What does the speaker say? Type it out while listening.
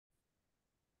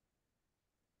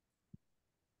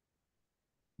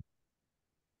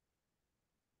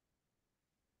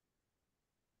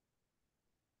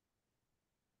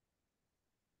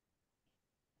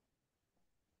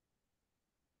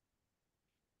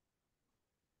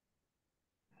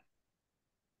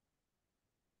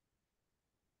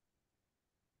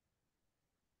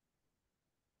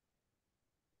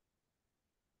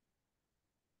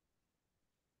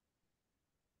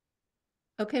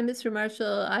Okay, Mr.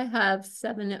 Marshall, I have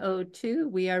 7:02.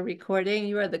 We are recording.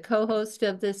 You are the co-host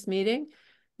of this meeting.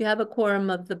 You have a quorum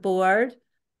of the board.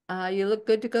 You look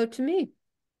good to go to me.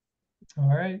 All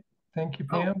right. Thank you,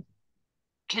 Oh, Pam.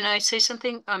 can I say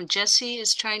something? Jesse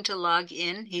is trying to log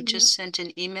in. He just sent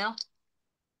an email.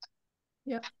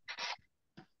 Yep.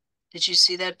 Did you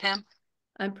see that, Pam?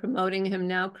 I'm promoting him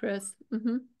now, Chris.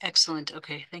 Excellent.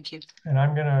 Okay, thank you. And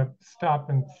I'm going to stop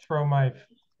and throw my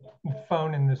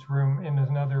phone in this room, in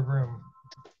another room.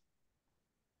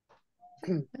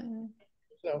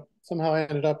 So somehow I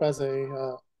ended up as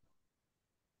on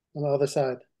the other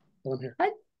side, but I'm here.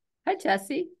 Hi,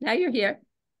 Jesse. Now you're here.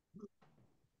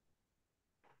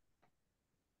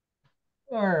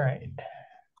 All right.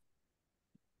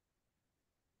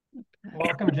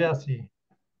 Welcome, Jesse.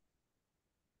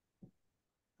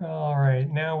 All right,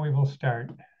 now we will start.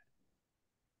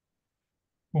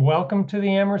 Welcome to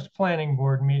the Amherst Planning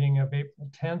Board meeting of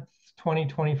April 10th,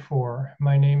 2024.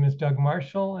 My name is Doug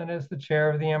Marshall, and as the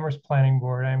chair of the Amherst Planning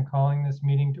Board, I am calling this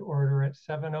meeting to order at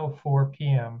 7:04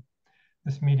 p.m.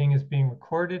 This meeting is being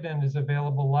recorded and is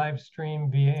available live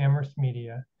stream via Amherst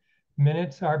Media.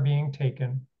 Minutes are being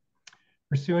taken.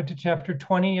 Pursuant to Chapter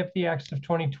 20 of the Acts of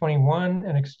 2021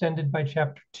 and extended by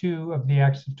Chapter 2 of the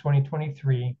Acts of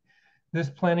 2023, this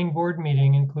planning board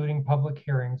meeting, including public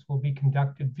hearings, will be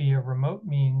conducted via remote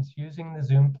means using the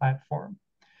Zoom platform.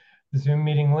 The Zoom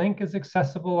meeting link is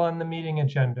accessible on the meeting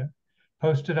agenda,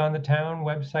 posted on the town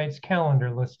website's calendar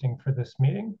listing for this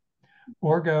meeting,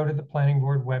 or go to the planning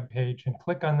board webpage and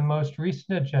click on the most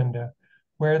recent agenda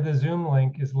where the Zoom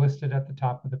link is listed at the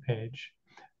top of the page.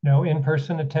 No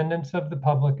in-person attendance of the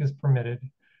public is permitted.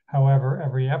 However,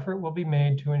 every effort will be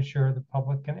made to ensure the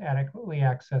public can adequately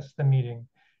access the meeting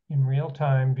in real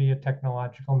time via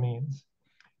technological means.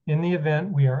 In the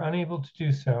event we are unable to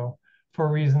do so for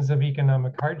reasons of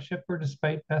economic hardship or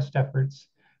despite best efforts,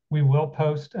 we will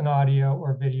post an audio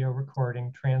or video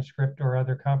recording, transcript, or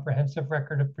other comprehensive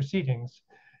record of proceedings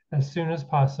as soon as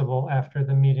possible after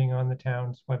the meeting on the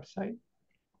town's website.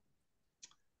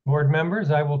 Board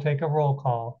members, I will take a roll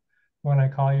call. When I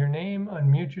call your name,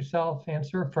 unmute yourself,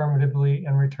 answer affirmatively,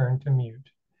 and return to mute.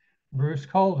 Bruce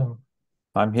Coldham.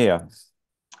 I'm here.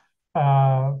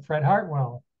 Fred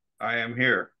Hartwell. I am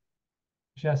here.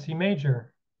 Jesse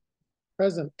Major.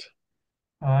 Present.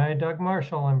 I, Doug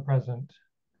Marshall, am present.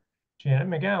 Janet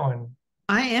McGowan.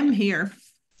 I am here.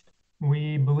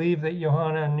 We believe that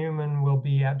Johanna Newman will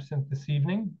be absent this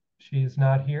evening. She is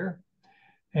not here.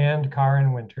 And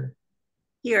Karen Winter.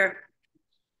 Here.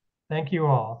 Thank you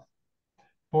all.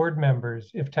 Board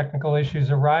members, if technical issues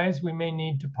arise, we may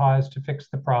need to pause to fix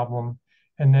the problem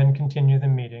and then continue the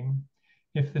meeting.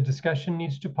 If the discussion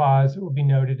needs to pause, it will be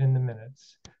noted in the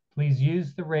minutes. Please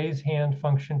use the raise hand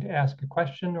function to ask a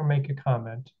question or make a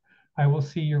comment. I will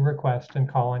see your request and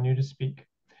call on you to speak.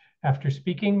 After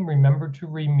speaking, remember to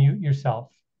remute yourself.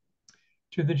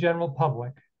 To the general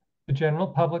public, the general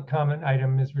public comment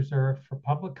item is reserved for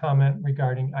public comment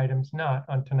regarding items not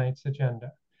on tonight's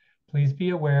agenda. Please be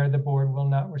aware the board will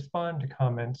not respond to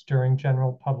comments during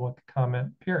general public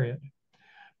comment period.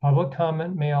 Public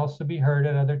comment may also be heard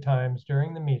at other times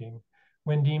during the meeting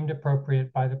when deemed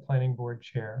appropriate by the planning board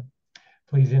chair.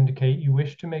 Please indicate you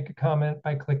wish to make a comment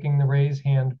by clicking the raise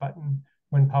hand button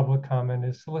when public comment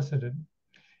is solicited.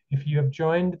 If you have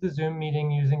joined the Zoom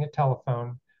meeting using a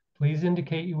telephone, please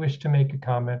indicate you wish to make a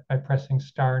comment by pressing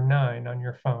 *9 on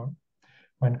your phone.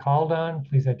 When called on,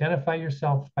 please identify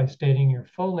yourself by stating your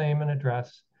full name and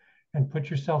address and put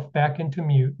yourself back into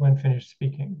mute when finished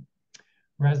speaking.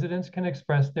 Residents can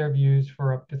express their views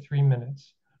for up to 3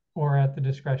 minutes or at the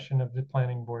discretion of the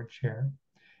planning board chair.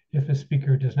 If a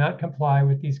speaker does not comply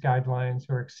with these guidelines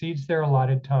or exceeds their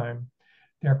allotted time,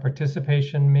 their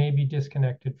participation may be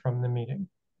disconnected from the meeting.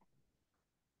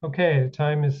 Okay, the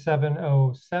time is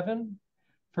 7:07.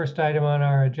 First item on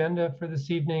our agenda for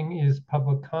this evening is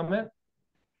public comment.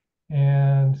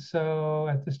 And so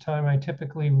at this time, I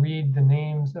typically read the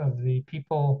names of the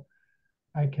people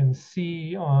I can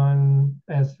see on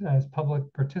as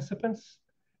public participants.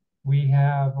 We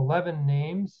have 11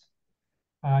 names.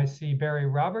 I see Barry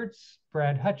Roberts,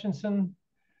 Brad Hutchinson,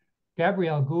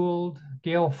 Gabrielle Gould,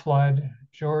 Gail Flood,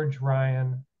 George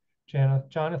Ryan,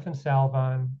 Jonathan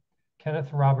Salvon,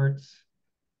 Kenneth Roberts,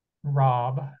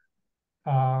 Rob,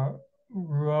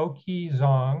 Ruoki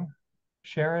Zong,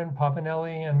 Sharon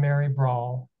Pavanelli and Mary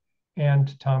Brawl,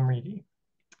 and Tom Reedy.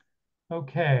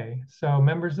 Okay, so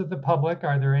members of the public,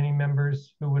 are there any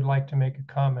members who would like to make a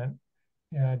comment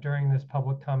during this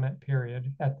public comment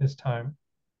period at this time?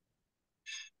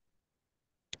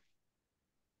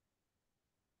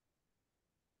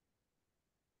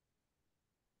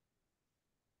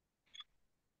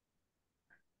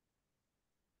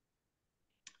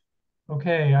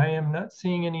 Okay, I am not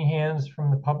seeing any hands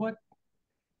from the public,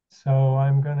 so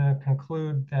I'm going to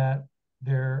conclude that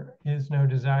there is no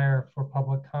desire for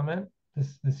public comment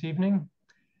this evening,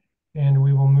 and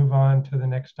we will move on to the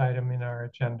next item in our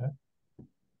agenda.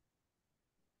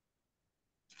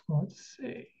 Let's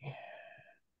see.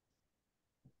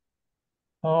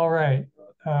 All right,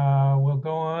 we'll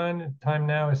go on. Time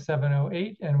now is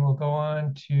 7:08, and we'll go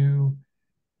on to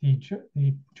the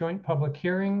joint public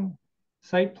hearing,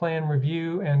 site plan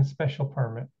review, and special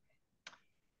permit.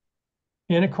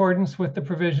 In accordance with the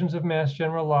provisions of Mass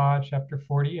General Law, Chapter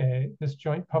 40A, this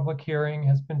joint public hearing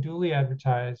has been duly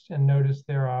advertised and notice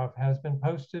thereof has been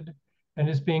posted and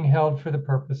is being held for the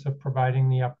purpose of providing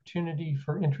the opportunity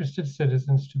for interested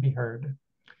citizens to be heard.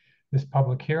 This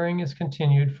public hearing is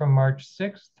continued from March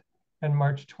 6th and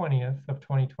March 20th of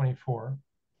 2024.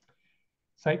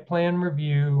 Site Plan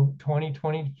Review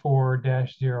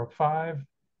 2024-05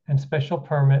 and Special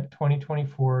Permit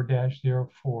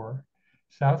 2024-04.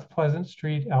 South Pleasant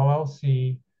Street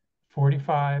LLC,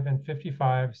 45 and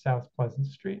 55 South Pleasant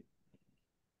Street.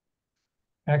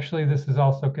 Actually, this is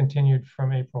also continued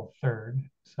from April 3rd.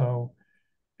 So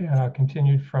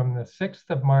continued from the 6th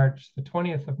of March, the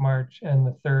 20th of March, and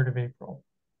the 3rd of April.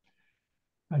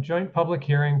 A joint public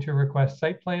hearing to request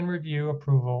site plan review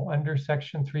approval under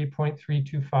section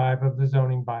 3.325 of the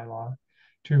zoning bylaw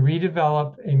to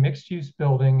redevelop a mixed-use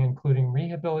building, including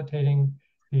rehabilitating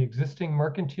the existing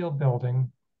mercantile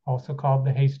building, also called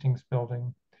the Hastings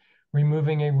Building,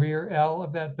 removing a rear L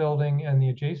of that building and the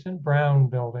adjacent Brown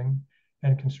Building,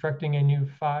 and constructing a new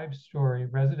 5-story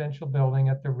residential building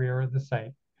at the rear of the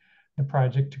site. The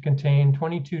project to contain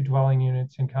 22 dwelling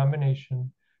units in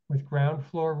combination with ground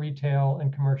floor retail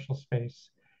and commercial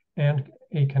space, and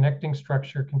a connecting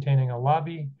structure containing a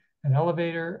lobby, an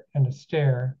elevator, and a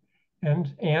stair,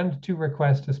 and to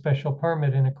request a special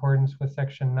permit in accordance with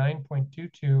section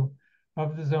 9.22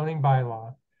 of the zoning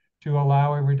bylaw to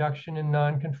allow a reduction in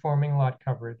non-conforming lot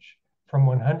coverage from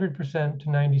 100% to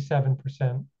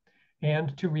 97%,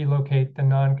 and to relocate the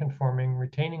non-conforming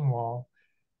retaining wall,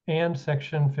 and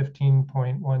section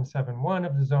 15.171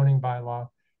 of the zoning bylaw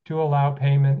to allow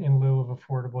payment in lieu of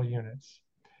affordable units.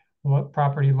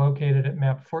 Property located at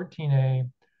map 14A,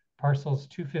 parcels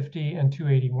 250 and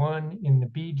 281 in the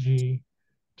BG,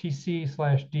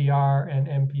 TC/DR, and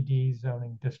MPD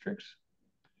zoning districts.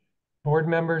 Board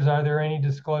members, are there any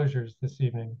disclosures this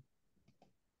evening?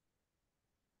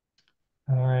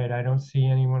 All right, I don't see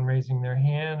anyone raising their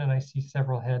hand, and I see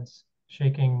several heads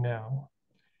shaking no.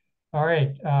 All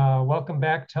right, welcome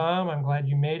back, Tom. I'm glad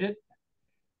you made it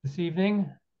this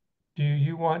evening. Do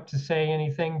you want to say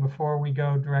anything before we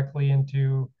go directly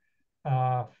into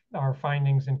our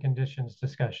findings and conditions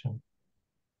discussion?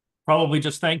 Probably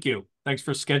just thank you. Thanks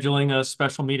for scheduling a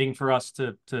special meeting for us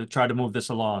to try to move this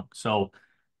along. So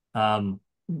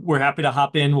we're happy to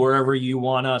hop in wherever you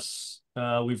want us.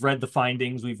 We've read the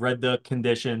findings, we've read the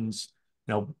conditions.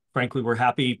 You know, frankly, we're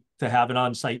happy to have an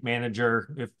on-site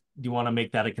manager if you want to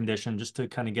make that a condition, just to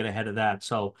kind of get ahead of that.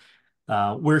 So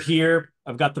we're here.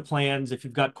 I've got the plans. If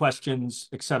you've got questions,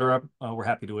 etc., we're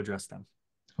happy to address them.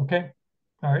 Okay.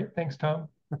 All right. Thanks, Tom.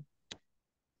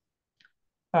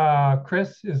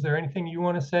 Chris, is there anything you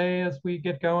want to say as we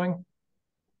get going?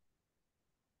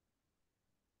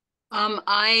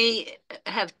 I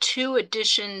have 2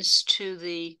 additions to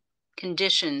the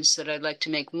conditions that I'd like to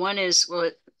make. One is,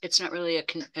 well, it's not really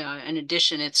an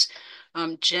addition. It's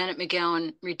Janet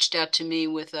McGowan reached out to me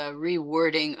with a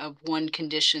rewording of one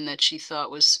condition that she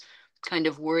thought was kind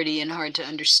of wordy and hard to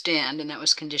understand, and that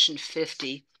was condition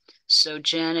 50. So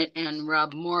Janet and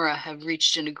Rob Mora have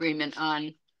reached an agreement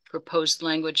on proposed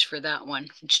language for that one,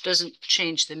 which doesn't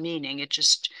change the meaning, it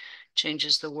just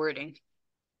changes the wording.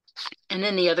 And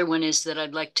then the other one is that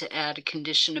I'd like to add a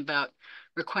condition about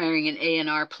requiring an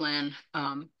A&R plan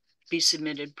be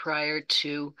submitted prior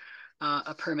to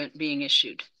a permit being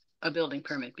issued, a building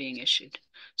permit being issued.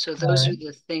 So those are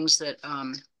the things that,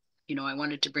 you know, I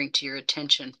wanted to bring to your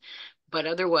attention. But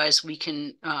otherwise, we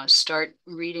can start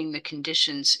reading the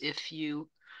conditions if you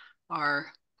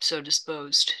are so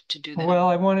disposed to do that. Well,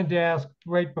 I wanted to ask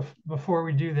right before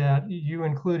we do that, you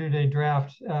included a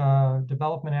draft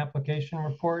development application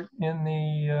report in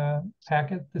the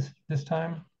packet this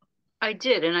time? I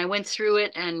did, and I went through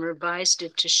it and revised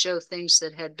it to show things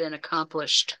that had been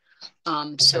accomplished.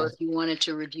 So if you wanted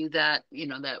to review that, you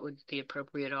know, that would be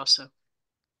appropriate also.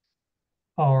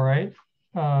 All right.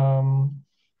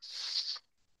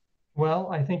 Well,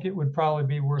 I think it would probably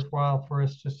be worthwhile for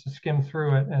us just to skim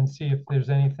through it and see if there's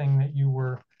anything that you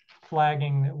were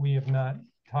flagging that we have not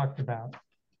talked about.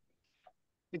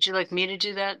 Would you like me to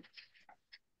do that?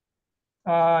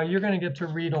 You're going to get to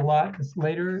read a lot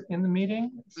later in the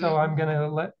meeting, so I'm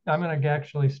going to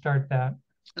actually start that.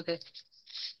 Okay.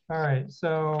 All right,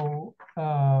 so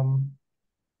Pam,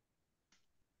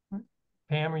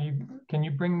 can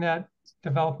you bring that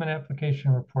development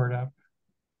application report up?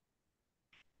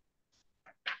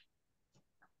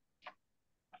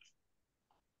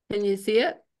 Can you see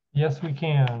it? Yes, we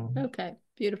can. Okay,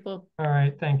 beautiful. All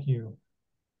right, thank you.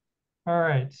 All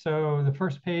right, so the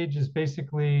first page is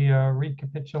basically a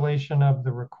recapitulation of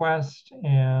the request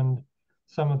and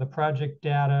some of the project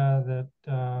data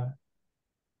that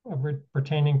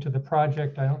pertaining to the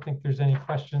project. I don't think there's any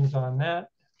questions on that.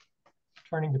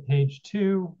 Turning to page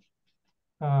 2,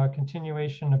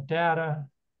 continuation of data.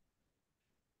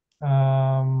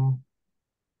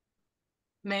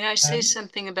 May I say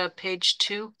something about page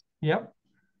 2? Yep.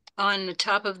 On the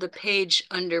top of the page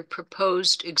under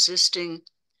proposed existing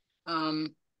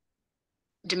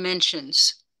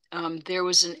dimensions, there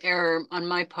was an error on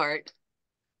my part.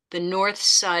 The north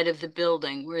side of the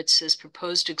building where it says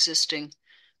proposed existing,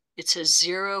 it says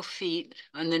 0 feet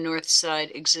on the north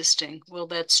side existing. Well,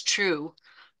 that's true,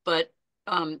 but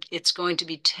it's going to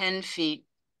be 10 feet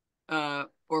or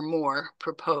more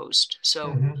proposed.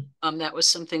 So that was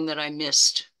something that I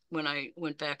missed when I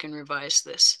went back and revised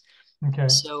this. Okay.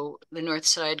 So the north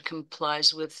side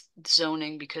complies with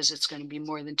zoning because it's going to be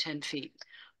more than 10 feet.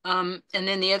 And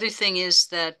then the other thing is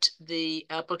that the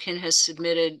applicant has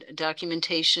submitted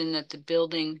documentation that the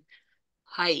building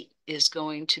height is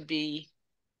going to be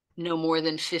no more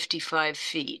than 55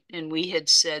 feet. And we had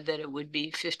said that it would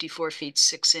be 54 feet,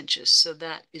 6 inches. So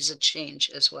that is a change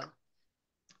as well.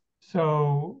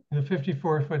 So the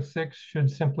 54'6" should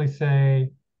simply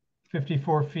say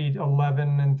 54 feet,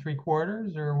 11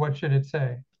 3/4, or what should it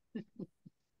say?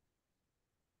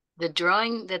 The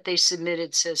drawing that they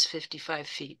submitted says 55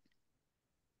 feet.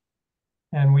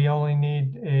 And we only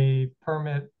need a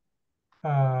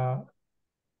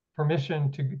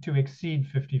permission to exceed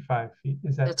 55 feet.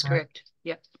 Is that That's correct? correct.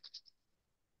 Yep.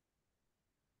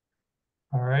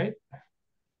 All right.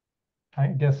 I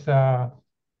guess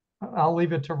I'll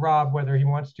leave it to Rob whether he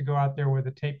wants to go out there with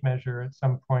a tape measure at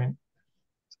some point.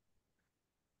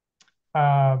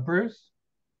 Bruce?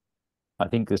 I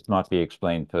think this might be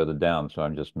explained further down, so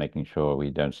I'm just making sure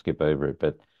we don't skip over it.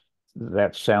 But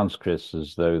that sounds, Chris,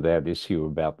 as though that issue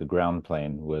about the ground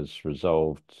plane was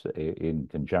resolved in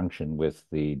conjunction with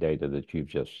the data that you've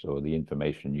just, or the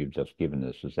information you've just given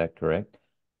us. Is that correct?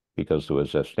 Because there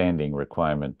was a standing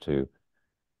requirement to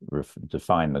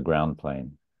define the ground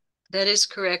plane. That is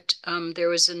correct. There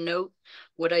was a note.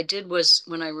 What I did was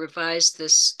when I revised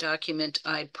this document,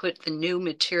 I put the new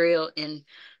material in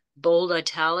bold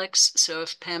italics. So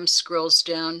if Pam scrolls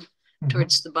down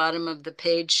towards the bottom of the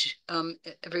page,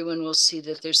 everyone will see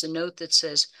that there's a note that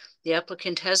says, the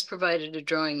applicant has provided a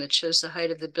drawing that shows the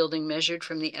height of the building measured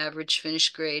from the average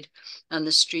finished grade on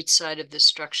the street side of the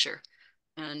structure.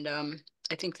 And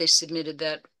I think they submitted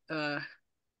that, I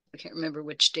can't remember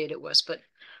which date it was, but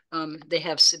they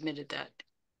have submitted that.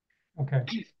 Okay.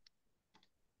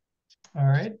 All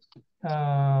right.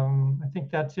 I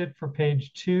think that's it for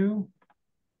page 2.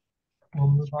 We'll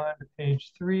move on to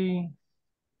page 3.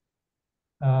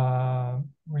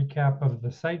 Recap of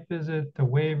the site visit, the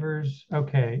waivers.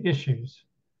 Okay, issues.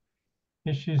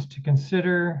 Issues to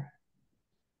consider.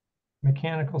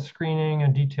 Mechanical screening,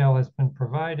 a detail has been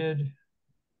provided.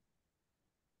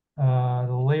 The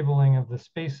labeling of the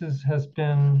spaces has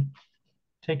been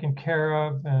taken care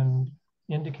of and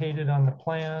indicated on the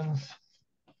plans.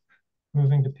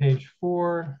 Moving to page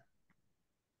 4.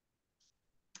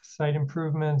 Site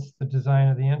improvements, the design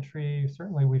of the entry.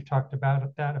 Certainly we've talked about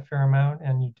that a fair amount,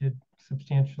 and you did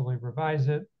substantially revise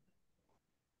it.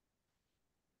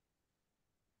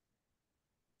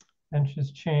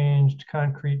 Benches changed,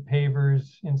 concrete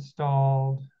pavers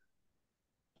installed.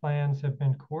 Plans have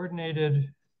been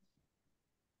coordinated.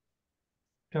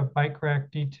 Bike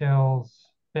rack details,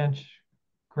 bench,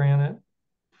 granite,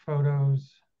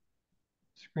 photos,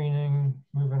 screening.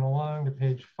 Moving along to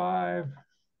page 5.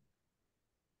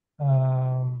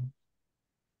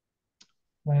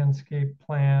 Landscape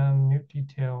plan, new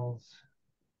details.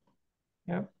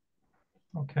 Yep.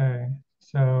 Okay,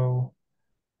 so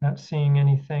not seeing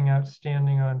anything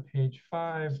outstanding on page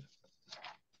 5.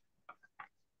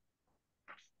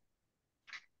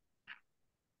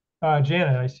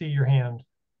 Janet, I see your hand.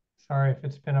 Sorry if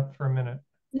it's been up for a minute.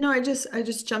 No, I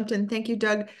just jumped in. Thank you,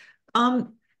 Doug.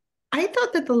 I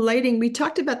thought that the lighting, we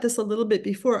talked about this a little bit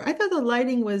before. I thought the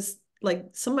lighting was like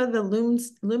some of the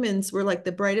lumens were like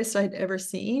the brightest I'd ever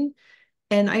seen.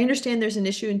 And I understand there's an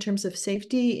issue in terms of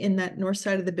safety in that north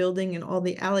side of the building and all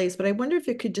the alleys, but I wonder if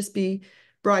it could just be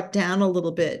brought down a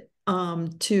little bit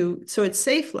so it's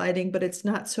safe lighting, but it's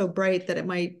not so bright that it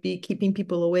might be keeping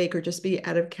people awake or just be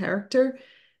out of character.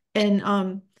 And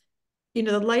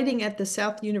the lighting at the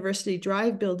South University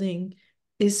Drive building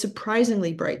is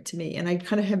surprisingly bright to me, and I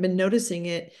kind of have been noticing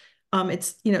it.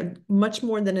 It's much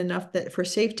more than enough that for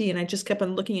safety, and I just kept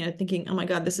on looking at it thinking, oh my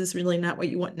God, this is really not what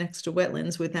you want next to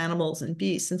wetlands with animals and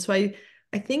beasts. And so I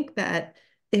think that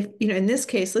if in this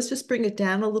case, let's just bring it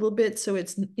down a little bit so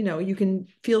it's you can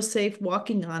feel safe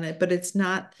walking on it, but it's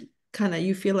not kind of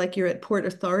you feel like you're at Port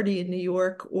Authority in New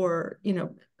York or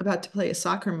about to play a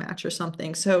soccer match or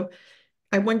something. So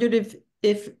I wondered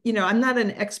if I'm not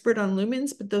an expert on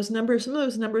lumens, but some of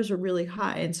those numbers are really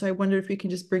high. And so I wondered if we can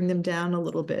just bring them down a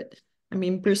little bit. I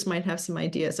mean, Bruce might have some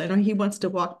ideas. I know he wants to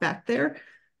walk back there,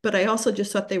 but I also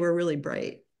just thought they were really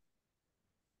bright.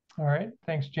 All right,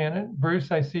 thanks, Janet.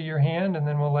 Bruce, I see your hand, and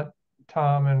then we'll let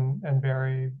Tom and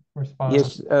Barry respond.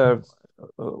 Yes,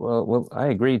 well, I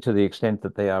agree to the extent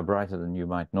that they are brighter than you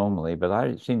might normally, but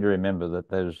I seem to remember that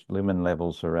those lumen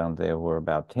levels around there were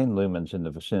about 10 lumens in the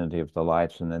vicinity of the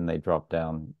lights, and then they drop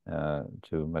down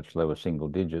to much lower single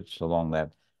digits along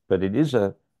that. But it is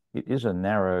a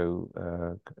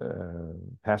narrow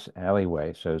pass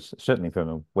alleyway, so certainly from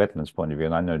a wetlands point of view,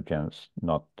 and I know Janet's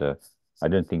not. I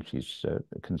don't think she's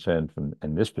concerned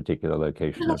in this particular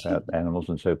location about animals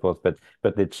and so forth, but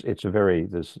it's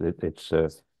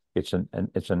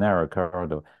a narrow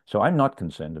corridor. So I'm not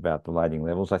concerned about the lighting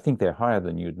levels. I think they're higher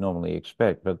than you'd normally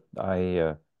expect, but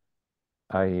I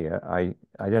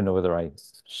don't know whether I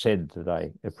said that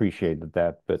I appreciated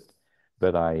that,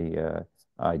 but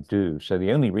I do. So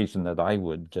the only reason that I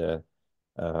would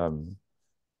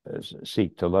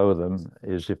seek to lower them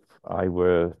is if I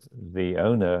were the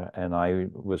owner and I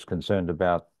was concerned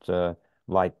about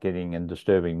light getting and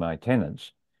disturbing my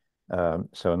tenants.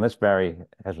 So unless Barry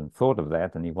hasn't thought of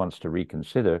that and he wants to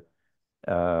reconsider,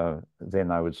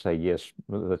 then I would say, yes,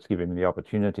 let's give him the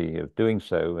opportunity of doing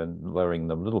so and lowering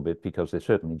them a little bit because they're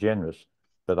certainly generous.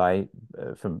 But I've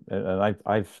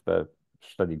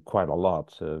studied quite a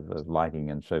lot of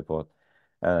lighting and so forth.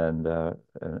 And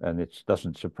it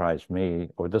doesn't surprise me,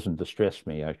 or it doesn't distress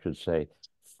me, I should say,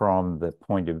 from the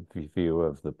point of view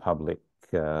of the public,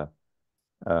 from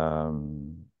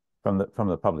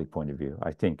the public point of view.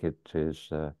 I think it is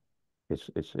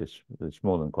it's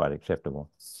more than quite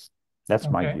acceptable. That's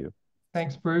my view.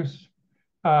 Thanks, Bruce.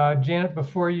 Janet,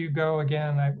 before you go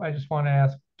again, I just want to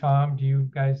ask Tom, do you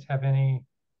guys have any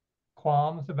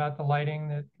qualms about the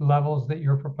lighting levels that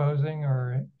you're proposing,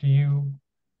 or do you?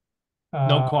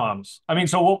 No qualms. I mean,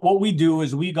 so what we do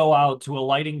is we go out to a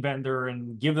lighting vendor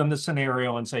and give them the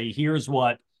scenario and say, here's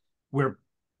what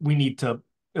we need to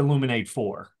illuminate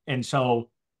for. And so,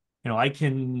 I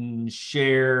can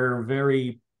share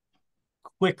very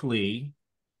quickly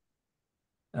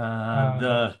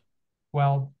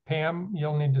well, Pam,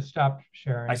 you'll need to stop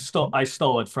sharing. I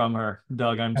stole it from her,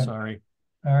 Doug. I'm sorry.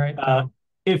 All right.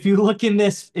 If you look in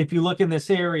this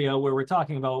area where we're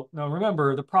talking about, now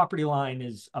remember the property line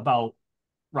is about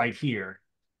right here.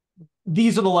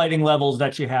 These are the lighting levels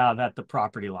that you have at the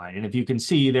property line. And if you can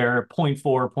see they're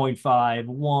 0.4, 0.5,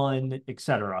 1,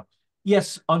 etc.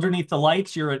 Yes, underneath the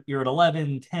lights, you're at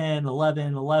 11, 10,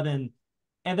 11, 11.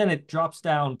 And then it drops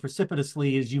down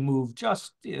precipitously as you move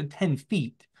just 10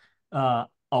 feet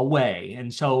away.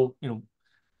 And so,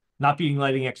 not being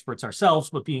lighting experts ourselves,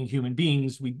 but being human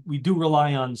beings, we do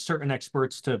rely on certain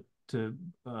experts to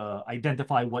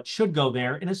identify what should go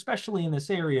there. And especially in this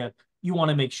area, you want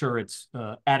to make sure it's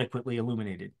adequately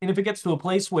illuminated. And if it gets to a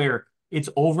place where it's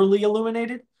overly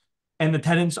illuminated and the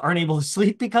tenants aren't able to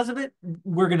sleep because of it,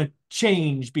 we're going to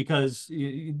change because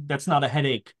that's not a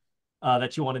headache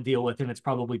that you want to deal with, and it's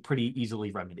probably pretty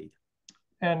easily remedied.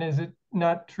 And is it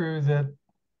not true that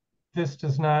this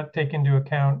does not take into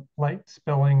account light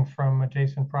spilling from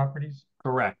adjacent properties?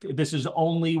 Correct. This is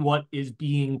only what is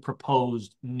being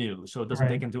proposed new, so it doesn't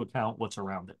take into account what's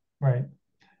around it. Right.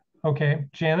 Okay,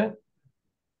 Janet?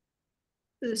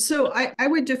 So I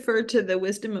would defer to the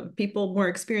wisdom of people more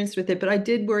experienced with it, but I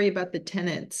did worry about the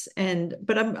tenants.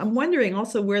 But I'm wondering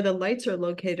also where the lights are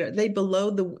located. Are they below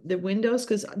the windows?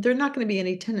 Because there are not going to be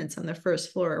any tenants on the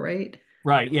first floor, right?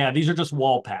 Right. Yeah. These are just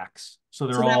wall packs. So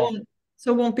they're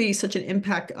so it won't be such an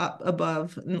impact up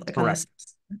above. Like correct.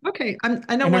 Okay. I don't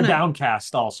want to. They're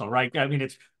downcast also, right? I mean,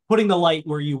 it's putting the light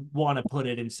where you want to put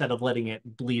it instead of letting it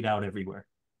bleed out everywhere.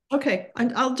 Okay.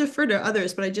 I'll defer to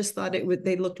others, but I just thought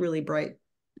they looked really bright.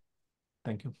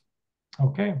 Thank you.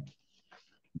 Okay.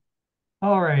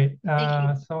 All right.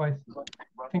 So I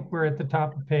think we're at the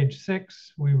top of page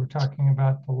 6. We were talking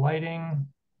about the lighting.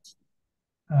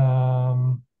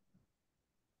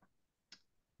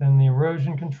 Then the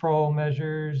erosion control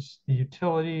measures, the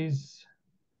utilities,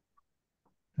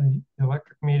 the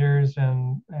electric meters,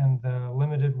 and the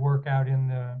limited work out in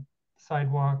the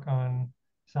sidewalk on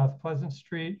South Pleasant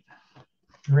Street.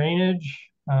 Drainage,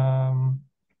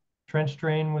 trench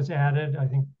drain was added. I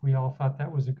think we all thought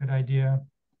that was a good idea.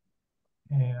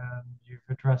 And you've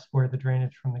addressed where the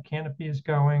drainage from the canopy is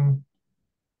going.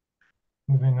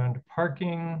 Moving on to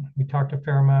parking, we talked a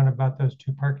fair amount about those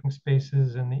 2 parking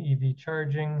spaces and the EV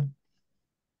charging.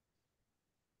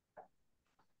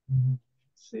 Let's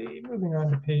see, moving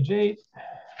on to page 8.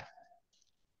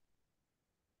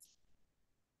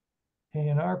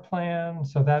 A&R plan,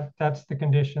 so that's the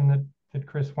condition that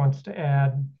Chris wants to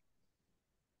add.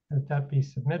 That be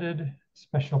submitted.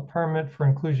 Special permit for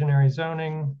inclusionary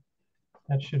zoning.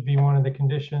 That should be one of the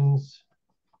conditions.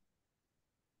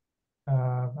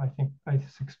 I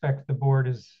suspect the board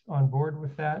is on board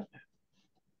with that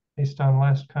based on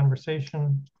last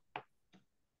conversation.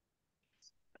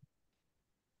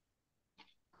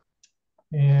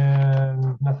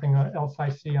 And nothing else I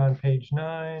see on page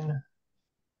 9.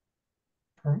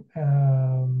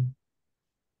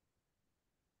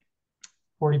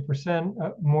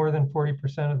 40%, more than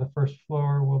 40% of the first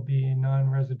floor will be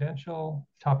non-residential.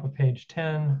 Top of page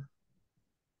 10.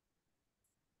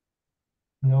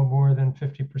 No more than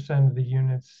 50% of the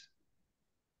units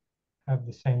have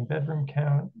the same bedroom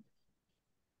count.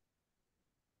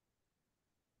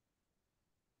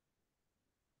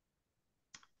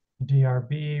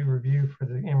 DRB review for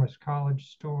the Amherst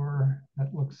College store.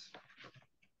 That looks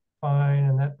fine,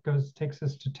 and that takes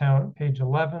us to page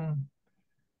 11,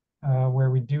 where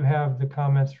we do have the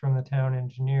comments from the town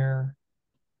engineer.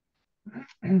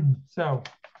 So,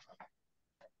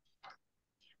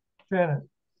 Janet.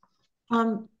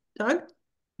 Doug?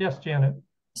 Yes, Janet.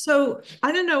 So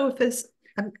I don't know if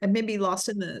I may be lost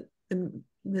in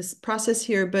this process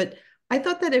here, but I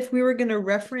thought that if we were going to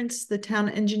reference the town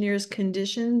engineer's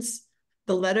conditions,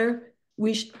 the letter,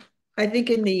 I think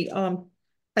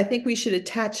we should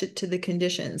attach it to the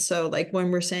conditions. So like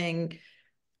when we're saying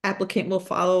applicant will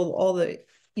follow all the,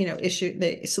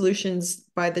 the solutions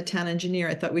by the town engineer,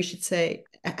 I thought we should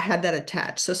had that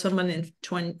attached. So someone in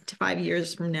 25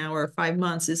 years from now or 5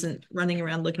 months isn't running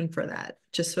around looking for that.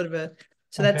 Just sort of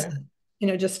that's,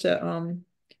 just to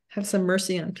have some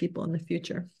mercy on people in the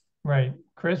future. Right.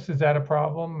 Chris, is that a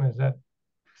problem? Is that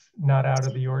not out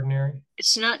of the ordinary?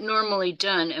 It's not normally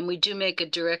done, and we do make a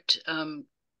direct,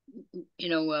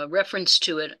 reference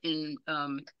to it in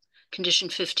condition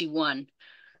 51.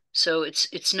 So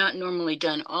it's not normally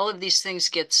done. All of these things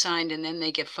get signed and then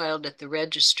they get filed at the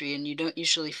registry, and you don't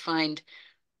usually find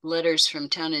letters from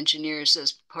town engineers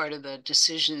as part of the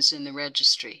decisions in the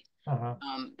registry.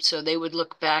 So they would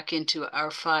look back into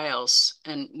our files,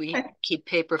 and we keep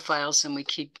paper files and we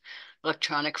keep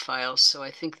electronic files. So I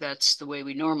think that's the way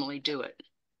we normally do it.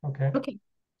 Okay.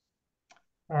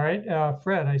 All right,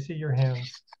 Fred, I see your hand.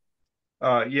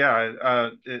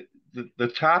 The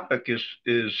topic is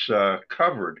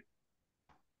covered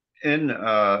in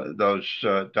those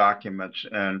documents,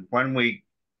 and when we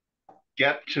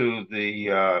get to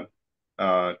the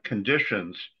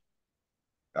conditions,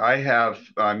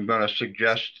 I'm going to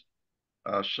suggest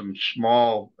some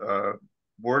small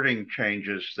wording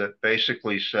changes that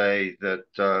basically say that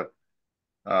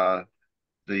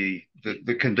the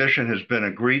condition has been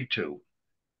agreed to,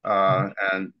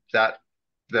 and that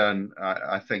then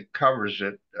I think covers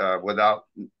it without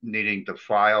needing to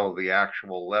file the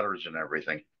actual letters and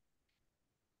everything.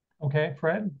 Okay,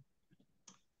 Fred.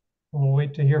 We'll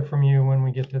wait to hear from you when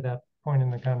we get to that point in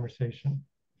the conversation.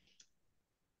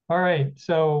 All right,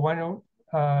 so why don't,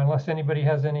 unless anybody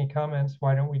has any comments,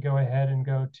 why don't we go ahead and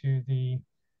go to the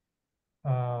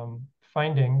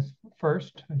findings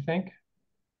first, I think.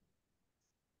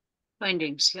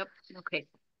 Findings, yep, okay.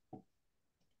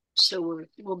 So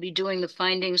we'll be doing the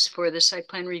findings for the site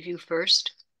plan review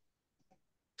first.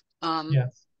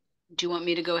 Yes. Do you want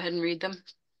me to go ahead and read them?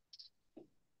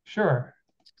 Sure.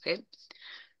 Okay.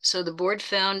 So the board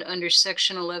found under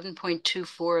section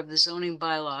 11.24 of the zoning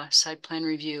bylaw site plan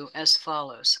review as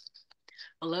follows.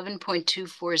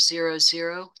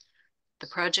 11.2400, the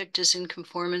project is in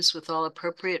conformance with all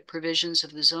appropriate provisions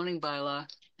of the zoning bylaw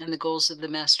and the goals of the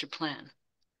master plan.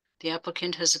 The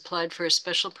applicant has applied for a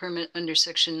special permit under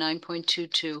section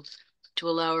 9.22 to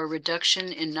allow a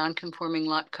reduction in non-conforming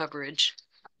lot coverage,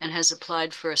 and has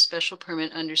applied for a special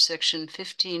permit under section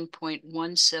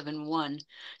 15.171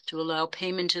 to allow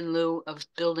payment in lieu of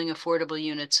building affordable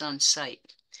units on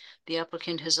site. The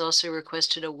applicant has also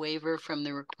requested a waiver from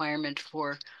the requirement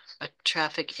for a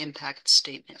traffic impact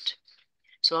statement.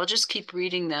 So I'll just keep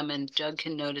reading them and Doug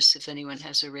can notice if anyone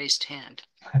has a raised hand.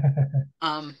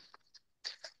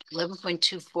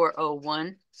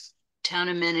 11.2401, town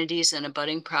amenities and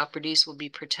abutting properties will be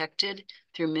protected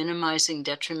through minimizing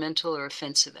detrimental or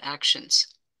offensive actions.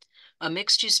 A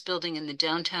mixed-use building in the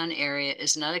downtown area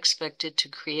is not expected to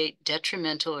create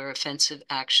detrimental or offensive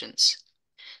actions.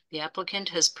 The applicant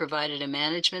has provided a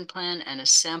management plan and a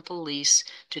sample lease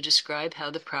to describe how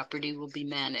the property will be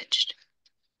managed.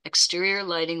 Exterior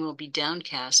lighting will be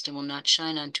downcast and will not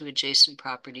shine onto adjacent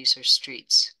properties or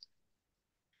streets.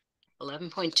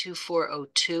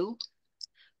 11.2402,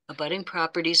 abutting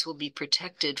properties will be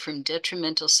protected from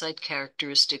detrimental site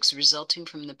characteristics resulting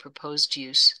from the proposed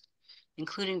use,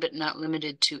 including but not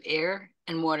limited to air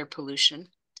and water pollution,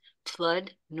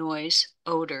 flood, noise,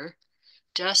 odor,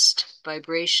 dust,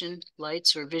 vibration,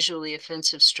 lights, or visually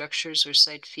offensive structures or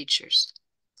site features.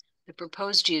 The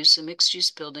proposed use, a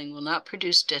mixed-use building, will not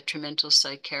produce detrimental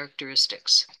site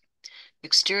characteristics.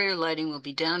 Exterior lighting will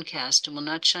be downcast and will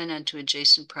not shine onto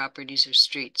adjacent properties or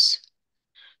streets.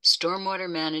 Stormwater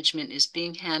management is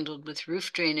being handled with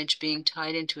roof drainage being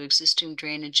tied into existing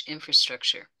drainage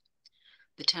infrastructure.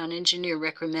 The town engineer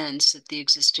recommends that the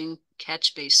existing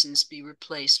catch basins be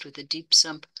replaced with a deep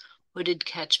sump hooded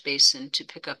catch basin to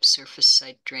pick up surface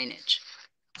site drainage.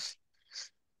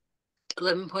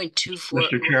 11.24.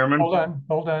 Mr. Chairman?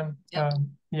 Hold on. Yep.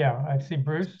 Yeah, I see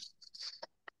Bruce.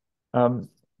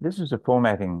 This is a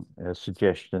formatting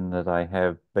suggestion that I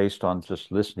have based on just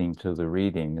listening to the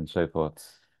reading and so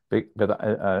forth. But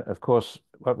of course,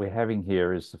 what we're having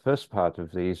here is the first part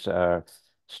of these are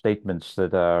statements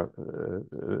that are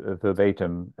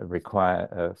verbatim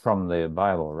require from the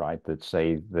bylaw, right? That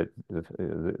say that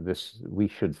this we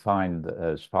should find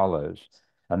as follows,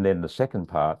 and then the second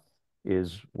part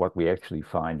is what we actually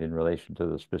find in relation to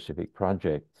the specific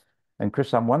project. And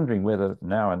Chris, I'm wondering whether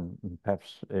now and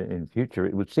perhaps in future,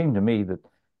 it would seem to me that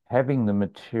having the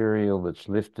material that's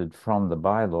lifted from the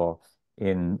bylaw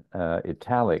in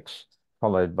italics,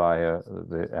 followed by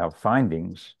our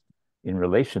findings in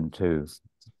relation to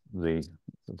the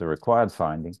required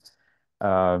finding,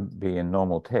 be in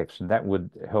normal text, and that would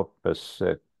help us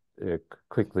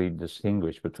quickly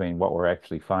distinguish between what we're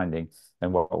actually finding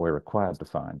and what we're required to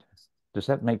find. Does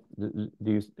that make,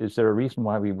 is there a reason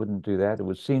why we wouldn't do that? It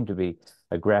would seem to be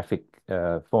a graphic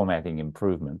formatting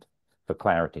improvement for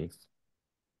clarity.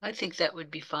 I think that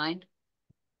would be fine.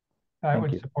 I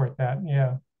would support that,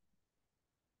 yeah.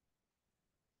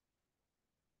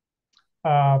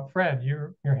 Fred,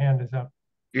 your hand is up.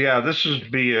 Yeah, this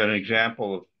would be an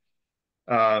example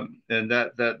of, and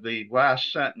that the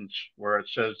last sentence where it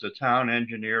says the town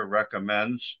engineer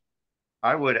recommends,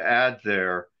 I would add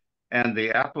there, and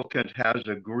the applicant has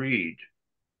agreed.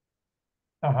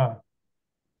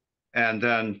 And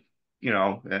then, you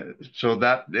know, so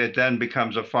that it then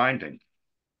becomes a finding.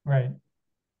 Right.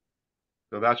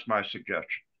 So that's my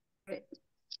suggestion. Right.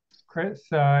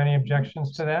 Chris, any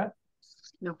objections to that?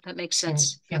 No, that makes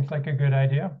sense. Seems like a good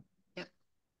idea. Yep.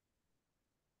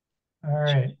 All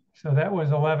right. So that was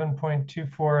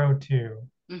 11.2402.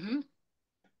 Mm-hmm.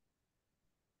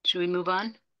 Should we move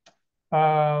on?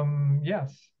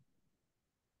 Yes.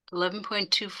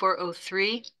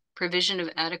 11.2403, provision of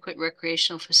adequate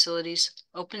recreational facilities,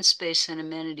 open space, and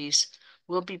amenities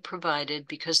will be provided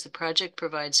because the project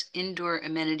provides indoor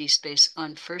amenity space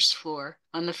on the first floor,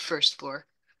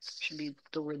 should be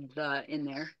the word "the" in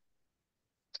there,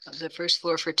 the first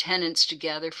floor for tenants to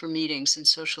gather for meetings and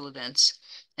social events,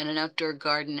 and an outdoor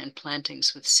garden and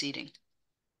plantings with seating.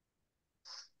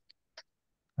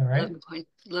 All right.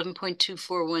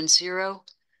 11.2410,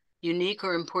 unique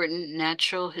or important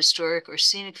natural, historic, or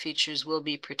scenic features will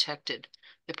be protected.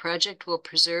 The project will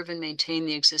preserve and maintain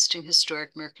the existing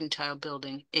historic mercantile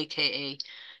building, aka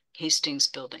Hastings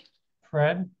Building.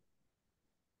 Fred?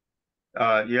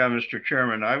 Yeah, Mr.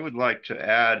 Chairman, I would like to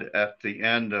add at the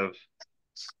end of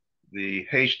the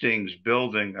Hastings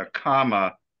Building a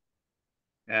comma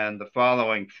and the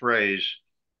following phrase,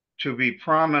 to be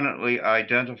prominently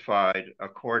identified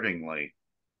accordingly.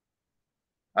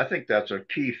 I think that's a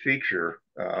key feature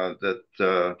that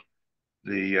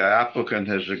the applicant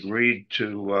has agreed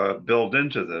to build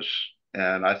into this,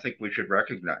 and I think we should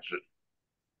recognize it.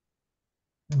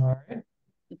 All right.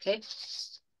 Okay.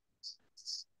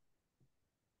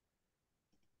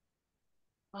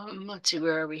 Let's see,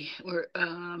 where are we? We're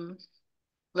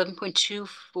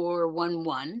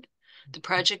 11.2411. The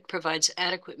project provides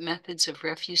adequate methods of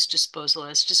refuse disposal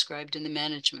as described in the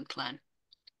management plan.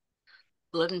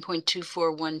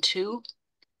 11.2412.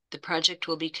 The project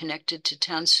will be connected to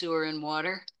town sewer and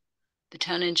water. The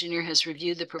town engineer has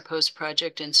reviewed the proposed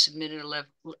project and submitted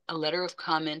a letter of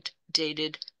comment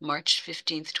dated March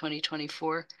 15th,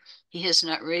 2024. He has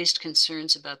not raised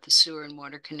concerns about the sewer and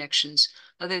water connections,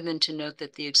 other than to note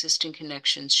that the existing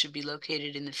connections should be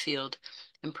located in the field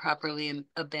and properly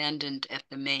abandoned at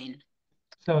the main.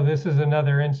 So this is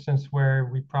another instance where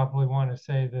we probably want to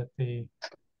say that the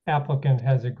applicant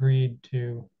has agreed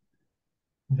to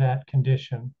that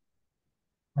condition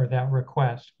or that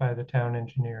request by the town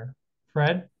engineer.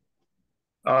 Fred?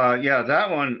 Yeah, that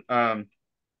one,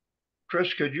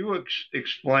 Chris, could you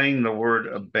explain the word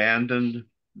abandoned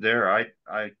there?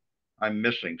 I'm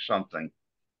missing something.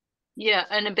 Yeah,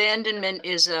 an abandonment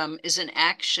is an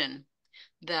action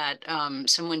that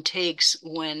someone takes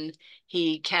when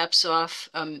he caps off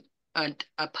a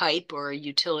pipe or a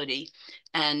utility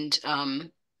and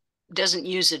doesn't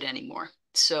use it anymore.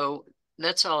 So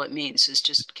that's all it means, is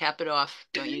just cap it off,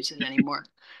 don't use it anymore.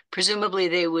 Presumably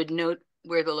they would note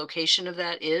where the location of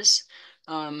that is.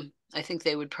 I think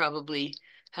they would probably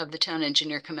have the town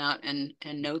engineer come out and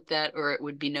note that, or it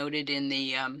would be noted in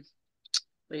the,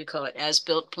 what do you call it,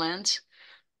 as-built plans.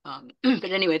 But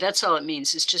anyway, that's all it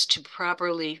means, is just to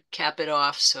properly cap it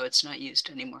off so it's not used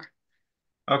anymore.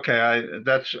 Okay,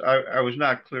 I was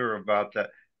not clear about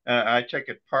that. I take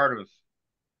it part of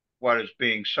what is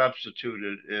being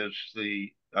substituted is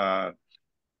the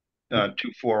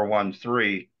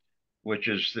 2413, which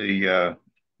is the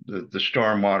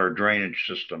stormwater drainage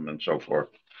system and so forth,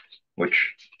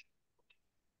 which,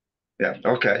 yeah,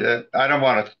 okay. I don't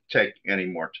want to take any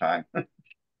more time.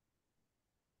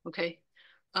 Okay.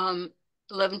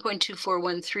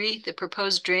 11.2413, the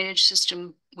proposed drainage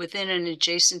system within and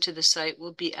adjacent to the site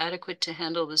will be adequate to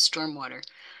handle the stormwater.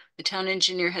 The town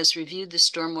engineer has reviewed the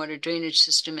stormwater drainage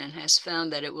system and has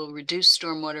found that it will reduce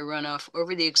stormwater runoff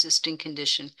over the existing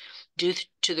condition due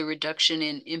to the reduction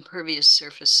in impervious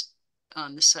surface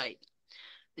on the site.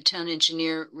 The town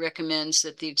engineer recommends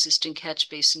that the existing catch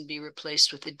basin be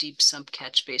replaced with a deep sump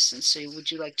catch basin. So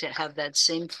would you like to have that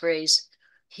same phrase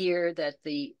here, that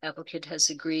the applicant has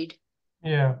agreed?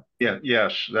 Yeah. Yeah,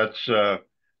 yes, that's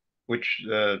which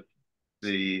the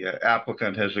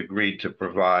applicant has agreed to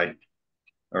provide,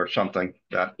 or something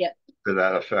that to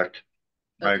that effect.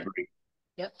 I agree.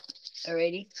 Yep.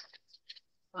 Alrighty.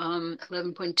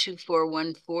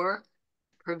 11.2414,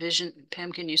 provision.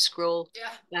 Pam, can you scroll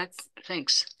back?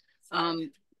 Thanks.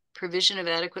 Provision of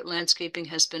adequate landscaping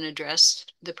has been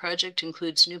addressed. The project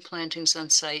includes new plantings on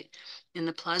site in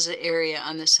the plaza area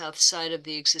on the south side of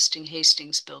the existing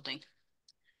Hastings building.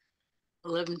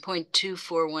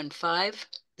 11.2415,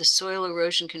 the soil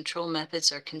erosion control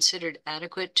methods are considered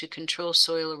adequate to control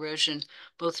soil erosion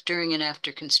both during and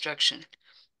after construction.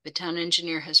 The town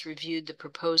engineer has reviewed the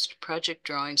proposed project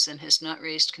drawings and has not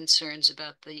raised concerns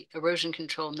about the erosion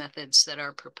control methods that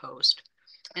are proposed.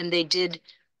 And they did,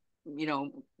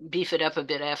 beef it up a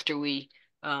bit after we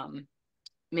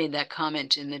made that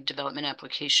comment in the development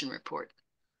application report.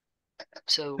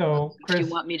 So Chris, do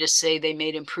you want me to say they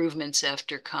made improvements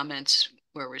after comments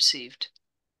were received?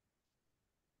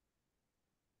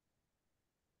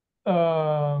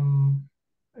 Had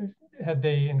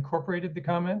they incorporated the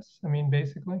comments? I mean,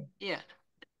 basically? Yeah,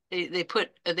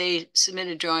 they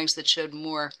submitted drawings that showed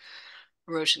more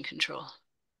erosion control.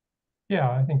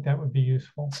 Yeah, I think that would be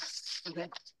useful. Okay.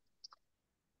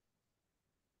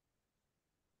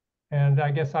 And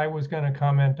I guess I was going to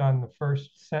comment on the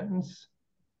first sentence,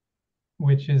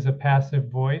 which is a passive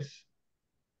voice.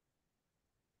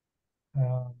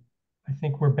 I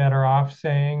think we're better off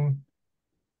saying,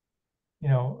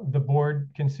 the board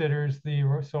considers the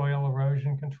soil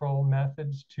erosion control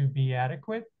methods to be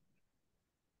adequate.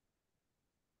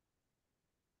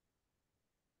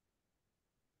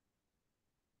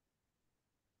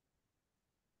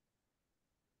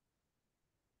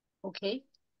 Okay.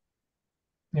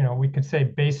 We could say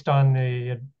based on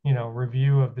the,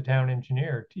 review of the town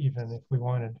engineer, even if we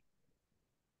wanted.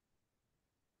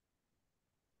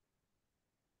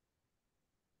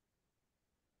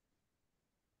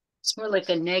 It's more like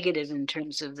a negative in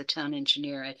terms of the town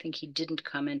engineer. I think he didn't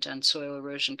comment on soil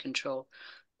erosion control,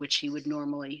 which he would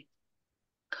normally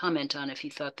comment on if he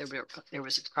thought there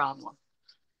was a problem.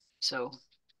 So.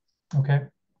 Okay.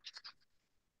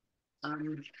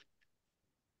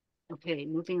 Okay,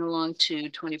 moving along to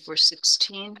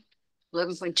 2416,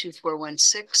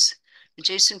 11.2416.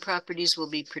 Adjacent properties will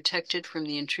be protected from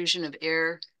the intrusion of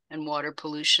air and water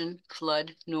pollution,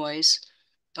 flood, noise,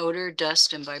 odor,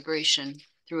 dust, and vibration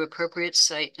through appropriate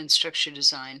site and structure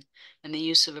design and the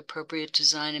use of appropriate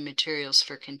design and materials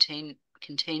for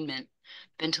containment,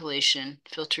 ventilation,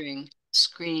 filtering,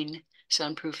 screen,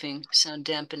 soundproofing, sound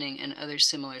dampening, and other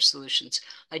similar solutions.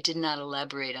 I did not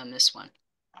elaborate on this one.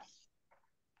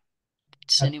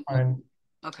 Does anyone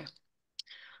Okay.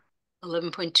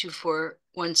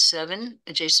 11.2417,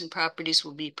 adjacent properties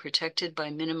will be protected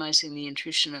by minimizing the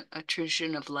intrusion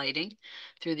of lighting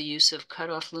through the use of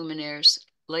cutoff luminaires,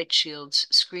 light shields,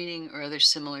 screening, or other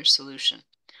similar solution.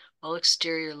 All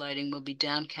exterior lighting will be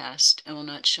downcast and will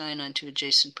not shine onto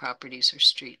adjacent properties or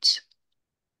streets.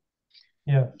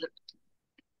 Yeah.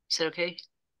 Is that okay?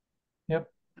 Yep.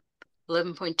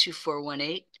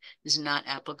 11.2418 is not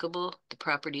applicable. The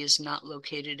property is not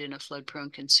located in a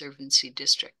flood-prone conservancy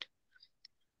district.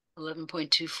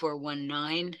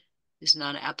 11.2419 is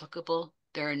not applicable.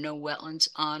 There are no wetlands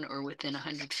on or within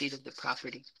 100 feet of the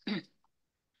property.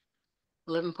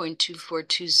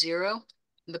 11.2420,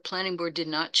 the planning board did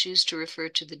not choose to refer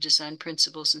to the design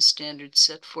principles and standards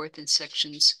set forth in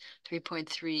sections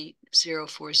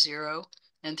 3.3040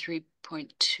 and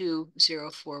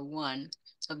 3.2041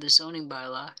 of the zoning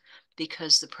bylaw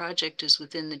because the project is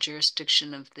within the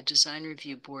jurisdiction of the design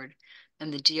review board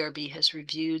and the DRB has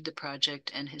reviewed the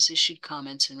project and has issued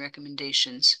comments and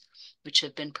recommendations which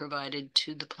have been provided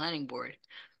to the planning board.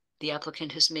 The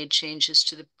applicant has made changes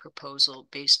to the proposal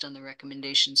based on the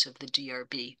recommendations of the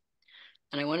DRB.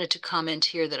 And I wanted to comment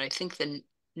here that I think the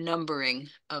numbering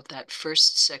of that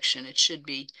first section, it should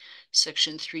be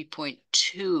section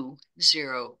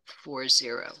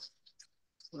 3.2040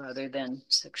 rather than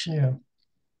section. Yeah.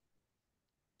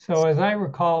 So as I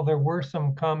recall, there were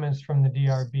some comments from the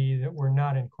DRB that were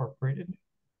not incorporated.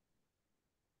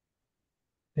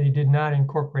 They did not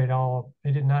incorporate all,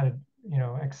 they did not,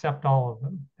 accept all of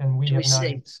them. And we have not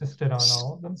insisted on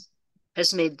all of them.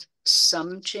 Has made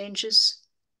some changes?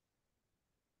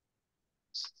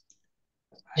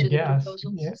 I guess.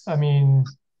 Yeah. I mean,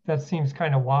 that seems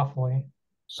kind of waffly.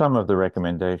 Some of the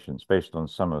recommendations, based on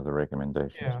some of the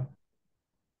recommendations. Yeah.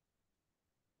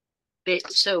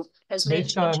 So has made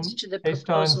changes to the based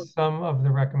proposal on some of the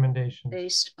recommendations.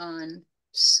 based on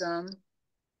some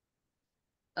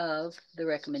of the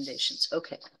recommendations.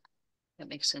 Okay, that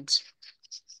makes sense.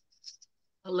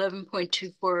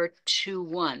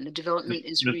 11.2421, the development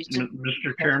is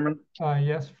Mr. Chairman?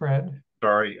 Yes, Fred.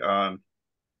 Sorry, I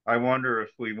wonder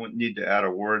if we would need to add a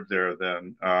word there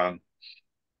then.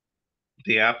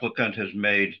 The applicant has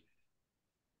made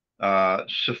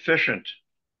sufficient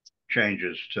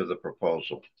changes to the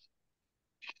proposal.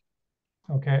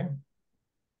 Okay.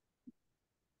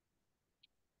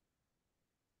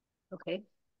 Okay.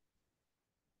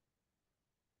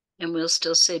 And we'll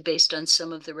still say based on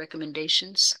some of the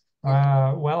recommendations?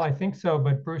 Well, I think so,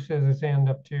 but Bruce has his hand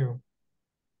up too.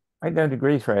 I don't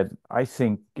agree, Fred. I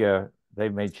think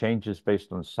they've made changes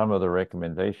based on some of the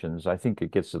recommendations. I think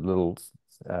it gets a little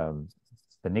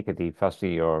pernickety,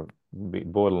 fussy, or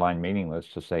borderline meaningless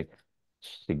to say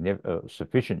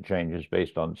sufficient changes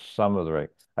based on some of the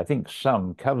I think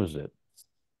some covers it.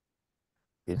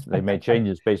 They made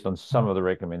changes based on some of the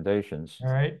recommendations.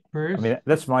 All right, Bruce. I mean,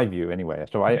 that's my view anyway.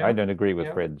 So I don't agree with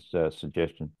Yep. Fred's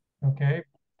suggestion. Okay,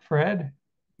 Fred.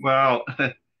 Well,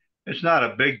 it's not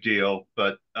a big deal,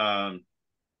 but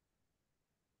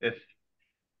if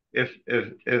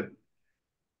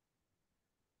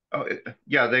oh,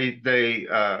 yeah, they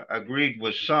agreed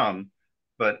with some,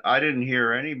 but I didn't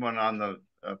hear anyone on the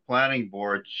planning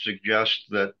board suggest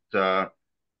that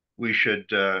we should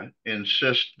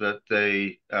insist that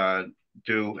they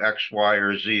do X, Y,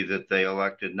 or Z that they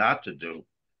elected not to do.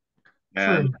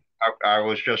 And I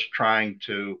was just trying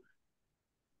to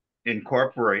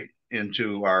incorporate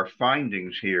into our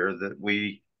findings here that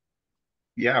we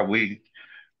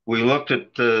looked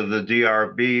at the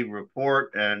DRB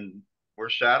report and we're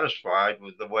satisfied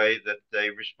with the way that they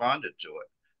responded to it.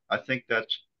 I think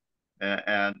that's,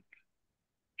 and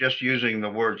just using the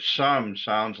word some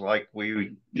sounds like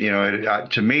we,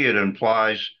 to me, it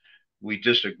implies we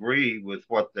disagree with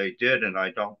what they did. And I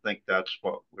don't think that's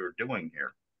what we're doing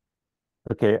here.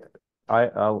 Okay,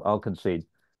 I'll concede.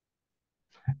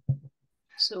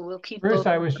 So we'll keep Bruce,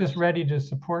 I was just ready to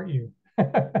support you.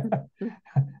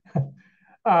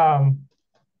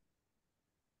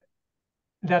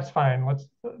 That's fine.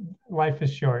 Life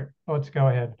is short. Let's go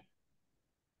ahead.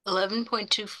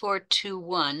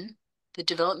 11.2421, the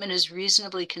development is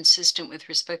reasonably consistent with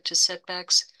respect to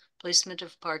setbacks, placement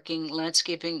of parking,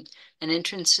 landscaping, and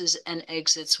entrances and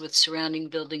exits with surrounding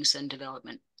buildings and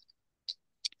development.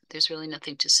 There's really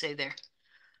nothing to say there.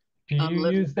 Do you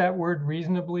use that word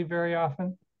reasonably very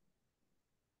often?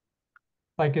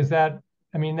 Like, is that,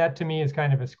 I mean, that to me is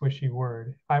kind of a squishy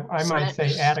word. I might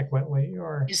say adequately,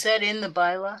 or. Is that in the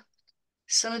bylaw?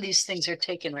 Some of these things are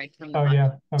taken right from the bylaw.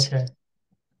 Yeah, okay.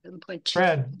 11.2.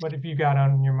 Fred, what have you got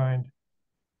on your mind?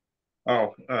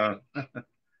 Oh,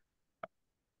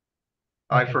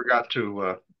 I forgot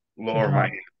to lower my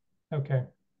hand. Okay.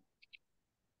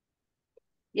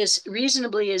 Yes,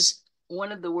 reasonably is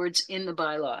one of the words in the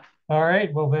bylaw. All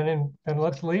right. Well, then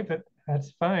let's leave it.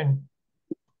 That's fine.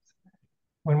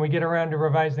 When we get around to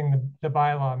revising the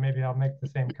bylaw, maybe I'll make the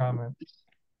same comment.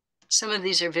 Some of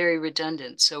these are very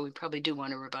redundant, so we probably do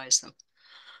want to revise them.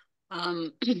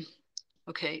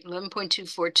 Okay,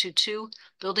 11.2422,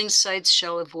 building sites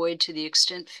shall avoid to the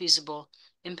extent feasible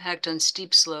impact on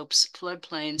steep slopes,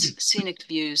 floodplains, scenic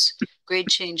views, grade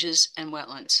changes, and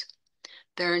wetlands.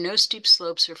 There are no steep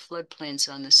slopes or floodplains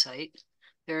on the site.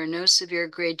 There are no severe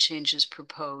grade changes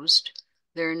proposed.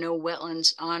 There are no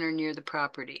wetlands on or near the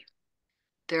property.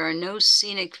 There are no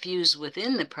scenic views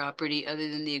within the property other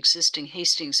than the existing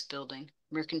Hastings building,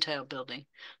 mercantile building,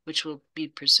 which will be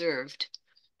preserved.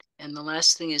 And the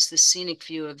last thing is the scenic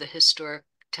view of the historic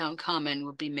town common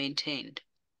will be maintained.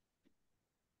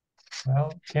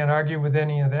 Well, can't argue with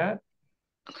any of that.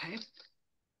 Okay.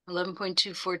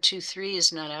 11.2423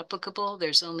 is not applicable.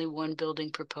 There's only one building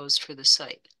proposed for the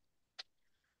site.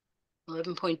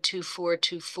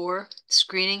 11.2424,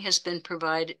 screening has been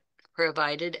provided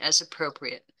as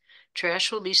appropriate.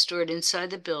 Trash will be stored inside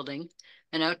the building.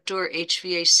 An outdoor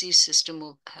HVAC system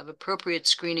will have appropriate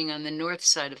screening on the north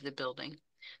side of the building.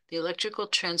 The electrical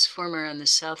transformer on the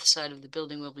south side of the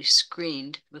building will be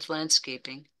screened with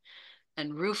landscaping,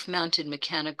 and roof-mounted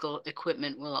mechanical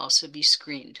equipment will also be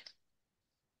screened.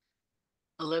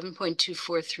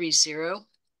 11.2430,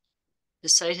 the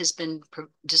site has been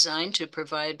designed to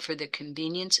provide for the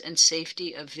convenience and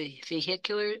safety of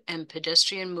vehicular and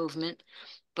pedestrian movement,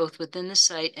 both within the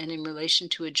site and in relation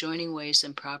to adjoining ways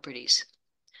and properties.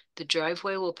 The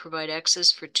driveway will provide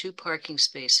access for 2 parking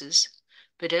spaces.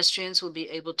 Pedestrians will be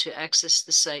able to access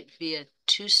the site via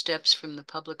 2 steps from the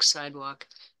public sidewalk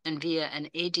and via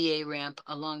an ADA ramp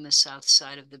along the south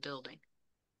side of the building.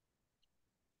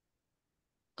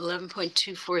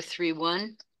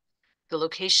 11.2431, the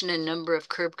location and number of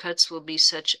curb cuts will be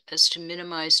such as to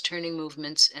minimize turning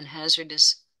movements and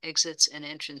hazardous exits and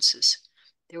entrances.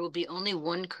 There will be only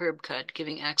 1 curb cut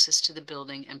giving access to the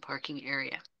building and parking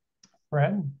area.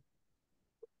 Brad?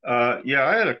 Yeah,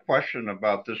 I had a question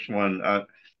about this one.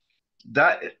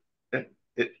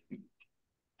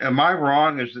 Am I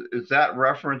wrong? Is that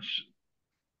reference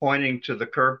pointing to the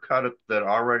curb cut that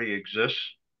already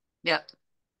exists? Yeah.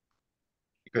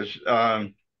 Because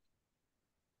I'm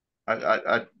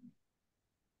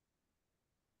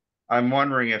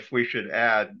wondering if we should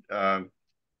add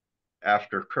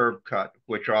after curb cut,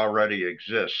 which already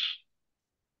exists,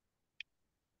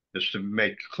 just to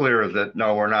make clear that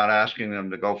no, we're not asking them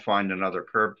to go find another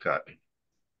curb cut.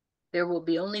 There will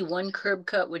be only 1 curb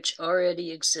cut which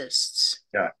already exists.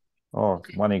 Yeah. Or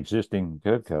Okay. one existing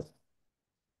curb cut.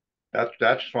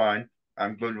 That's fine.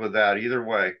 I'm good with that either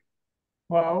way.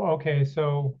 Well, okay,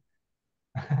 so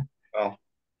Well,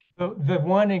 the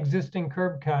one existing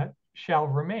curb cut shall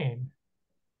remain.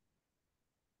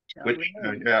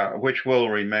 which will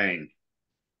remain.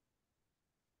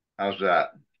 How's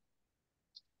that?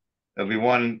 There'll be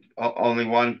only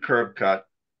one curb cut,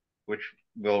 which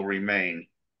will remain.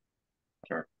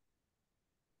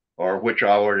 Or which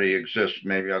already exists.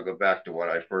 Maybe I'll go back to what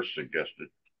I first suggested.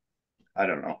 I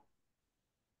don't know.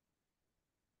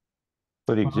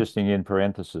 Put existing in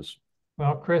parentheses.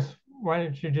 Well, Chris, why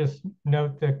don't you just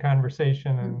note the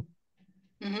conversation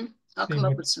and I'll come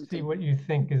up with something. see what you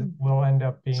think will end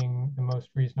up being the most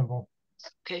reasonable.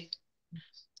 Okay.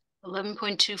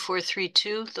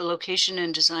 11.2432, the location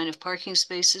and design of parking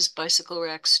spaces, bicycle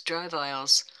racks, drive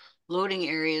aisles, loading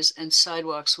areas, and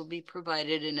sidewalks will be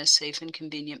provided in a safe and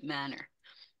convenient manner.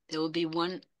 There will be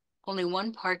only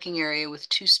one parking area with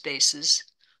 2 spaces,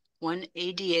 one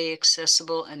ADA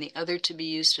accessible and the other to be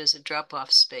used as a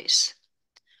drop-off space.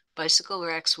 Bicycle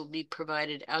racks will be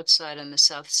provided outside on the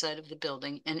south side of the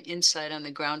building and inside on the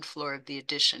ground floor of the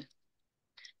addition.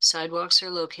 Sidewalks are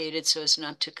located so as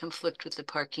not to conflict with the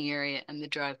parking area and the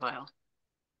drive aisle.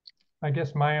 I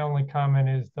guess my only comment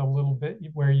is the little bit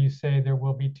where you say there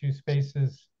will be 2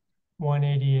 spaces, one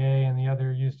ADA and the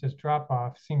other used as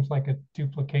drop-off, seems like a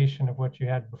duplication of what you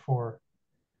had before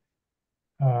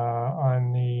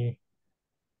on the,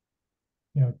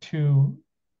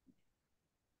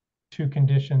 two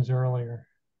conditions earlier.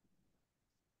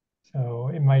 So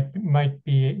it might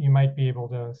be you might be able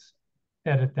to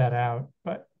edit that out,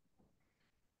 but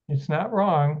it's not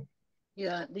wrong.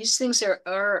 Yeah, these things are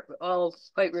all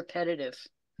quite repetitive.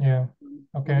 Yeah.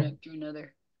 Okay. One after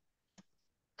another.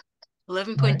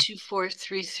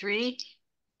 11.2433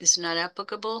 is not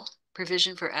applicable.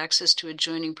 Provision for access to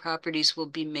adjoining properties will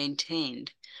be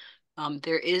maintained.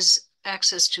 There is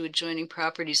access to adjoining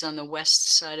properties on the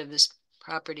west side of this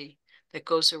property. that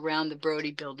goes around the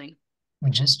Brody building,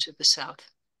 which is to the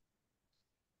south.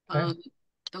 Okay.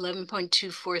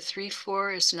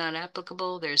 11.2434 is not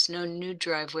applicable. There's no new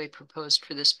driveway proposed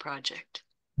for this project.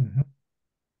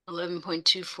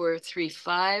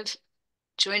 11.2435,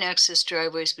 joint access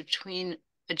driveways between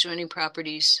adjoining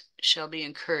properties shall be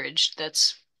encouraged.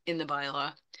 That's in the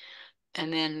bylaw.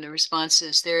 And then the response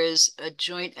is there is a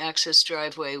joint access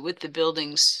driveway with the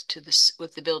buildings to this,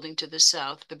 with the building to the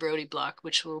south, the Brody block,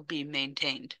 which will be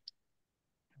maintained.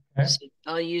 Okay. So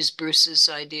I'll use Bruce's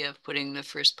idea of putting the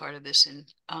first part of this in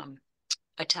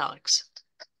italics.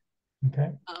 Okay.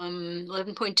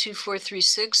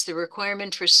 11.2436, the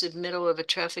requirement for submittal of a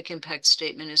traffic impact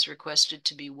statement is requested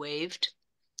to be waived.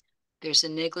 There's a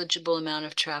negligible amount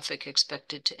of traffic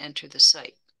expected to enter the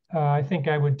site. I think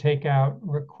I would take out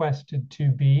requested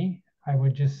to be. I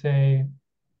would just say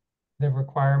the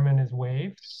requirement is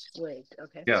waived. Waived,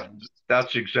 okay. Yeah,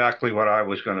 that's exactly what I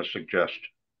was going to suggest.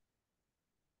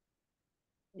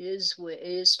 Is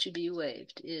to be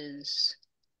waived, is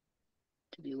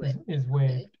to be waived. Is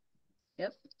waived. Okay.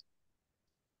 Yep.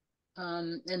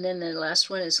 And then the last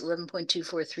one is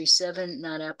 11.2437,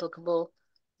 not applicable.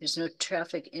 There's no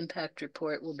traffic impact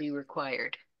report will be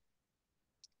required.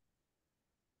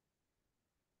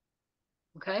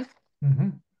 Okay.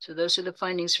 So those are the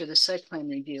findings for the site plan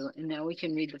review. And now we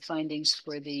can read the findings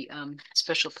for the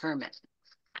special permit.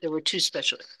 There were two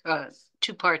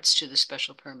parts to the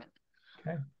special permit.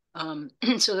 Okay.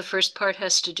 So the first part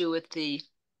has to do with the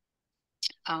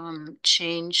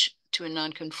change to a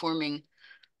non-conforming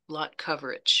lot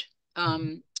coverage.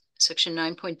 Section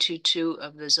 9.22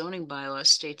 of the zoning bylaw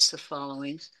states the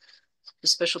following. The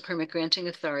special permit granting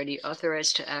authority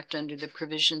authorized to act under the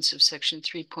provisions of section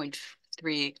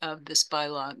 3.3 of this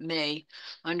bylaw may,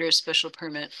 under a special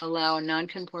permit, allow a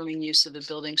non-conforming use of a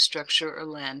building, structure, or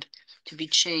land to be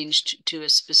changed to a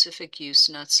specific use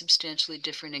not substantially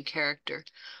different in character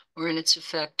or in its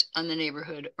effect on the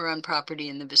neighborhood or on property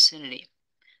in the vicinity.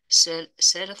 Said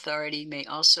authority may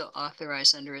also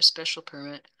authorize under a special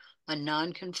permit a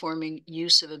non-conforming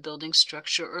use of a building,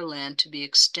 structure, or land to be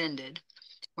extended,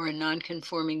 or a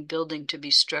non-conforming building to be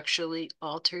structurally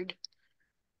altered,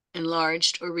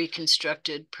 enlarged, or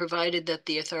reconstructed, provided that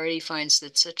the authority finds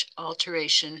that such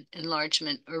alteration,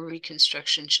 enlargement, or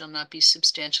reconstruction shall not be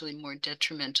substantially more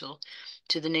detrimental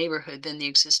to the neighborhood than the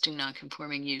existing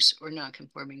non-conforming use or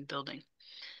non-conforming building.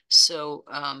 So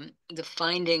the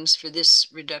findings for this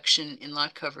reduction in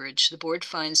lot coverage, the board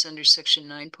finds under section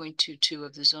 9.22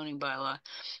 of the zoning bylaw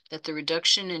that the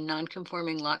reduction in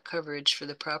non-conforming lot coverage for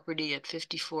the property at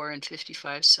 54 and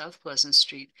 55 South Pleasant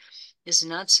Street is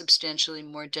not substantially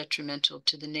more detrimental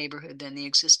to the neighborhood than the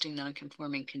existing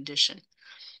non-conforming condition.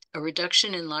 A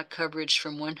reduction in lot coverage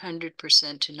from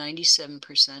 100% to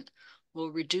 97% will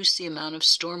reduce the amount of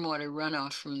stormwater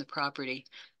runoff from the property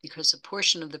because a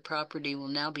portion of the property will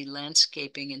now be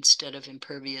landscaping instead of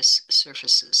impervious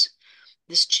surfaces.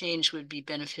 This change would be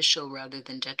beneficial rather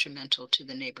than detrimental to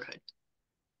the neighborhood.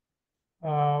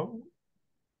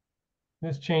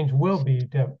 This change will be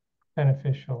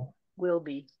beneficial. Will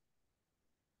be.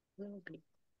 Will be.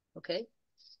 Okay.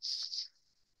 Is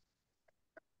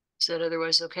that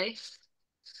otherwise okay?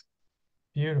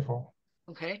 Beautiful.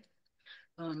 Okay.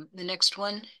 The next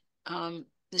one,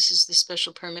 this is the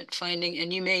special permit finding,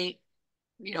 and you may,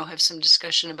 have some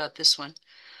discussion about this one.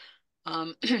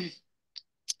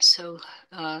 So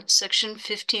section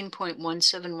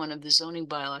 15.171 of the zoning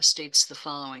bylaw states the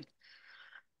following.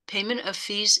 Payment of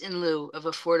fees in lieu of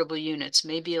affordable units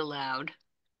may be allowed,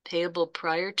 payable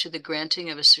prior to the granting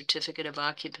of a certificate of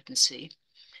occupancy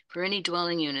for any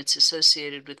dwelling units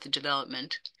associated with the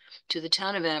development to the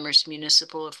Town of Amherst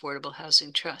Municipal Affordable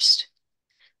Housing Trust.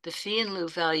 The fee in lieu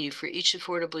value for each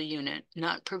affordable unit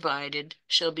not provided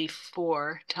shall be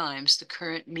 4 times the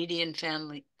current median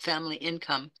family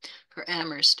income for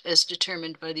Amherst as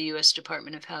determined by the U.S.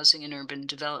 Department of Housing and Urban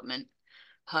Development,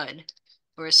 HUD,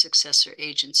 or a successor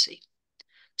agency.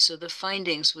 So the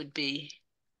findings would be,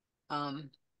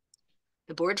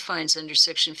 the board finds under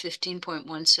section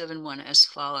 15.171 as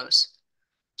follows.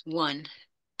 1,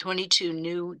 22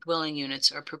 new dwelling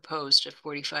units are proposed at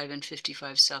 45 and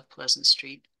 55 South Pleasant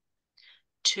Street.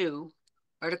 2,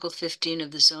 Article 15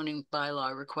 of the zoning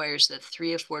bylaw requires that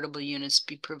 3 affordable units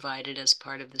be provided as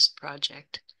part of this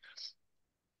project.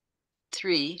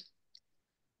 3,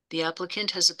 the applicant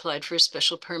has applied for a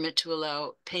special permit to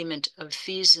allow payment of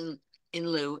fees in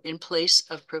lieu in place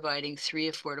of providing 3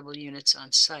 affordable units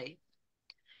on site.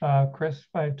 Chris,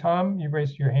 Tom, you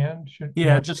raised your hand.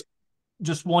 Yeah, just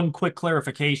one quick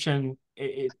clarification.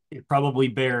 It probably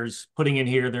bears putting in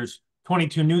here. There's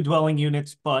 22 new dwelling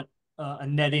units, but a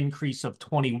net increase of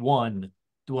 21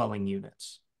 dwelling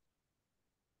units.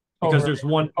 Because there's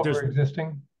one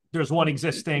existing. There's one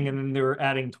existing, and then they're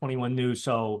adding 21 new.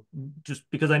 So just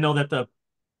because I know that the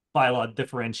bylaw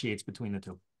differentiates between the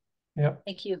two. Yeah.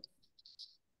 Thank you.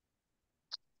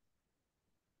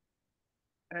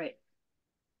 All right.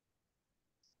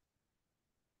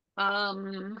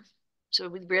 So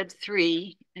we read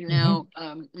 3, and now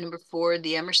number 4,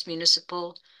 the Amherst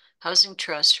Municipal Housing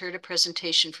Trust heard a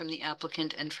presentation from the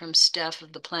applicant and from staff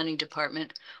of the planning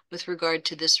department with regard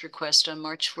to this request on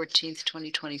March 14th,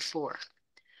 2024.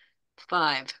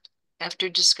 5, after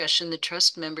discussion, the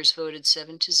trust members voted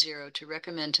 7-0 to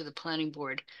recommend to the planning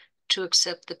board to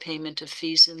accept the payment of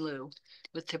fees in lieu,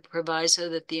 with the proviso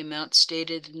that the amount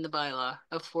stated in the bylaw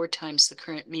of 4 times the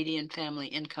current median family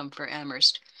income for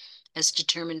Amherst, as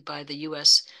determined by the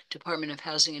U.S. Department of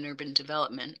Housing and Urban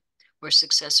Development, or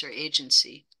successor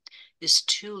agency, is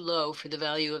too low for the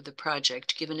value of the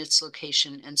project given its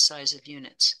location and size of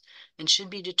units, and should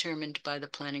be determined by the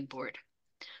planning board.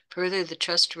 Further, the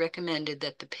trust recommended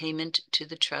that the payment to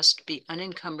the trust be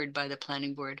unencumbered by the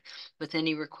planning board with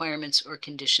any requirements or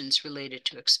conditions related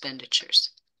to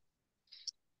expenditures.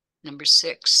 Number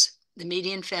 6, the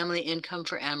median family income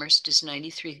for Amherst is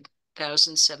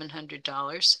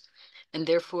 $93,700, and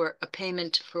therefore a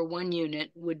payment for 1 unit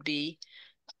would be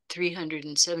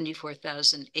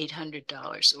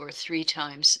 $374,800, or 3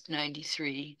 times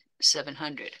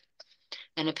 $93,700.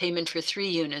 And a payment for 3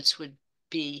 units would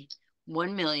be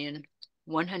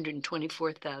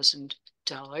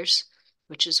 $1,124,000,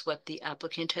 which is what the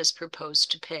applicant has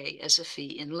proposed to pay as a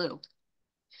fee in lieu.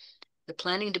 The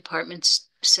planning department's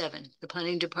 7, the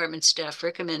planning department staff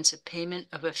recommends a payment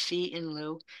of a fee in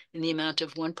lieu in the amount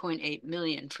of $1.8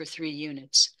 million for 3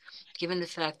 units, given the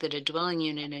fact that a dwelling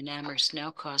unit in Amherst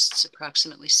now costs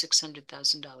approximately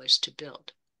 $600,000 to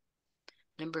build.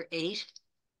 Number 8,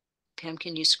 Pam,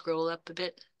 can you scroll up a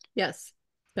bit? Yes,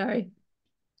 sorry.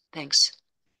 Thanks.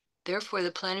 Therefore,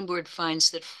 the planning board finds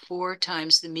that 4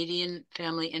 times the median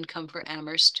family income for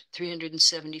Amherst,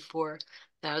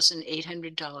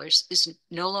 $374,800,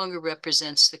 no longer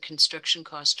represents the construction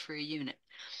cost for a unit.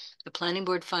 The planning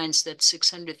board finds that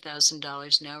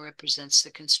 $600,000 now represents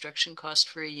the construction cost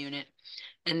for a unit,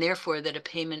 and therefore that a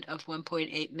payment of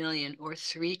 $1.8 million, or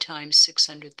 3 times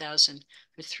 $600,000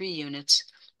 for 3 units,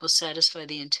 will satisfy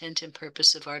the intent and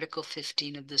purpose of Article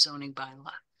 15 of the zoning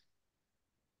bylaw.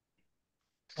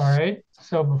 All right.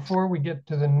 So before we get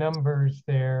to the numbers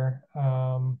there,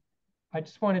 I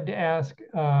just wanted to ask,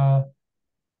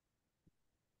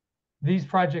 these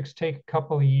projects take a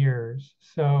couple of years.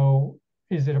 So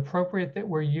is it appropriate that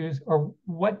we're or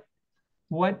what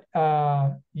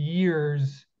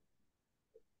years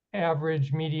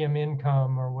average medium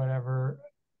income or whatever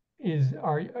is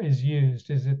used?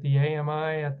 Is it the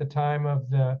AMI at the time of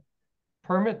the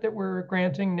permit that we're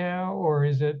granting now, or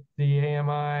is it the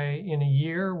AMI in a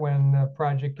year when the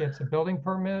project gets a building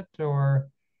permit, or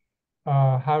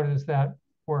how does that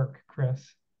work,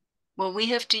 Chris? Well, we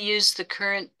have to use the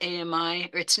current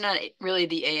AMI, or it's not really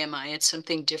the AMI, it's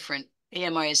something different.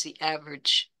 AMI is the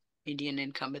average median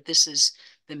income, but this is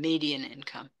the median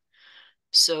income.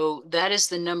 So that is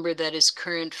the number that is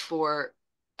current for,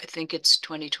 I think it's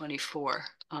 2024.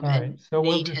 All right, so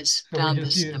Nate has found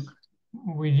this number.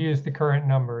 We use the current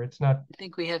number. It's not. I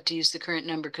think we have to use the current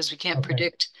number because we can't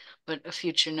predict what a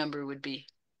future number would be.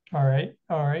 All right.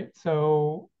 All right.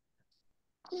 So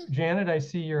Janet, I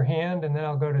see your hand, and then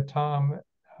I'll go to Tom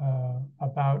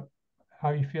about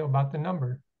how you feel about the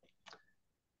number.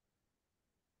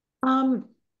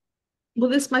 Well,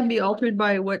 this might be altered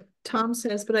by what Tom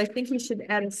says, but I think we should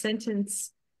add a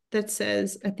sentence that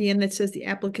says at the end, that says the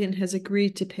applicant has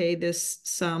agreed to pay this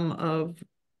sum of,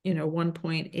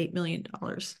 $1.8 million.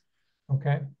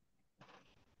 Okay.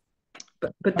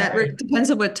 But that depends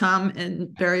on what Tom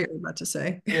and Barry are about to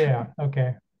say. Yeah.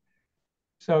 Okay.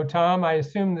 So Tom, I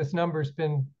assume this number's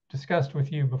been discussed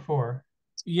with you before.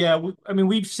 Yeah,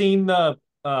 we've seen the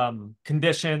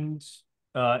conditions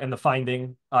and the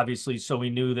finding, obviously, so we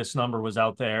knew this number was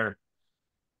out there.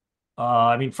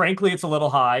 Frankly, it's a little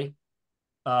high.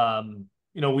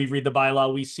 We read the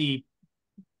bylaw, we see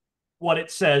what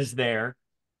it says there.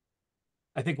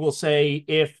 I think we'll say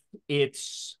if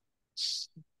it's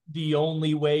the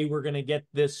only way we're going to get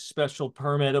this special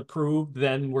permit approved,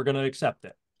 then we're going to accept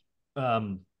it.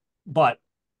 But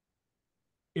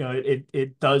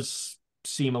it does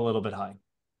seem a little bit high.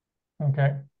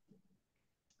 Okay.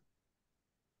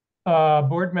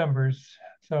 Board members,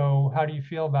 so how do you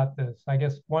feel about this? I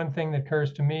guess one thing that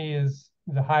occurs to me is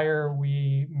the higher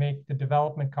we make the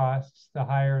development costs, the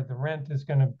higher the rent is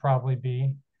going to probably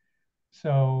be.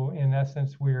 So in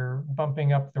essence, we're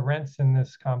bumping up the rents in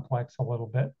this complex a little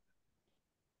bit.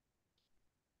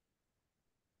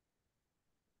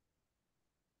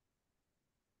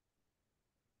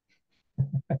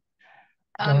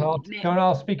 Don't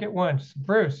all speak at once.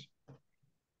 Bruce.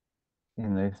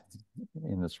 In the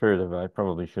spirit of, I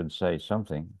probably should say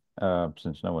something,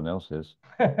 since no one else is.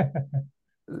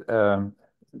 um,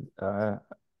 I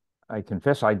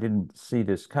confess I didn't see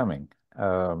this coming.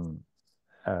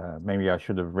 Maybe I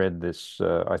should have read this.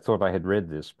 I thought I had read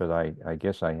this, but I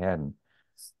guess I hadn't.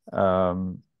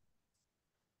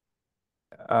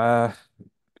 I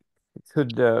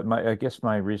guess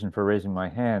my reason for raising my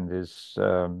hand is,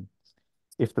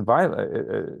 if the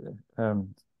bylaw,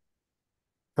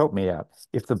 help me out.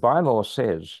 If the bylaw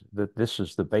says that this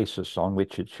is the basis on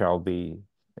which it shall be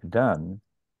done,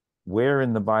 where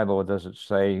in the bylaw does it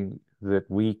say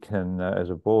that we can, as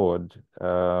a board,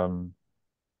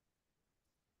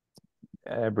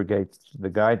 abrogate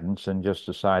the guidance and just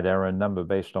decide our own number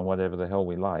based on whatever the hell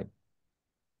we like?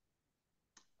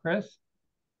 Chris?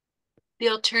 The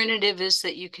alternative is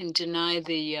that you can deny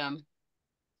the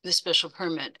special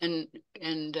permit and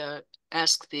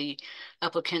ask the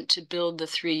applicant to build the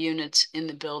 3 units in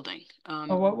the building.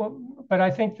 But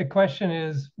I think the question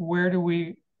is, where do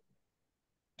we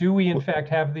in fact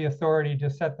have the authority to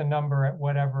set the number at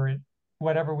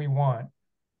whatever we want?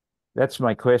 That's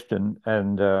my question,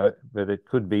 and but it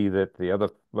could be that the other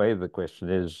way of the question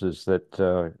is that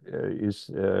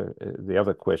the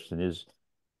other question is,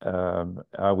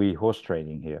 are we horse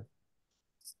trading here?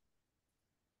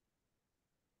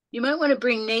 You might want to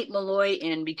bring Nate Malloy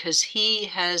in, because he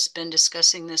has been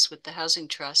discussing this with the Housing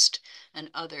Trust and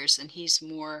others, and he's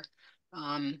more,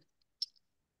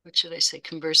 what should I say,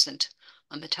 conversant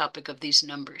on the topic of these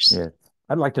numbers. Yeah,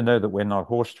 I'd like to know that we're not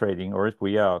horse trading, or if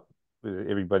we are,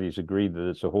 everybody's agreed that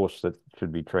it's a horse that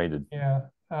should be traded. Yeah,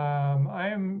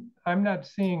 I'm not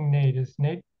seeing Nate. Is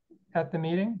Nate at the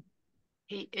meeting?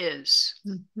 He is.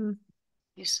 Mm-hmm.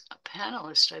 He's a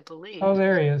panelist, I believe. Oh,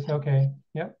 there he is. Okay.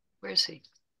 Yep. Where is he?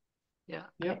 Yeah.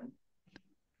 Yep.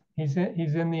 He's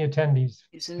in the attendees.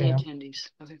 He's in the attendees.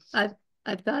 Okay.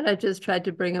 I thought I just tried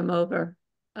to bring him over.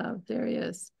 Oh, there he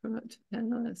is. Promote to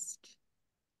panelist.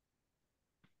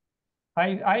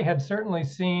 I had certainly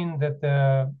seen that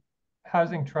the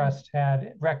Housing Trust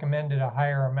had recommended a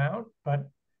higher amount, but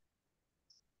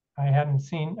I don't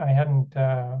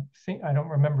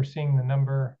remember seeing the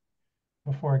number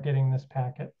before getting this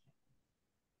packet.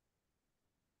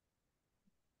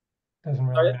 Doesn't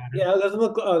really matter. Yeah, it doesn't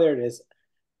look, oh, there it is.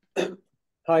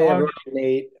 Hi, everyone,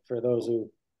 Nate, for those who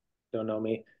don't know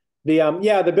me.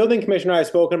 The building commissioner has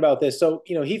spoken about this. So,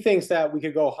 he thinks that we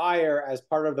could go higher as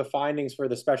part of the findings for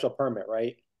the special permit,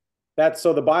 right?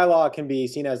 So the bylaw can be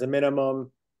seen as a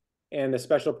minimum, and the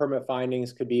special permit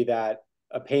findings could be that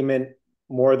a payment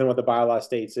more than what the bylaw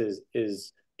states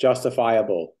is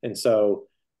justifiable. And so,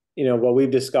 what we've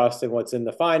discussed and what's in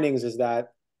the findings is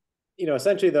that,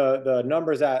 essentially the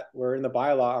numbers that were in the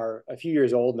bylaw are a few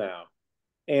years old now.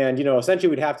 And, essentially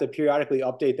we'd have to periodically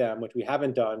update them, which we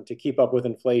haven't done, to keep up with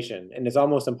inflation. And it's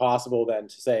almost impossible then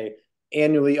to say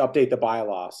annually update the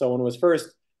bylaw. So when it was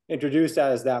first introduced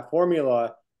as that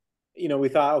formula, we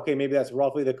thought, okay, maybe that's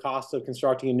roughly the cost of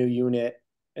constructing a new unit.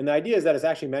 And the idea is that it's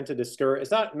actually meant to discourage,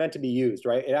 it's not meant to be used,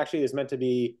 right? It actually is meant to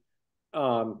be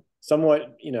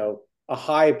somewhat, a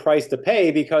high price to pay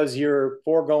because you're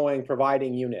foregoing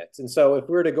providing units. And so if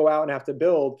we were to go out and have to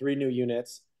build 3 new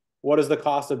units, what is the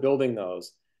cost of building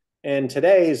those? In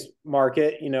today's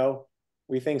market,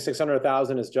 we think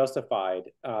 600,000 is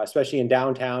justified, especially in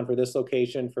downtown for this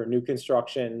location, for new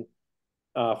construction,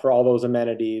 for all those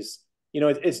amenities.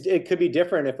 It could be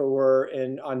different if it were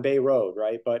on Bay Road,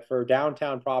 right? But for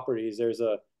downtown properties, there's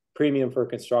a premium for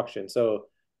construction. So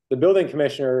the building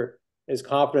commissioner is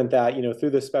confident that, through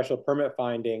the special permit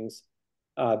findings,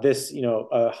 this,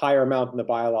 a higher amount in the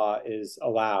bylaw is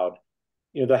allowed.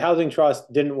 The Housing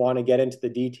Trust didn't want to get into the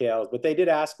details, but they did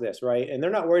ask this, right? And they're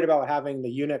not worried about having the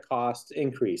unit costs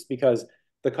increase, because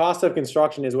the cost of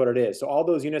construction is what it is. So all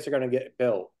those units are going to get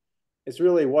built. It's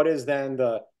really what is then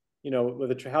what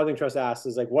the Housing Trust asks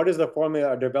is, like, what is the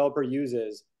formula a developer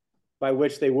uses by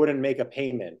which they wouldn't make a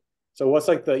payment? So what's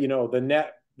like the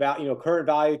net value, current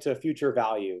value to future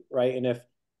value, right? And if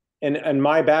and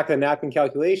my back of the napkin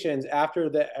calculations,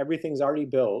 after everything's already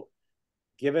built,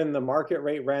 given the market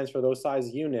rate rents for those size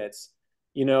units,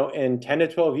 in 10 to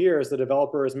 12 years, the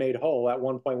developer is made whole at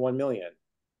 1.1 million.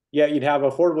 Yet you'd have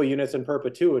affordable units in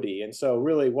perpetuity. And so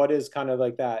really, what is kind of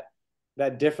like that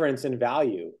difference in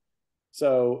value?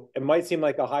 So it might seem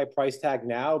like a high price tag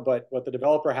now, but what the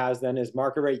developer has then is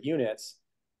market rate units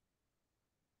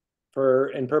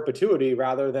in perpetuity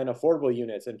rather than affordable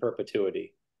units in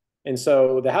perpetuity. And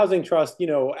so the housing trust,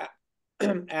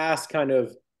 asked kind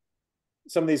of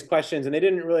some of these questions, and they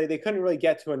couldn't really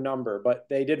get to a number, but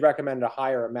they did recommend a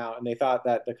higher amount, and they thought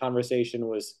that the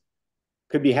conversation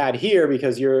could be had here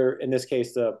because you're, in this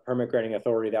case, the permit granting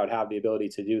authority that would have the ability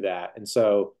to do that. And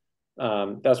so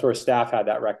that's where staff had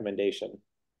that recommendation.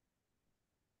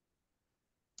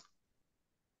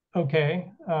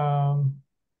 Okay.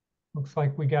 Looks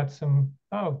like we got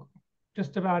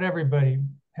just about everybody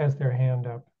has their hand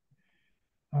up.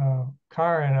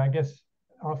 Karen, I guess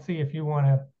I'll see if you want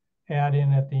to add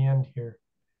in at the end here.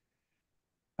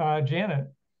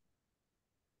 Janet.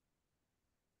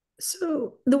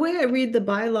 So the way I read the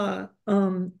bylaw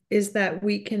is that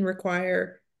we can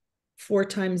require 4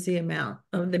 times the amount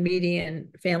of the median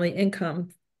family income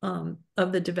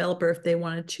of the developer if they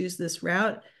want to choose this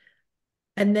route.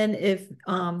 And then if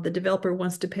the developer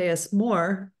wants to pay us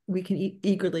more, we can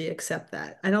eagerly accept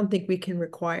that. I don't think we can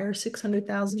require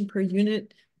 600,000 per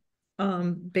unit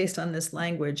based on this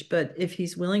language, but if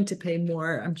he's willing to pay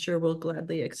more, I'm sure we'll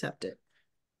gladly accept it.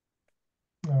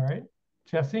 All right,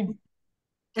 Jesse.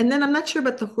 And then I'm not sure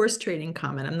about the horse trading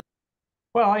comment.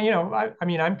 Well, I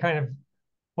mean, I'm kind of,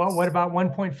 well, what about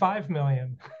 1.5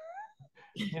 million?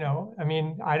 I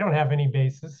mean, I don't have any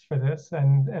basis for this,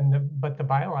 but the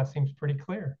bylaw seems pretty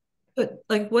clear. But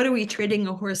like, what are we trading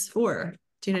a horse for?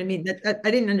 Do you know what I mean? That I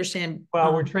didn't understand.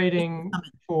 Well, we're trading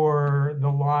for the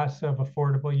loss of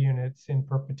affordable units in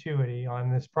perpetuity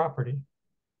on this property.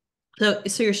 So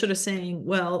you're sort of saying,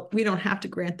 well, we don't have to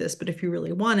grant this, but if you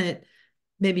really want it,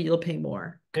 maybe you'll pay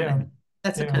more. Yeah.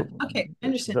 That's a kind of, okay, I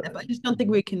understand that, but I just don't think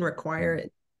we can require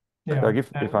it. Yeah. Doug,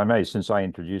 if I may, since I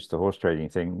introduced the horse trading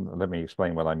thing, let me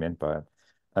explain what I meant by it.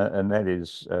 And that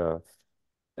is,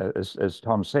 as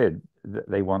Tom said,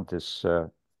 they want this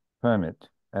permit,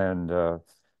 and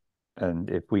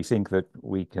if we think that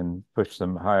we can push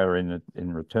them higher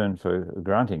in return for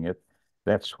granting it,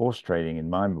 that's horse trading in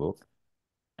my book.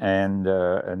 And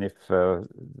if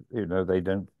they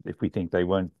don't, if we think they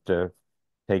won't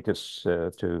take us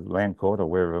to land court or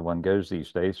wherever one goes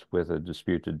these days with a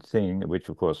disputed thing, which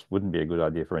of course wouldn't be a good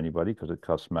idea for anybody because it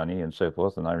costs money and so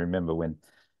forth. And I remember when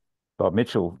Bob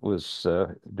Mitchell was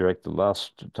director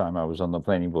last time I was on the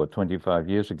planning board 25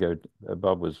 years ago,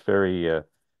 Bob was very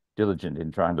diligent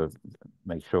in trying to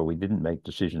make sure we didn't make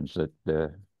decisions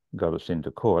that got us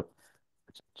into court.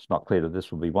 It's not clear that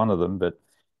this will be one of them, but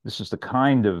this is the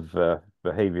kind of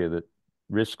behavior that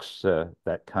risks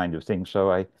that kind of thing.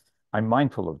 So I'm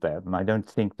mindful of that, and I don't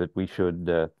think that we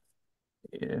should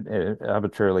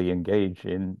arbitrarily engage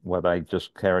in what I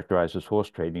just characterize as horse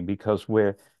trading, because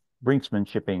we're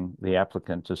brinksmanshipping the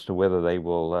applicant as to whether they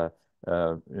will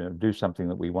do something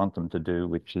that we want them to do,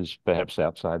 which is perhaps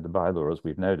outside the bylaw, as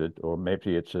we've noted, or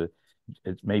maybe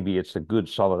it's a good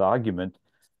solid argument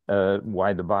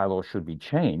why the bylaw should be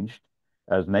changed,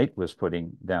 as Nate was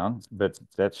putting down, but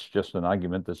that's just an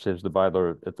argument that says the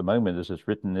bylaw at the moment, as it's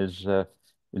written, it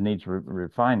needs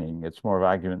refining. It's more of an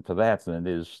argument for that than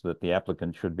it is that the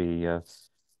applicant should be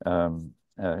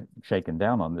shaken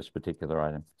down on this particular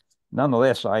item.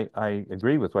 Nonetheless, I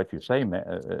agree with what you say, and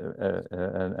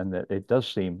that it does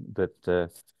seem that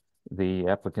the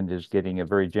applicant is getting a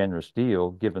very generous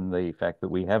deal, given the fact that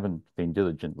we haven't been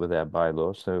diligent with our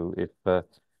bylaw. So if the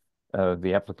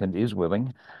applicant is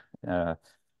willing to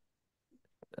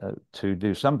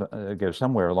do go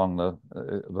somewhere along the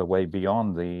way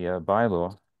beyond the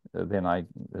bylaw, then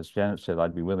as Janet said,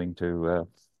 I'd be willing to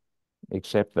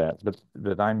accept that. But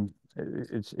I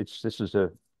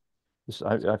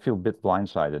feel a bit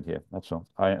blindsided here. That's all.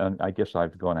 I guess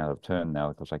I've gone out of turn now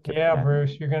because I kept. Yeah,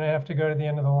 Bruce, you're going to have to go to the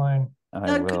end of the line.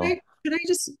 I will. Could I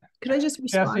just respond?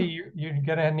 Jesse, you're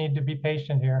going to need to be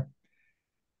patient here.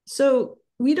 So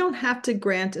we don't have to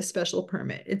grant a special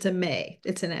permit. It's a may.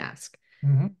 It's an ask.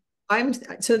 Mm-hmm.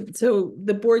 So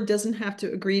the board doesn't have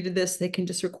to agree to this. They can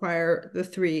just require the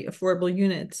 3 affordable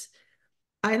units.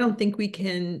 I don't think we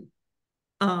can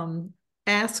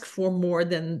ask for more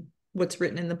than what's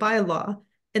written in the bylaw,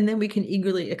 and then we can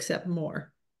eagerly accept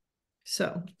more.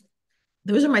 So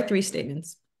those are my 3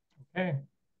 statements. Okay.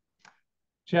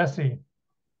 Jesse.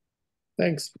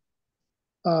 Thanks.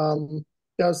 I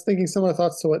was thinking similar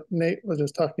thoughts to what Nate was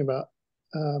just talking about.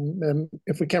 And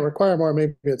if we can't require more,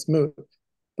 maybe it's moot.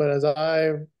 But as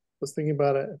I was thinking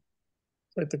about it,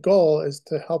 right, the goal is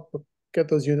to help get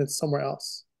those units somewhere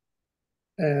else.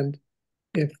 And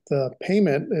if the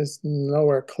payment is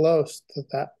nowhere close to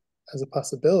that as a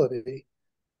possibility,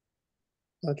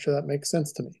 I'm not sure that makes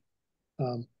sense to me.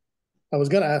 I was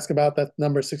going to ask about that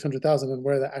number 600,000 and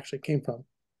where that actually came from,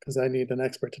 because I need an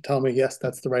expert to tell me, yes,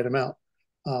 that's the right amount.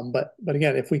 But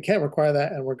again, if we can't require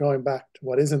that and we're going back to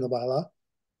what is in the bylaw,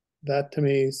 that to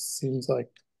me seems like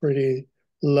pretty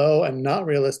low and not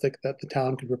realistic that the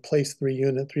town could replace three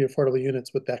affordable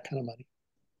units with that kind of money.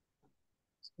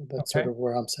 So that's sort Okay. of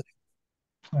where I'm sitting.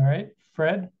 All right,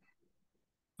 Fred?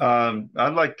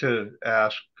 I'd like to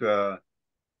ask Tom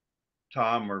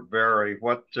or Barry,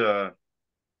 what are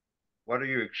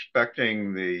you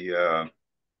expecting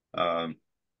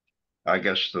I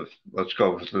guess let's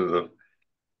go to the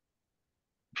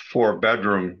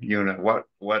 4-bedroom unit. What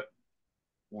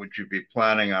would you be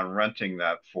planning on renting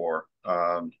that for?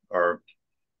 Or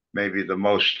maybe the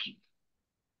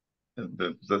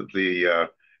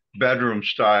bedroom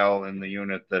style in the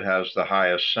unit that has the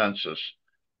highest census.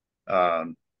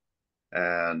 And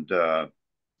I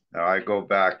go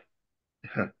back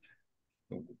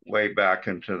way back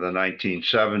into the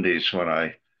 1970s when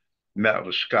I met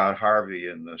with Scott Harvey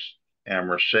in this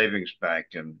Amherst Savings Bank,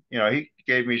 and he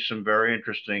gave me some very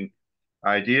interesting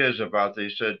ideas about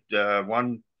this. He said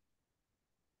one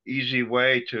easy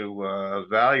way to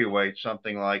evaluate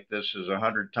something like this is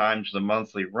 100 times the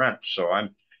monthly rent. So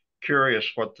I'm curious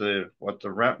what the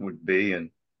rent would be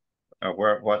and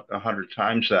what 100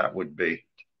 times that would be.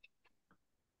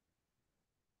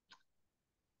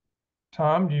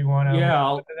 Tom, do you want to Yeah,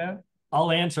 respond to that?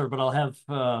 I'll answer, but I'll have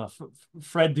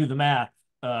Fred do the math.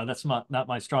 That's not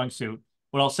my strong suit.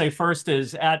 What I'll say first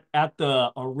is at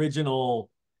the original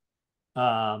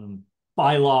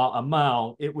bylaw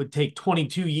amount, it would take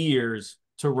 22 years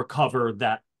to recover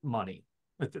that money.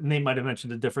 Nate might have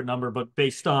mentioned a different number, but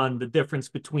based on the difference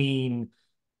between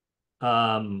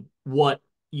what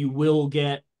you will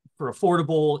get for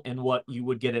affordable and what you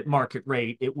would get at market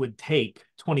rate, it would take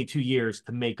 22 years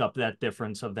to make up that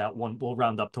difference of that one. We'll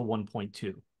round up to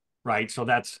 1.2, right? So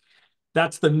that's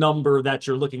the number that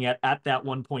you're looking at that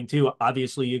 1.2.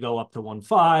 Obviously, you go up to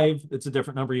 1.5. It's a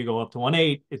different number. You go up to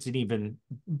 1.8. It's an even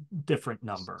different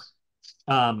number.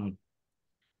 I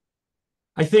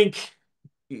think,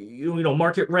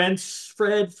 market rents,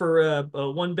 Fred, for a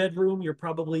 1-bedroom, you're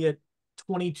probably at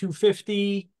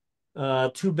 $2,250.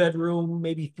 2-bedroom,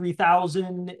 maybe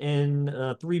 3,000, and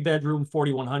 3-bedroom,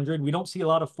 4,100. We don't see a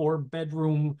lot of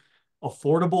 4-bedroom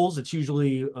affordables. It's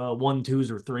usually 1, 2s,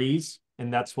 or 3s.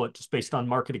 And that's what, just based on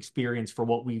market experience for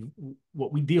what we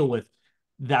deal with,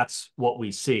 that's what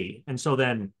we see. And so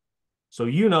the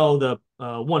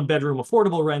 1-bedroom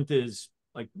affordable rent is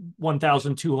like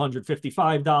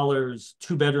 $1,255.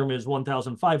 2-bedroom is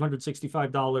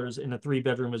 $1,565, and a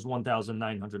 3-bedroom is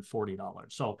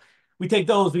 $1,940. So we take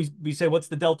those, we say, what's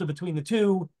the delta between the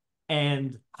two,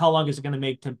 and how long is it going to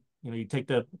make to, you take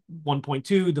the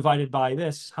 1.2 divided by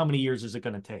this, how many years is it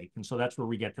going to take? And so that's where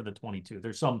we get to the 22.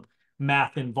 There's some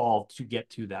math involved to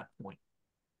get to that point.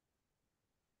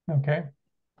 Okay.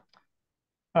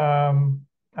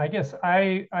 I guess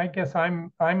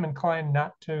I'm inclined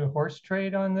not to horse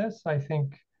trade on this. I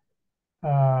think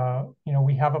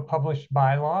we have a published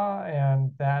bylaw,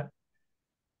 and that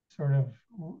sort of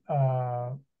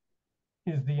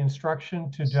is the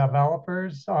instruction to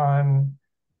developers on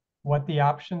what the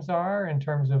options are in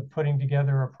terms of putting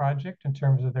together a project in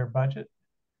terms of their budget.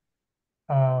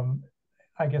 I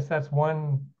guess that's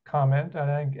one comment.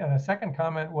 And a second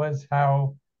comment was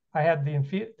how I had the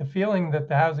feeling that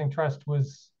the Housing Trust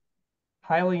was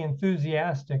highly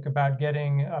enthusiastic about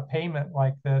getting a payment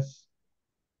like this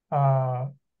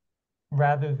rather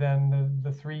than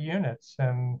the 3 units.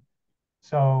 And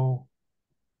so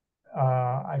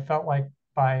I felt like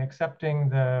by accepting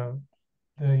the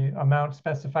amount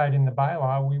specified in the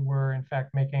bylaw, we were in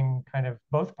fact making kind of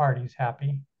both parties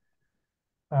happy.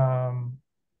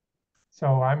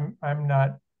 So I'm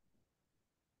not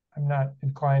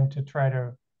inclined to try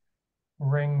to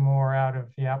wring more out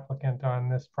of the applicant on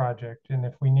this project. And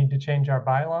if we need to change our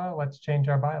bylaw, let's change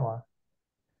our bylaw.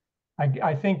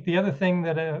 I think the other thing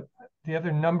that the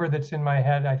other number that's in my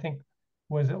head, I think,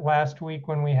 was it last week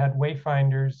when we had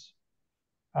Wayfinders.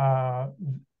 I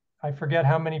forget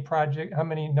how many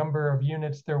number of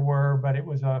units there were, but it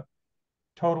was a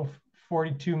total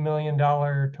 $42 million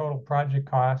total project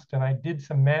cost. And I did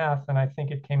some math, and I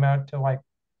think it came out to like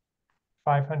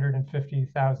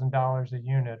 $550,000 a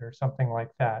unit or something like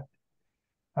that.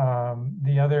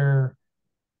 Another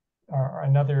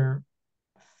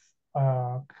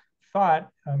thought,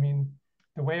 I mean,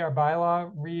 the way our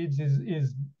bylaw reads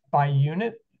is by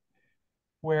unit,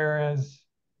 whereas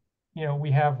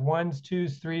we have 1s,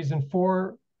 2s, 3s, and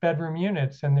 4-bedroom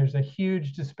units, and there's a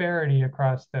huge disparity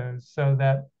across those. So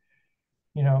that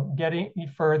getting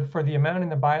for the amount in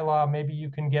the bylaw, maybe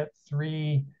you can get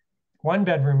 3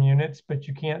 1-bedroom units, but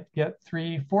you can't get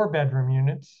 3 4-bedroom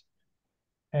units.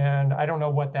 And I don't know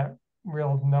what that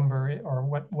number or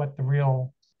what the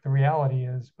reality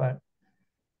is, but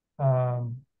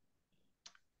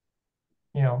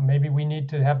you know, maybe we need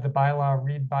to have the bylaw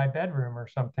read by bedroom or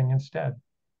something instead.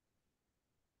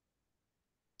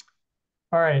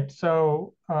 All right,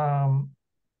 so I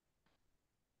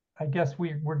guess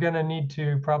we're going to need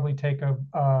to probably take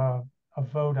a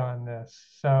vote on this.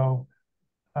 So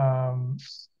I'm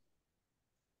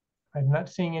not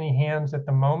seeing any hands at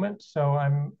the moment, so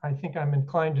I think I'm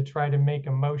inclined to try to make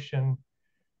a motion.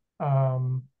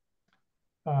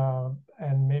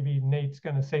 And maybe Nate's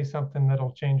going to say something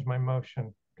that'll change my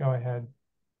motion. Go ahead.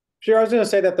 Sure, I was going to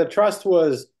say that the trust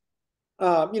was,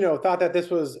 thought that this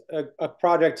was a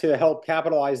project to help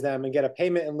capitalize them and get a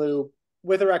payment in lieu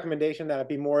with a recommendation that it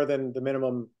be more than the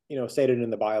minimum, stated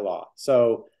in the bylaw.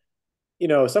 So,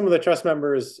 some of the trust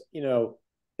members,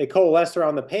 they coalesced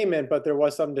around the payment, but there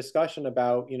was some discussion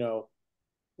about,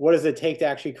 what does it take to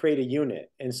actually create a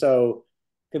unit? And so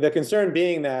the concern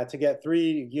being that to get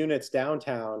 3 units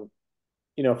downtown,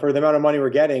 for the amount of money we're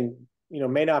getting,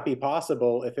 may not be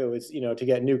possible if it was, to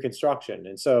get new construction.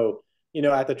 And so,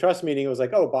 at the trust meeting, it was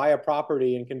like, oh, buy a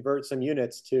property and convert some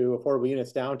units to affordable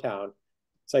units downtown.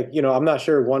 It's like, I'm not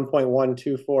sure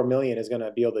 1.124 million is going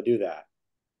to be able to do that.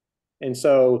 And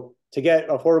so to get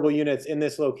affordable units in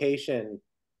this location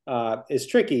is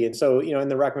tricky. And so, in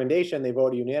the recommendation, they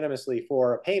voted unanimously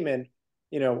for a payment,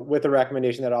 with the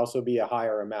recommendation that also be a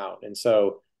higher amount. And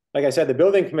so, like I said, the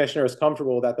building commissioner is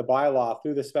comfortable that the bylaw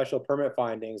through the special permit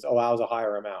findings allows a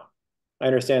higher amount. I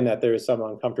understand that there is some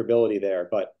uncomfortability there,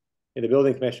 but the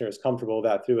building commissioner is comfortable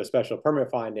that through a special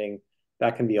permit finding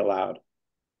that can be allowed.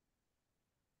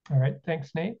 All right,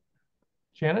 thanks, Nate.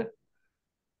 Janet?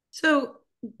 So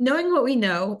knowing what we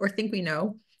know or think we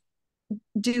know,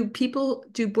 do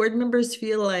board members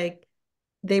feel like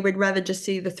they would rather just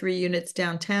see the 3 units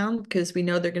downtown because we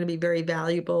know they're going to be very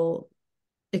valuable,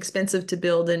 expensive to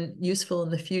build, and useful in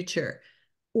the future?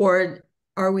 Or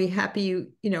are we happy,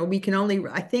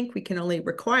 I think we can only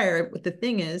require what the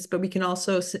thing is, but we can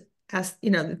also ask,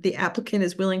 if the applicant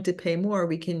is willing to pay more,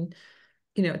 we can,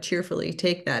 cheerfully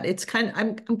take that. It's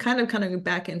I'm kind of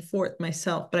back and forth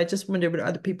myself, but I just wonder what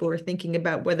other people are thinking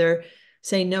about whether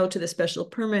say no to the special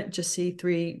permit, just see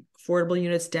 3 affordable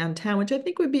units downtown, which I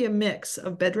think would be a mix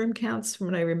of bedroom counts from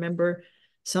what I remember,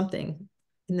 something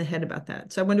in the head about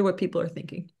that. So I wonder what people are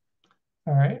thinking.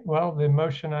 All right, well, the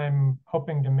motion I'm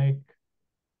hoping to make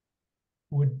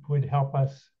would help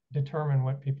us determine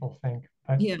what people think.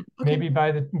 But yeah, okay. Maybe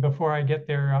before I get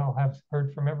there, I'll have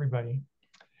heard from everybody.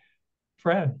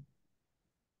 Fred.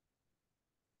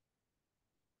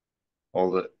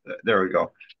 There we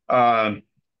go.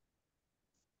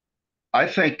 I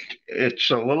think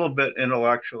it's a little bit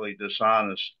intellectually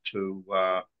dishonest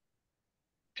to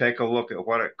take a look at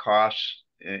what it costs,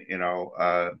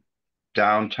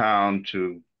 downtown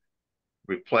to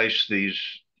replace these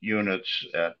units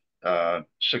at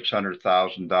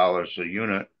 $600,000 a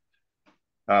unit,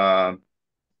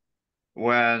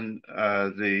 when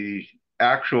the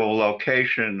actual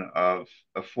location of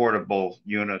affordable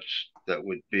units that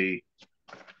would be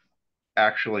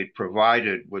actually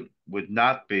provided would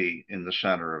not be in the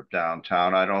center of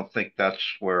downtown. I don't think that's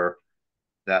where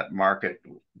that market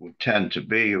would tend to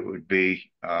be. It would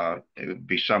be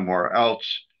somewhere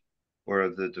else where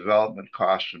the development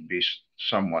costs would be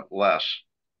somewhat less.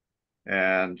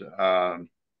 And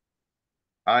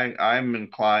I'm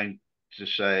inclined to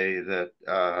say that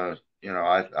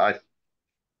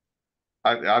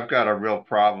I've got a real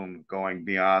problem going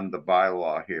beyond the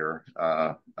bylaw here.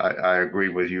 I agree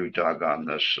with you, Doug, on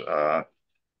this.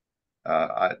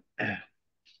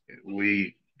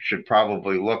 We should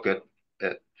probably look at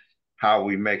how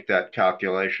we make that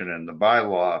calculation in the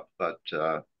bylaw, but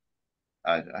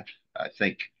I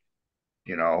think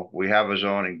we have a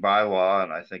zoning bylaw,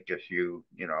 and I think if you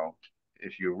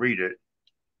read it,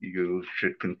 you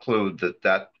should conclude that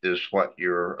that is what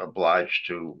you're obliged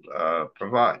to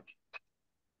provide.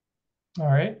 All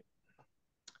right.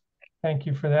 Thank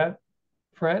you for that,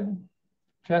 Fred.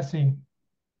 Jesse.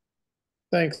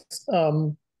 Thanks.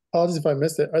 Apologies if I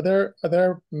missed it. Are there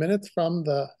minutes from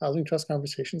the Housing Trust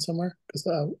conversation somewhere? Because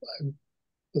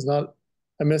I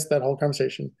missed that whole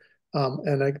conversation.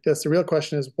 And I guess the real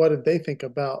question is, what did they think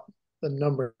about the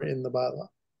number in the bylaw?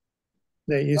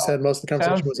 Nate, you said most of the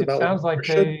conversation was about. It sounds like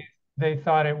they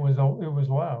thought it was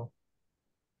low.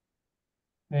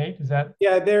 Nate, is that?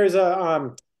 Yeah, there's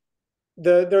a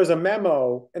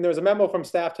memo, and there was a memo from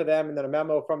staff to them, and then a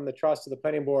memo from the trust to the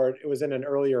planning board. It was in an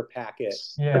earlier packet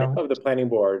of the planning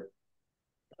board.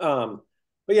 But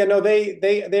yeah, no,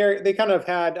 they kind of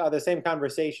had the same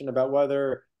conversation about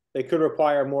whether they could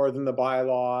require more than the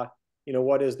bylaw.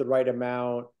 what is the right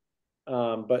amount?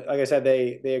 But like I said,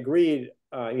 they agreed,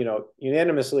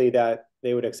 unanimously that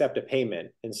they would accept a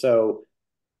payment. And so,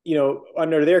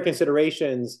 under their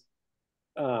considerations,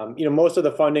 most of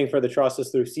the funding for the trust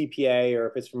is through CPA, or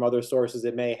if it's from other sources,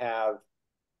 it may have,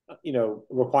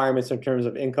 requirements in terms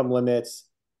of income limits,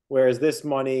 whereas this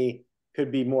money could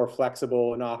be more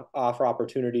flexible and offer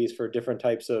opportunities for different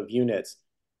types of units.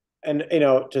 And,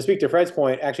 to speak to Fred's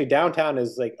point, actually downtown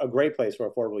is like a great place for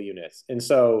affordable units. And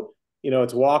so,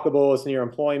 it's walkable, it's near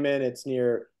employment, it's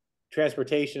near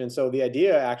transportation. And so the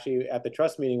idea actually at the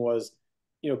trust meeting was,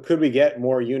 could we get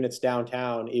more units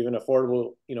downtown, even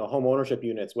affordable, home ownership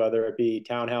units, whether it be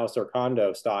townhouse or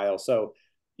condo style. So,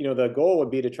 the goal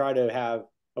would be to try to have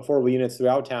affordable units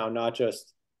throughout town, not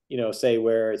just, say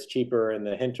where it's cheaper in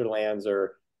the hinterlands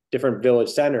or different village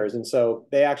centers. And so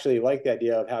they actually like the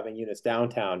idea of having units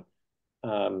downtown.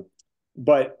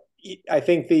 But I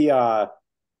think so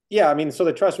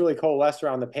the trust really coalesced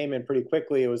around the payment pretty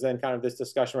quickly. It was then kind of this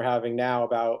discussion we're having now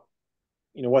about,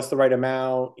 what's the right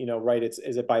amount, right? Is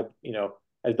it by,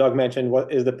 as Doug mentioned,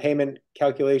 what is the payment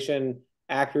calculation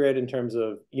accurate in terms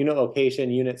of unit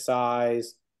location, unit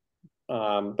size?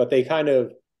 But they kind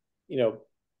of,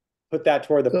 put that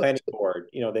toward the planning board.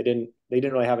 They didn't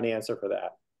really have an answer for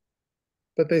that.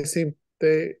 But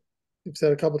you've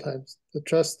said a couple times, the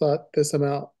trust thought this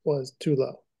amount was too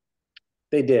low.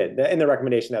 They did. In the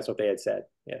recommendation, that's what they had said.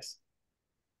 Yes.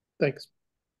 Thanks.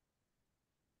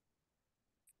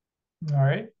 All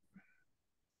right.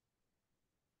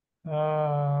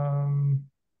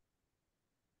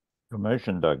 Your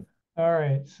motion, Doug. All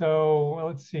right, so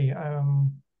let's see.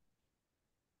 All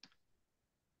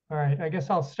right, I guess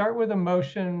I'll start with a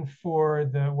motion for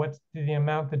what's the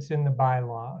amount that's in the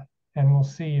bylaw, and we'll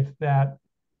see if that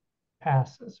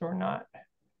passes or not.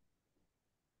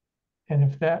 And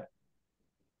if that,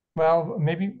 well,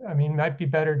 maybe, might be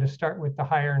better to start with the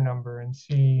higher number and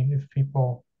see if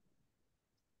people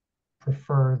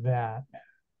prefer that.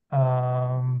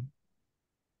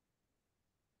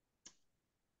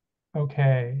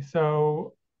 Okay,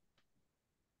 so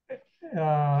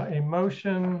a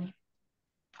motion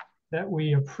that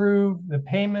we approve the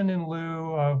payment in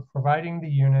lieu of providing the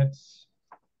units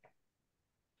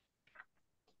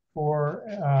for,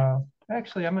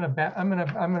 actually, I'm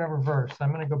gonna reverse.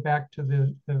 I'm gonna go back to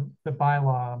the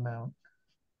bylaw amount.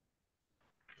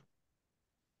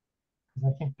 I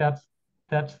think that's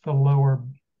the lower.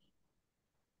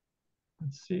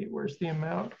 Let's see, where's the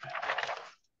amount?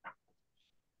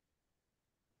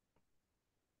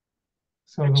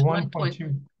 So the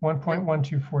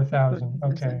 1.124 thousand.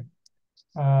 Okay.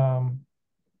 All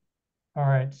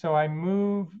right. So I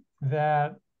move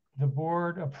that the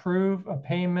board approve a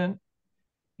payment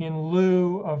in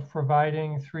lieu of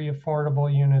providing 3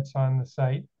 affordable units on the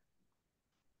site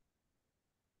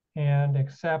and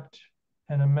accept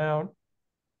an amount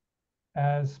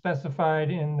as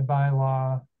specified in the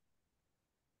bylaw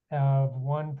of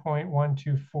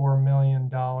 $1.124 million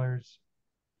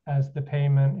as the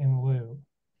payment in lieu.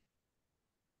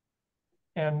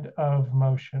 End of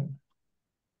motion.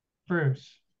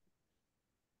 Bruce.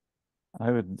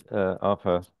 I would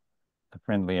offer a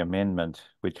friendly amendment,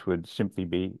 which would simply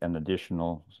be an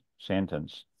additional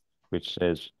sentence, which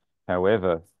says,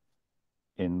 however,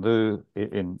 in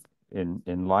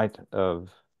light of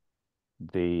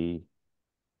the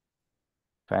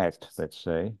fact, let's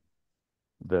say,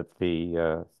 that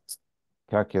the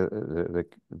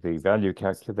value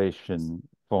calculation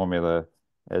formula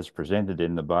as presented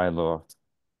in the bylaw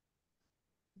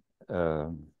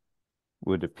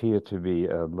would appear to be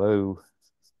a low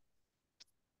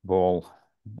ball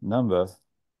number,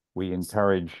 we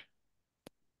encourage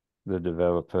the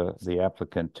developer, the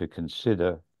applicant, to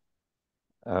consider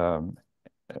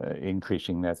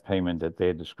increasing that payment at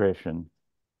their discretion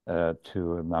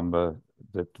to a number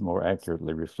that more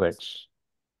accurately reflects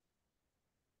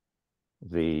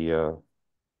the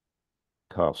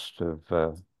cost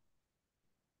of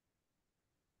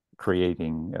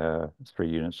creating 3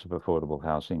 units of affordable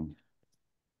housing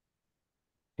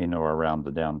in or around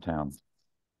the downtown.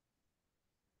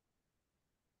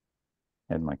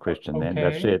 And my question then,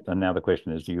 that's it. And now the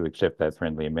question is, do you accept that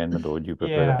friendly amendment, or would you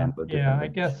prefer to handle it differently?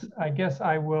 Yeah, I guess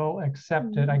I will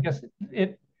accept it. I guess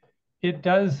it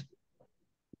does.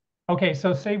 Okay,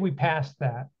 so say we pass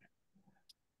that.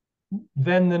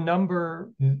 Then the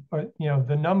number,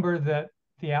 the number that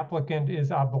the applicant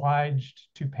is obliged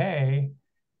to pay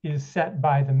is set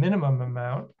by the minimum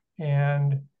amount,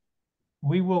 and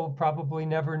we will probably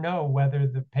never know whether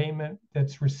the payment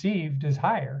that's received is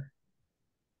higher.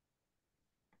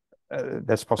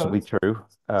 That's possibly true.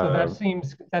 So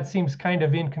that seems kind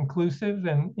of inconclusive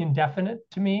and indefinite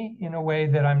to me in a way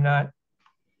that I'm not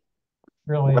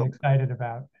really excited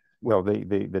about. Well,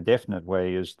 the definite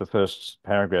way is the first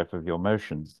paragraph of your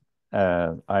motion.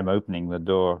 I'm opening the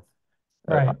door.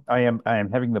 Right. I am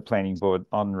having the planning board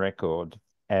on record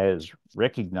as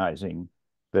recognizing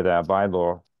that our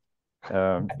bylaw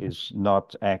is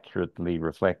not accurately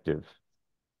reflective,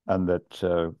 and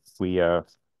that we are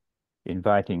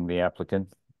inviting the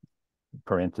applicant,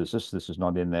 parenthesis, this is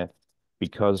not in there,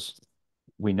 because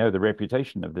we know the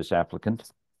reputation of this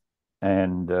applicant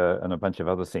and a bunch of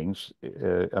other things.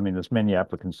 I mean, there's many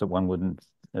applicants that one wouldn't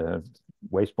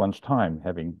waste one's time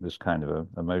having this kind of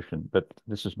a motion, but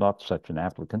this is not such an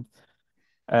applicant.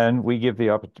 And we give the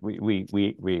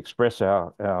we express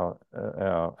our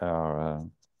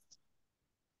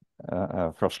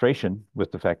frustration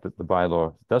with the fact that the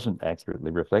bylaw doesn't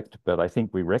accurately reflect, but I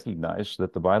think we recognize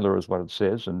that the bylaw is what it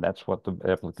says, and that's what the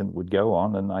applicant would go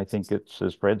on. And I think it's,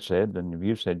 as Fred said, and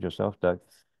you said yourself, Doug,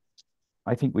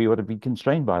 I think we ought to be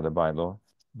constrained by the bylaw,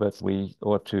 but we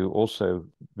ought to also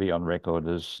be on record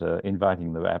as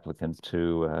inviting the applicant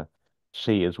to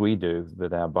see, as we do,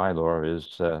 that our bylaw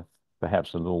is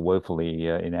perhaps a little woefully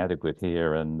inadequate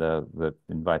here, and that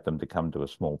invite them to come to a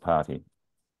small party.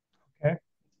 Okay.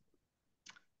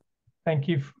 Thank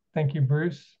you,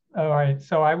 Bruce. All right,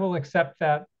 so I will accept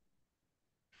that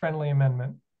friendly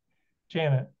amendment.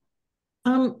 Janet.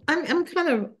 I'm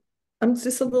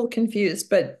just a little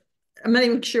confused, but I'm not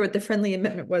even sure what the friendly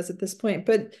amendment was at this point.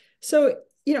 But so,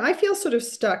 I feel sort of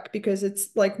stuck because it's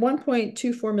like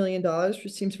 $1.24 million,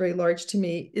 which seems very large to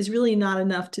me, is really not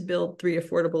enough to build 3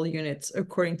 affordable units,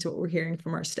 according to what we're hearing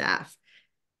from our staff.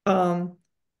 And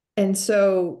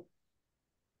so,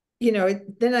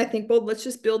 then I think, well, let's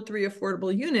just build 3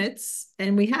 affordable units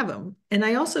and we have them. And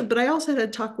I also had a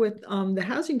talk with the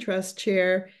Housing Trust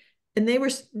chair, and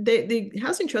the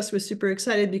Housing Trust was super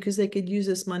excited because they could use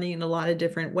this money in a lot of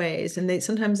different ways. And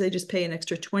sometimes they just pay an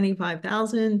extra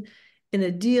 $25,000 in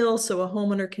a deal so a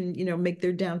homeowner can, make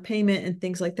their down payment and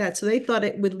things like that. So they thought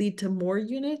it would lead to more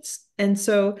units. And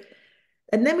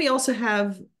then we also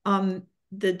have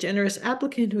the generous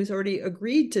applicant who's already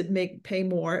agreed to pay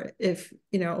more if,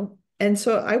 and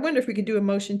so I wonder if we could do a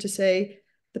motion to say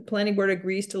the planning board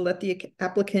agrees to let the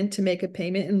applicant to make a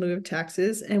payment in lieu of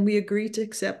taxes, and we agree to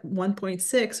accept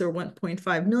 1.6 or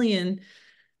 1.5 million.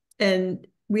 And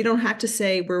we don't have to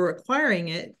say we're requiring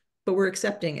it, but we're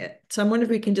accepting it. So I'm wondering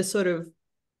if we can just sort of,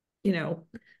 do you know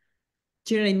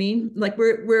what I mean? Like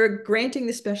we're granting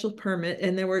the special permit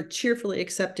and then we're cheerfully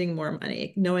accepting more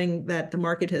money, knowing that the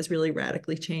market has really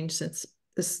radically changed since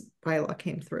this bylaw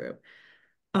came through.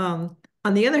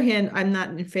 On the other hand, I'm not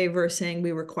in favor of saying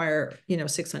we require,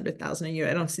 600,000 a year.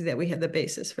 I don't see that we have the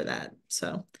basis for that.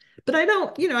 So, but I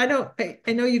know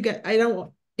you get, I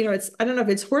don't know if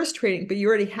it's horse trading, but you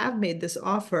already have made this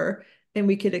offer and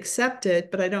we could accept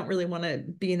it, but I don't really want to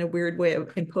be in a weird way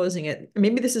of imposing it.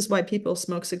 Maybe this is why people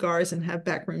smoke cigars and have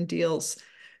backroom deals,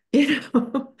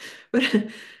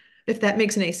 but if that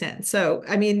makes any sense. So,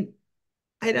 I mean,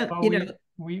 I don't, well,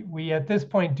 we at this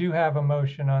point do have a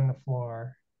motion on the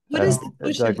floor. What is the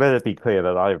motion? Let it be clear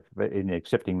that in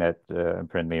accepting that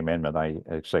friendly amendment, I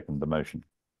second the motion.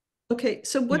 Okay,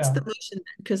 so what's the motion then?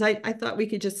 Because I thought we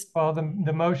could just. Well,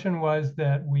 the motion was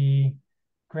that we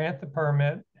grant the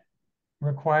permit,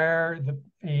 require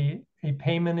a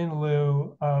payment in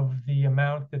lieu of the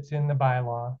amount that's in the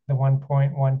bylaw, the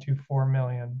 1.124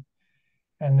 million.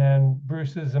 And then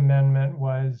Bruce's amendment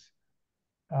was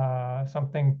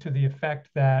something to the effect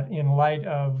that in light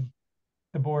of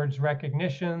the board's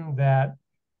recognition that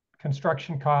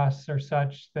construction costs are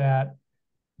such that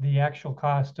the actual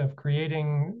cost of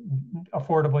creating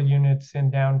affordable units in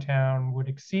downtown would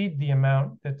exceed the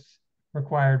amount that's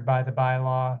required by the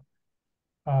bylaw.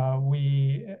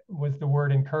 Was the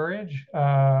word encourage,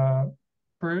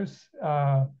 Bruce,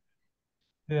 the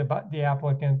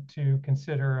applicant to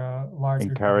consider a larger.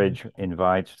 Encourage,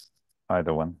 invite,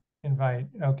 either one. Invite,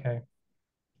 okay.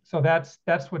 So that's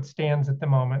what stands at the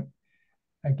moment.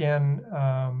 Again,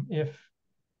 if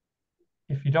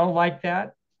you don't like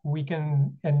that, we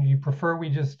can, and you prefer we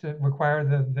just require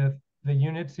the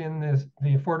units in this,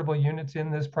 the affordable units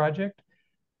in this project,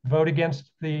 vote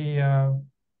against the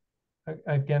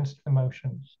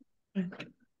motion.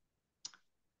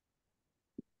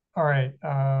 All right.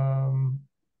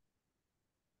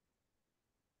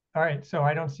 All right, so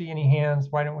I don't see any hands.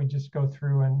 Why don't we just go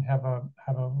through and have a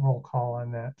roll call on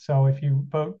that? So if you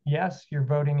vote yes, you're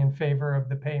voting in favor of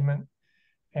the payment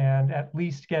and at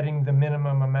least getting the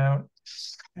minimum amount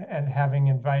and having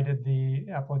invited the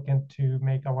applicant to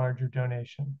make a larger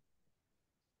donation.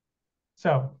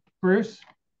 So, Bruce?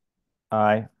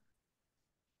 Aye.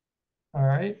 All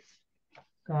right.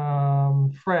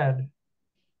 Fred?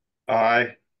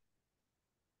 Aye.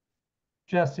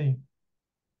 Jesse?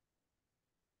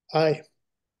 Aye.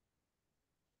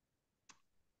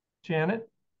 Janet?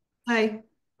 Hi.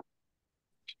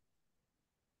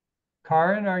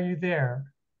 Karen, are you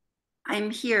there? I'm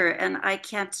here and I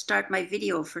can't start my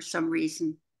video for some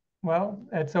reason. Well,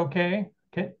 it's okay.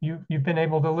 You've been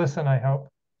able to listen, I hope.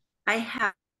 I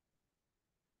have,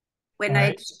 when All I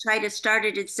right. try to start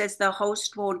it, it says the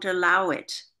host won't allow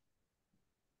it.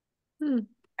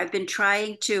 I've been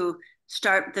trying to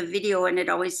start the video and it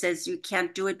always says you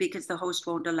can't do it because the host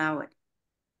won't allow it.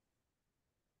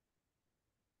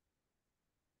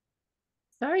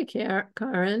 Sorry,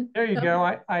 Karen. There you go.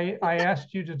 I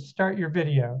asked you to start your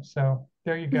video, so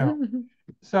there you go.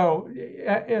 So,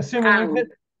 assuming you hit,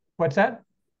 what's that?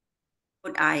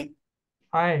 Aye.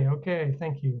 Aye, okay,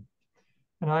 thank you.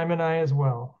 And I'm an aye as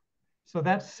well. So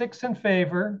that's 6 in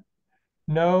favor,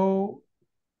 no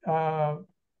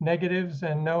negatives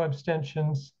and no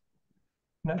abstentions.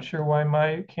 Not sure why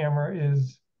my camera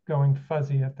is going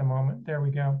fuzzy at the moment. There we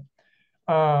go.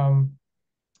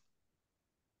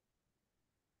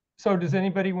 So does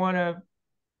anybody want to,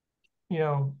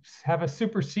 have a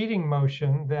superseding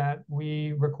motion that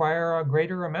we require a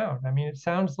greater amount? I mean, it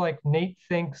sounds like Nate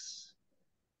thinks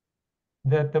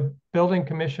that the building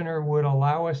commissioner would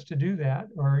allow us to do that,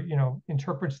 or,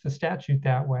 interprets the statute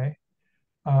that way.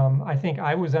 I think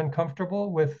I was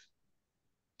uncomfortable with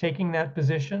taking that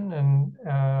position, and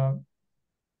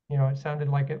it sounded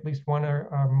like at least one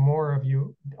or more of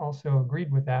you also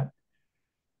agreed with that.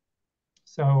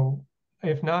 So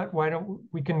if not, why don't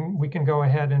we can go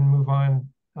ahead and move on.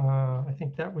 I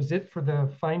think that was it for the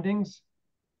findings.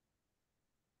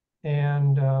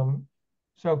 And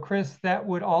so Chris, that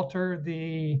would alter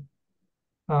the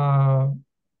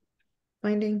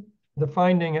finding,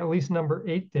 at least number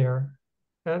 8 there,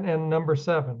 and number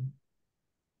 7.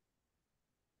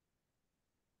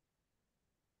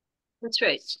 That's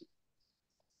right.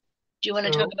 Do you want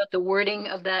to talk about the wording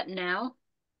of that now?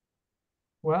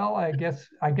 Well, I guess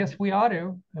we ought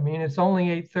to. I mean, it's only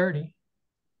 8:30.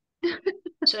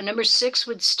 So number 6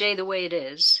 would stay the way it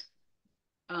is.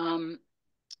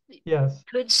 Yes.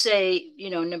 Could say,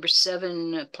 number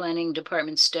 7, planning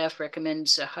department staff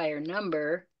recommends a higher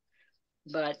number,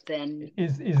 but then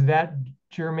Is that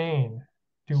germane?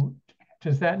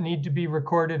 Does that need to be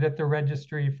recorded at the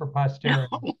registry for posterity?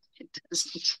 no, it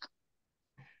doesn't.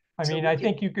 I mean, I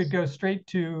think you could go straight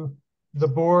to the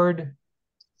board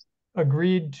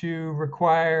agreed to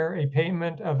require a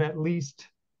payment of at least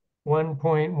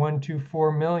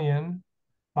 1.124 million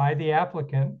by the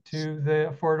applicant to the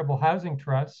Affordable Housing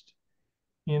Trust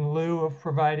in lieu of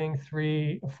providing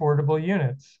 3 affordable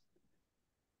units.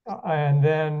 And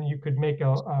then you could make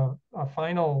a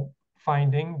final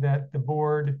finding that the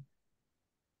board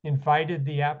invited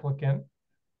the applicant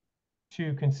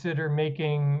to consider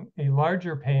making a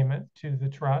larger payment to the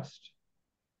trust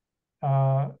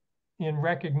in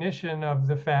recognition of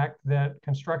the fact that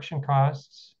construction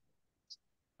costs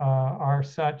are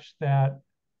such that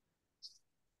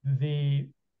the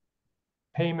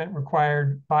payment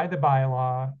required by the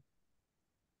bylaw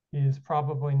is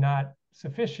probably not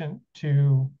sufficient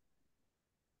to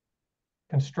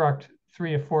construct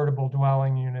 3 affordable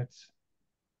dwelling units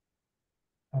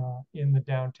in the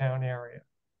downtown area.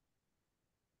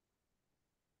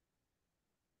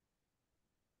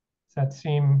 Does that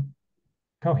seem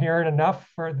coherent enough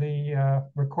for the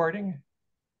recording?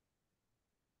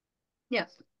 Yeah.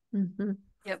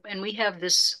 Yep. And we have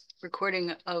this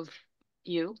recording of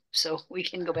you, so we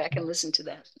can go back and listen to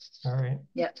that. All right.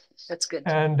 Yeah, that's good.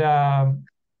 And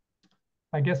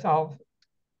I guess I'll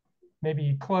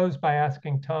maybe close by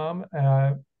asking Tom.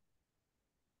 I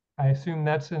assume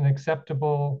that's an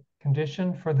acceptable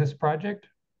condition for this project?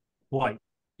 White,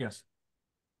 yes.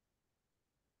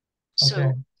 So,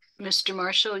 okay. Mr.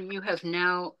 Marshall, you have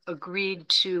now agreed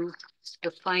to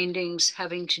the findings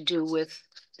having to do with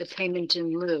the payment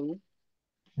in lieu.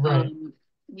 Right.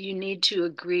 You need to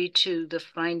agree to the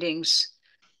findings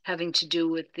having to do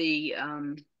with the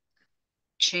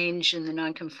change in the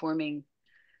non-conforming,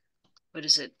 what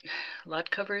is it, lot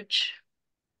coverage?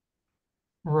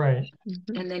 Right.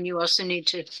 And then you also need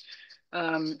to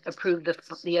approve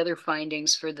the other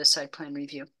findings for the site plan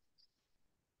review.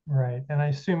 Right. And I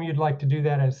assume you'd like to do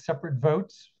that as separate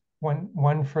votes,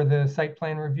 one for the site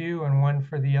plan review and one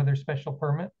for the other special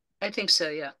permit? I think so,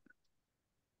 yeah.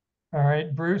 All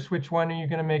right, Bruce, which one are you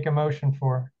going to make a motion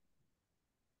for?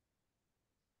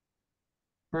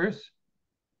 Bruce?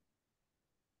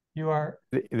 You are?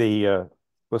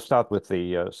 We'll start with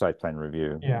the site plan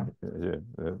review. Yeah.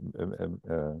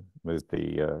 Move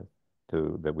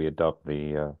that we adopt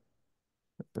the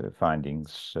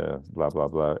findings, blah, blah,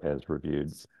 blah, as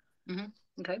reviewed.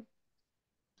 Okay.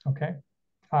 Okay.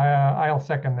 I'll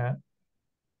second that.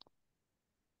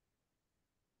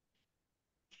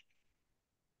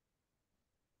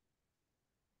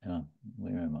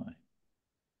 Where am I?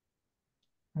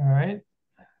 All right.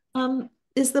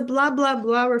 Is the blah, blah,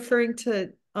 blah referring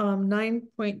to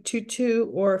 9.22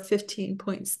 or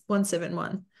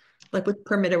 15.171? Like what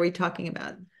permit are we talking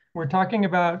about? We're talking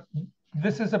about,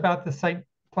 this is about the site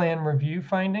plan review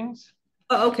findings.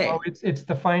 Oh, okay. So it's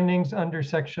the findings under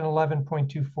section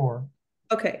 11.24.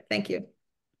 Okay, thank you.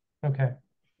 Okay.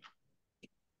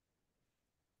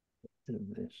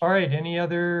 All right, any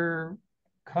other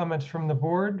comments from the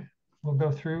board? We'll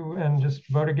go through and just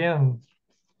vote again.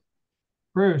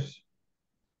 Bruce.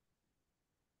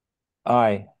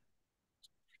 Aye.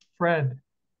 Fred.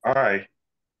 Aye.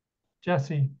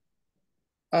 Jesse.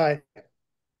 Aye.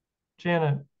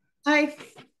 Janet. Hi.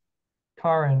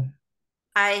 Karen.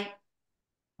 Aye.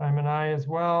 I'm an aye as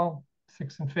well.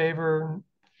 6 in favor.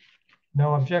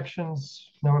 No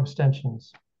objections, no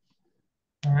abstentions.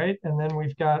 All right, and then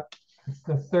we've got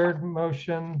the third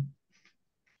motion.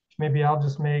 Maybe I'll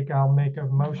make a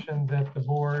motion that the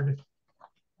board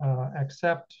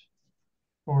accept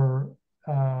or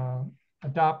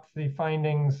adopt the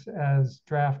findings as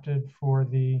drafted for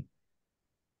the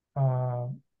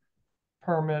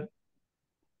permit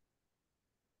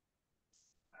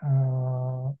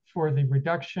for the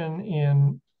reduction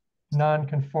in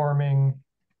non-conforming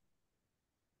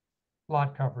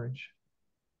lot coverage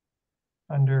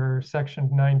under section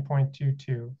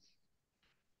 9.22.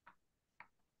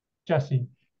 Jesse.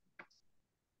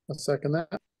 I'll second that.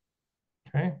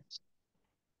 Okay.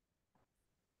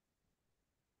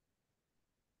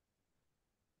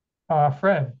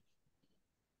 Fred.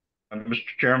 Mr.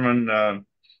 Chairman,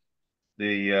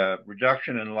 the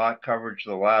reduction in lot coverage,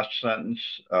 the last sentence,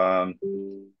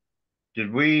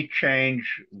 did we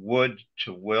change would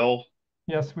to will?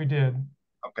 Yes, we did.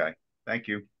 Okay, thank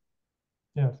you.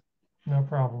 Yes, no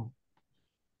problem.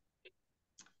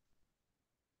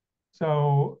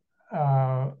 So,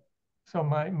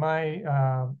 my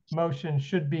motion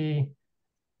should be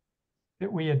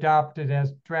that we adopt it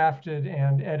as drafted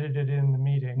and edited in the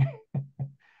meeting,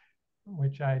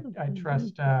 which I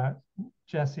trust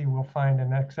Jesse will find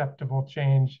an acceptable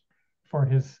change for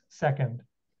his second.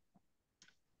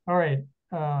 All right,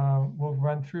 we'll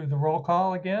run through the roll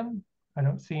call again. I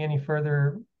don't see any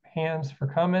further hands for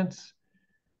comments.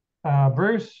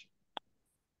 Bruce.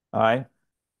 Aye.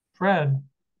 Fred.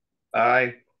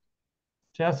 Aye.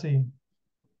 Jesse.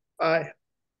 Aye.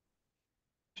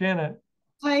 Janet.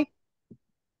 Hi.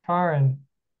 Karen.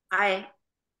 Aye.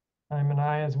 I'm an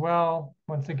aye as well.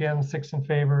 Once again, 6 in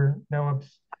favor, no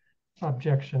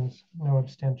objections, no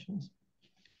abstentions.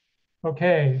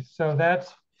 Okay, so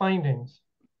that's findings.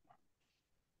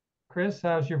 Chris,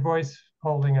 how's your voice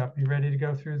holding up? You ready to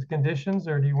go through the conditions,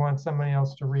 or do you want somebody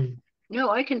else to read? No,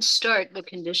 I can start the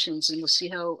conditions and we'll see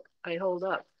how I hold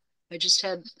up. I just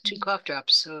had 2 cough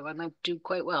drops, so I might do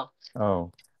quite well.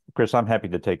 Oh, Chris, I'm happy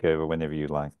to take over whenever you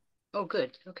like. Oh,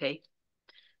 good. Okay.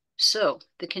 So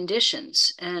the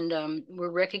conditions, and we're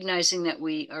recognizing that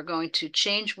we are going to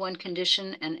change one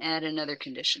condition and add another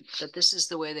condition, but this is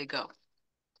the way they go.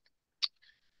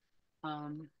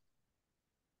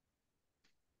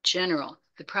 General,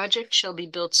 the project shall be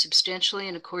built substantially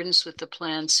in accordance with the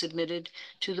plan submitted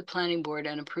to the planning board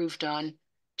and approved on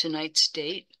tonight's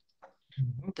date.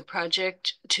 The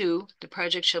project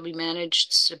shall be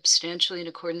managed substantially in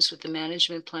accordance with the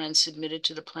management plan submitted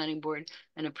to the planning board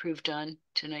and approved on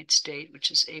tonight's date,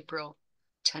 which is April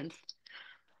 10th.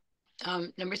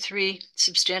 Number 3,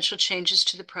 substantial changes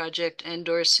to the project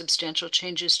and/or substantial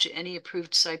changes to any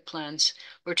approved site plans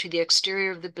or to the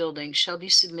exterior of the building shall be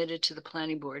submitted to the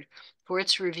planning board for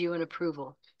its review and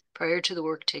approval prior to the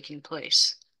work taking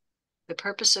place. The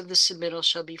purpose of the submittal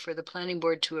shall be for the planning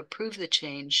board to approve the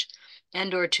change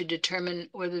and/or to determine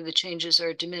whether the changes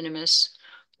are de minimis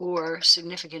or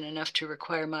significant enough to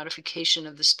require modification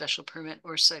of the special permit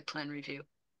or site plan review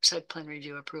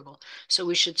approval. So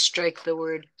we should strike the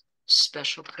word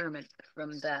special permit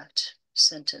from that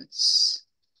sentence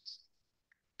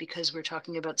because we're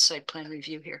talking about site plan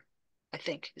review here, I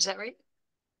think. Is that right?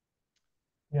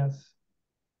 Yes.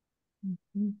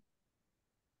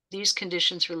 These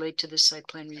conditions relate to the site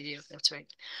plan review. That's right.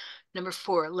 Number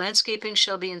 4, landscaping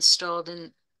shall be installed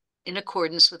in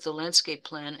accordance with the landscape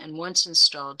plan, and once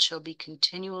installed shall be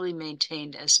continually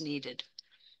maintained as needed.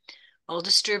 All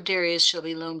disturbed areas shall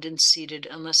be loamed and seeded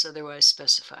unless otherwise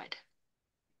specified.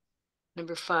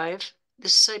 Number 5,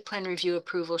 this site plan review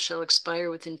approval shall expire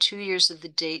within 2 years of the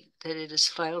date that it is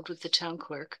filed with the town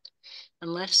clerk,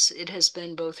 unless it has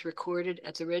been both recorded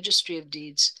at the Registry of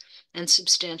Deeds and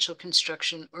substantial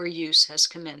construction or use has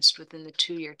commenced within the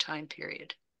 2-year time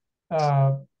period.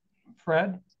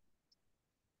 Fred?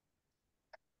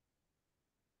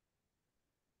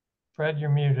 Fred, you're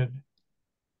muted.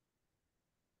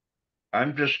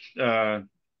 I'm just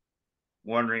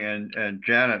wondering, and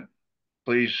Janet,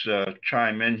 please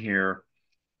chime in here.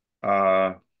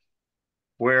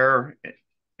 Where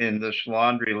in this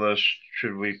laundry list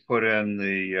should we put in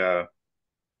the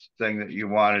thing that you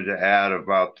wanted to add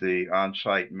about the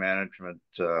on-site management?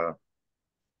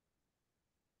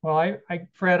 Well,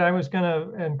 Fred, I was going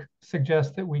to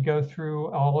suggest that we go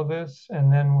through all of this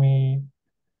and then we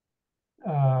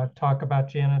talk about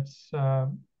Janet's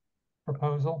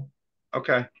proposal.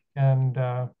 Okay. And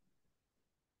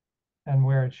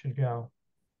where it should go.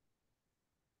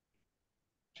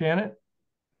 Janet?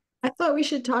 I thought we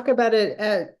should talk about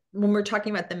it when we're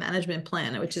talking about the management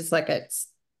plan, which is like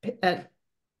at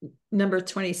number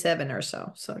 27 or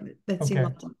so. So that seemed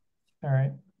like All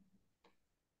right.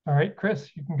 All right,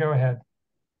 Chris, you can go ahead.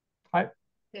 Okay,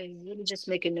 let me just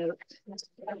make a note.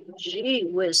 Gee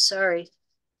whiz, sorry.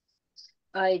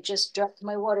 I just dropped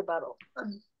my water bottle,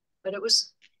 but it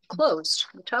was closed.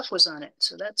 The top was on it,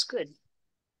 so that's good.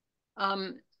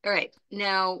 All right,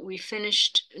 now we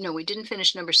finished, no, we didn't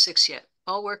finish number 6 yet.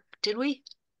 All work, did we?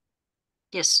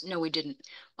 Yes, no, we didn't.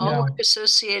 All work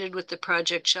associated with the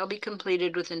project shall be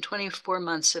completed within 24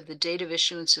 months of the date of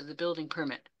issuance of the building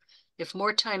permit. If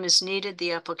more time is needed,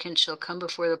 the applicant shall come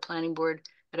before the planning board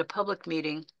at a public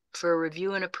meeting for a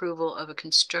review and approval of a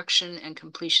construction and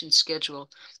completion schedule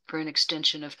for an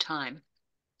extension of time.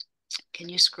 Can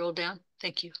you scroll down?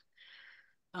 Thank you.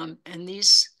 And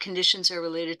these conditions are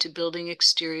related to building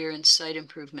exterior and site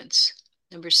improvements.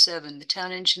 Number 7, the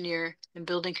town engineer and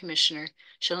building commissioner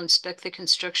shall inspect the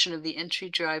construction of the entry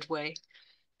driveway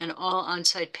and all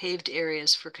on-site paved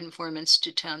areas for conformance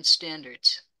to town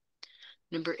standards.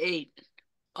 Number 8,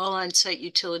 all on-site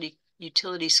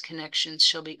utilities connections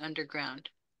shall be underground.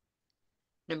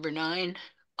 Number 9,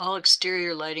 all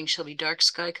exterior lighting shall be dark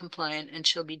sky compliant and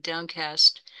shall be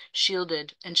downcast,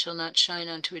 shielded, and shall not shine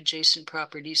onto adjacent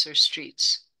properties or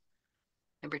streets.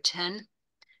 Number 10,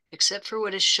 except for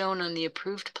what is shown on the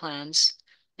approved plans,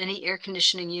 any air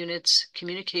conditioning units,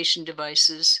 communication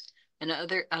devices, and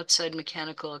other outside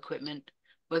mechanical equipment,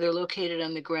 whether located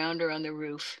on the ground or on the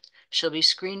roof, shall be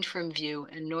screened from view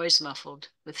and noise muffled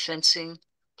with fencing,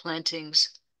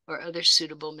 plantings, or other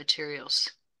suitable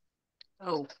materials.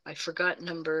 Oh, I forgot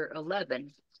number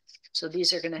 11. So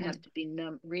these are going to have to be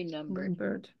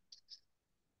renumbered.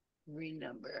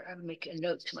 Renumber. I'll make a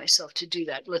note to myself to do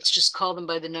that. Let's just call them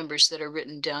by the numbers that are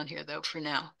written down here, though, for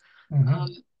now.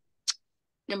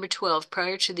 Number 12,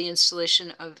 prior to the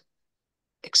installation of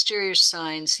exterior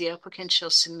signs, the applicant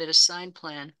shall submit a sign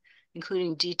plan,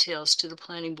 including details to the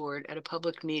planning board at a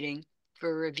public meeting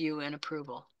for review and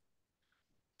approval.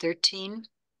 13,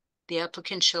 the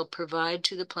applicant shall provide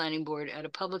to the planning board at a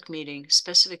public meeting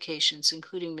specifications,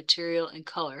 including material and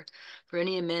color, for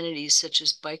any amenities such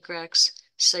as bike racks,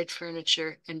 site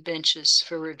furniture, and benches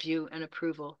for review and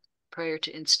approval prior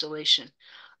to installation.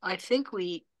 I think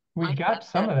we got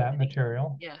some of that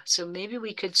material. Yeah, so maybe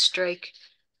we could strike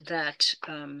that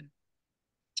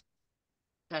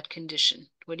that condition.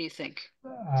 What do you think?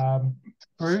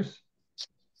 Bruce?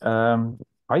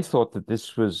 I thought that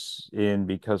this was in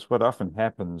because what often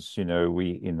happens, you know,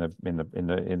 we in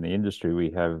the industry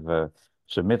we have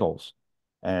submittals,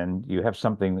 and you have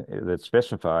something that's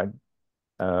specified,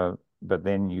 but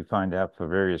then you find out for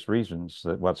various reasons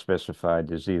that what's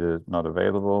specified is either not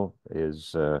available, or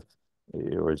is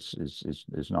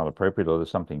not appropriate, or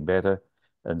there's something better.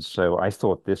 And so I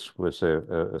thought this was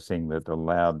a thing that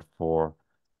allowed for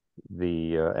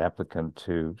the applicant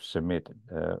to submit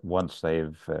once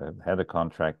they've had a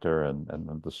contractor and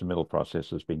the submittal process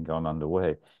has been gone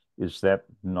underway. Is that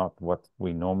not what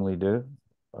we normally do?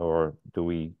 Or do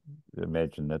we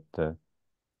imagine that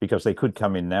because they could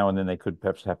come in now and then they could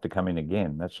perhaps have to come in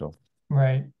again, that's all.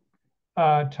 Right.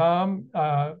 Tom,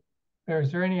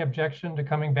 is there any objection to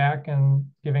coming back and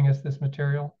giving us this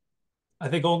material? I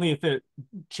think only if it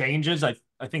changes. I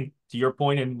think to your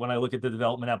point, and when I look at the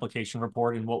development application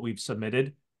report and what we've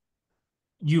submitted,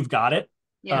 you've got it.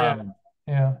 Yeah.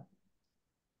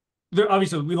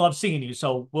 Obviously, we love seeing you,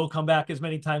 so we'll come back as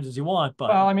many times as you want. But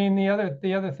well, I mean, the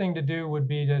other thing to do would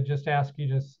be to just ask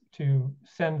you to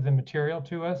send the material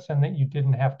to us, and that you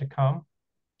didn't have to come.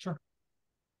 Sure,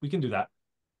 we can do that.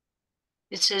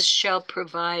 It says shall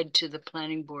provide to the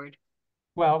planning board.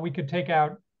 Well, we could take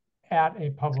out at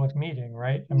a public meeting,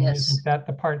 right? I mean, Yes. isn't that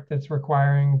the part that's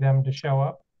requiring them to show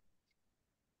up?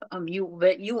 You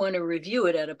want to review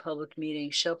it at a public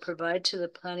meeting, shall provide to the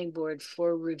planning board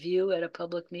for review at a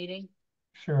public meeting.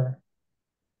 Sure.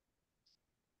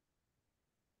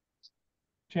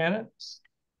 Janet?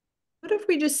 What if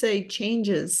we just say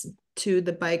changes to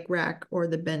the bike rack or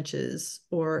the benches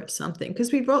or something?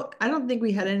 Because I don't think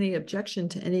we had any objection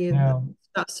to any of the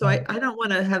stuff. So right. I don't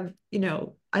want to have,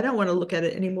 I don't want to look at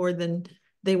it any more than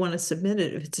they want to submit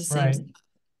it if it's the same Right. stuff.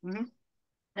 Mm-hmm.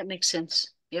 That makes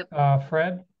sense. Yep.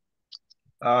 Fred?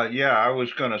 Yeah, I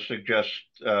was going to suggest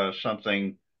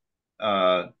something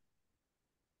at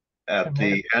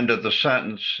the end of the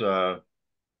sentence,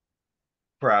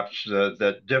 perhaps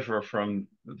that differ from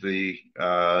the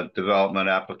development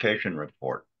application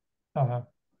report.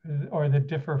 Or that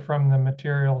differ from the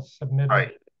materials submitted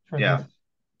Right.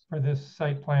 for this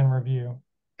site plan review.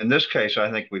 In this case,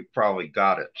 I think we've probably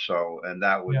got it. So, and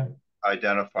that would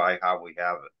identify how we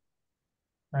have it.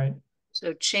 Right.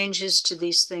 So changes to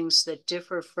these things that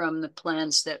differ from the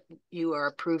plans that you are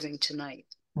approving tonight.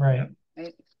 Right.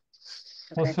 Right.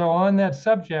 Okay. Well, so on that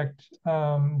subject,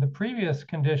 the previous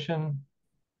condition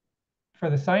for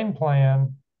the sign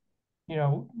plan,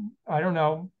 I don't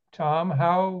know, Tom,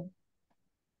 how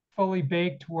fully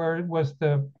baked was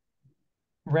the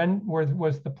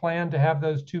plan to have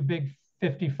those two big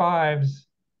 55s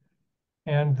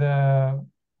and the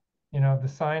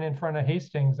sign in front of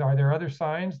Hastings? Are there other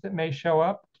signs that may show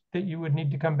up that you would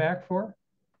need to come back for?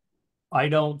 I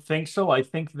don't think so. I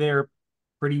think they're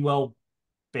pretty well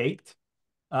baked.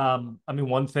 I mean,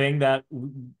 one thing that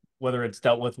whether it's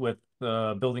dealt with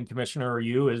the building commissioner or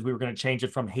you is we were going to change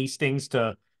it from Hastings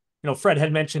to, Fred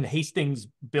had mentioned Hastings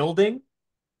building,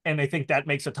 and I think that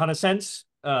makes a ton of sense.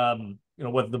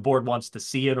 Whether the board wants to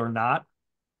see it or not,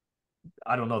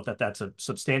 I don't know if that's a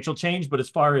substantial change, but as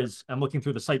far as I'm looking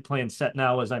through the site plan set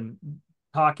now as I'm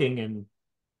talking, and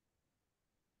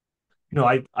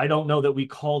I don't know that we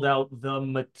called out the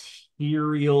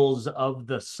materials of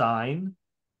the sign.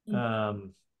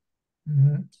 I'm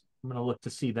going to look to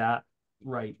see that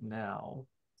right now.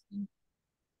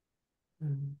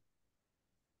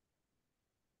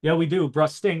 Yeah, we do.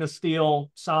 Brushed stainless steel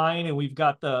sign, and we've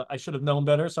got I should have known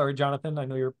better. Sorry, Jonathan. I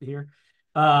know you're here.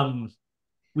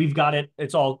 We've got it.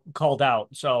 It's all called out.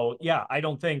 So yeah, I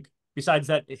don't think, besides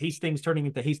that Hastings turning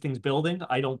into Hastings building,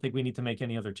 I don't think we need to make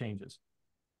any other changes.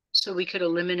 So we could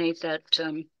eliminate that.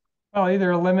 Well,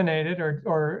 either eliminate it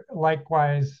or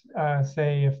likewise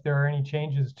say if there are any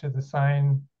changes to the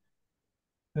signs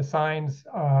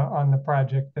on the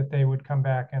project, that they would come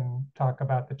back and talk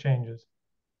about the changes.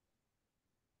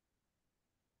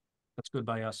 That's good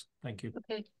by us. Thank you.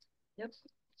 Okay. Yep.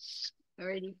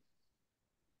 Alrighty.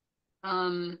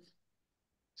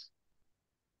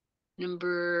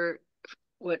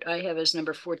 What I have is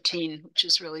number 14, which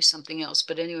is really something else.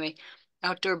 But anyway,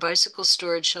 outdoor bicycle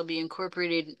storage shall be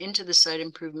incorporated into the site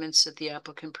improvements that the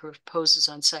applicant proposes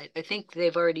on site. I think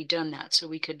they've already done that, so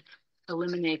we could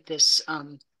eliminate this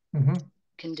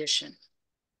condition.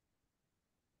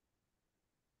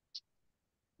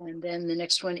 And then the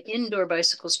next one, indoor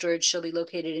bicycle storage shall be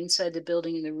located inside the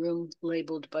building in the room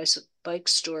labeled bike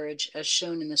storage as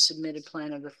shown in the submitted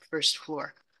plan of the first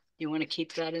floor. You want to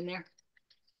keep that in there?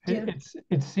 Yeah.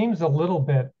 It seems a little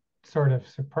bit sort of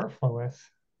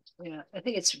superfluous. Yeah, I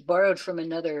think it's borrowed from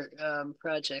another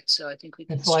project, so I think we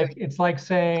can. It's like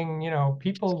saying,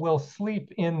 people will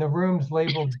sleep in the rooms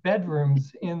labeled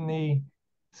bedrooms in the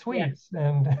suites,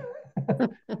 and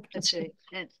that's right.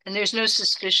 And there's no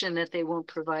suspicion that they won't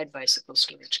provide bicycle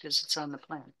storage because it's on the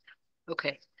plan.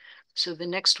 Okay, so the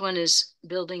next one is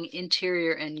building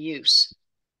interior and use.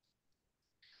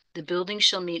 The building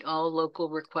shall meet all local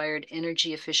required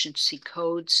energy efficiency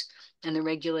codes and the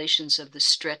regulations of the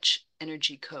stretch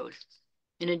energy code.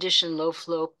 In addition, low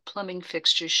flow plumbing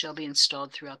fixtures shall be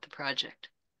installed throughout the project.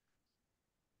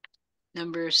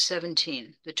 Number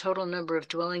 17, the total number of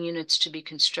dwelling units to be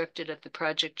constructed at the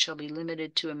project shall be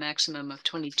limited to a maximum of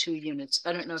 22 units.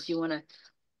 I don't know if you want to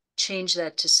change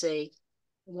that to say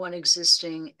 1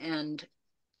 existing and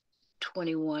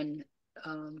 21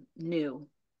 new.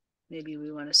 Maybe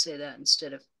we want to say that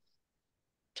instead of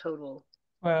total.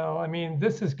 Well, I mean,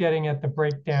 this is getting at the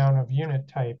breakdown of unit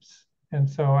types. And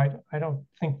so I don't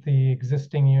think the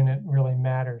existing unit really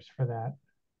matters for that.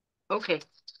 Okay.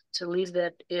 So leave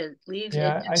that in.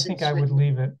 Yeah, I think I would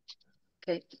leave it.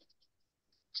 Okay.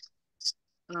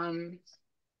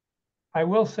 I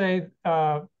will say,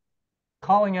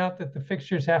 calling out that the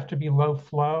fixtures have to be low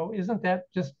flow, isn't that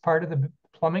just part of the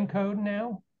plumbing code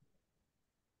now?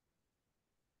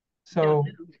 So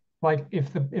like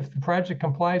if the project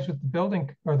complies with the building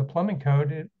or the plumbing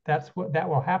code, that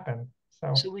will happen.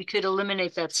 So we could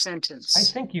eliminate that sentence. I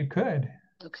think you could.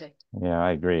 Okay. Yeah,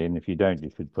 I agree. And if you don't,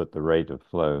 you should put the rate of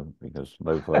flow, because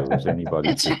low flow is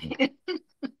anybody's business.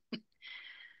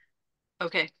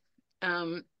 Okay.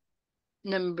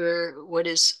 What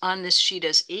is on this sheet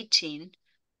as 18,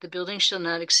 the building shall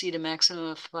not exceed a maximum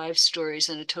of 5 stories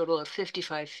and a total of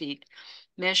 55 feet,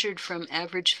 measured from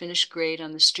average finished grade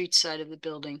on the street side of the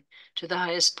building to the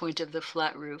highest point of the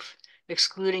flat roof,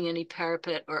 excluding any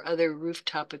parapet or other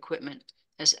rooftop equipment,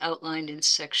 as outlined in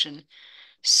section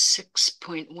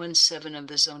 6.17 of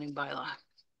the zoning bylaw.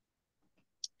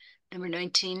 Number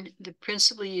 19, the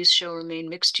principal use shall remain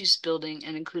mixed-use building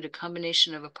and include a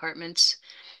combination of apartments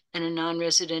and a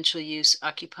non-residential use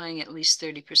occupying at least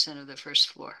 30% of the first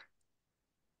floor.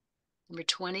 Number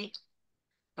 20,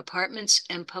 apartments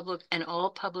and all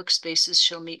public spaces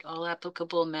shall meet all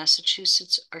applicable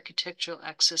Massachusetts Architectural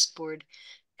Access Board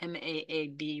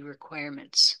MAAB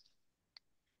requirements.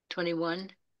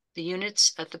 21, the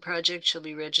units at the project shall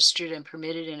be registered and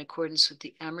permitted in accordance with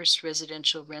the Amherst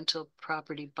Residential Rental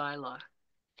Property Bylaw.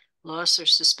 Loss or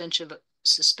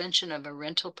suspension of a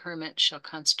rental permit shall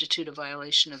constitute a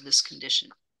violation of this condition.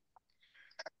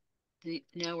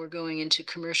 Now we're going into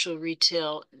commercial,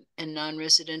 retail, and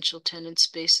non-residential tenant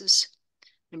spaces.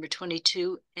 Number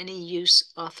 22, any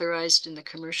use authorized in the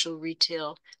commercial,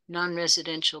 retail,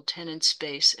 non-residential tenant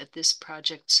space at this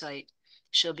project site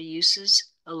shall be uses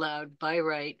allowed by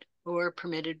right or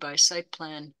permitted by site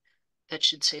plan, that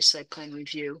should say site plan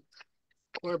review,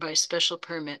 or by special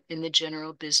permit in the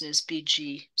general business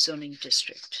BG zoning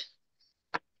district.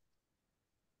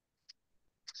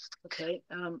 Okay,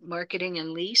 marketing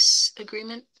and lease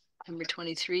agreement. Number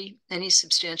 23, any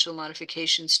substantial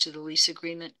modifications to the lease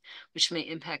agreement which may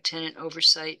impact tenant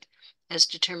oversight as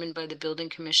determined by the building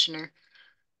commissioner,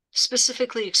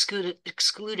 specifically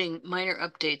excluding minor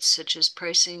updates such as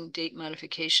pricing, date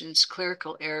modifications,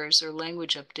 clerical errors, or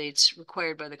language updates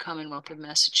required by the Commonwealth of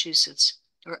Massachusetts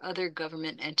or other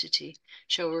government entity,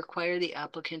 shall require the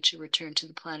applicant to return to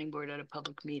the planning board at a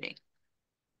public meeting.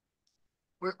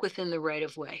 Work within the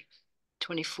right-of-way.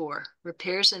 24,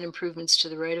 repairs and improvements to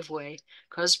the right-of-way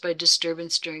caused by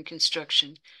disturbance during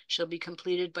construction shall be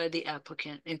completed by the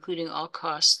applicant, including all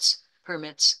costs,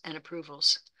 permits, and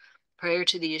approvals, prior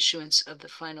to the issuance of the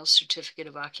final certificate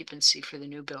of occupancy for the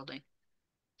new building.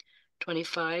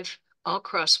 25, all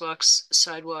crosswalks,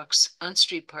 sidewalks,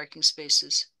 on-street parking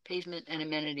spaces, pavement, and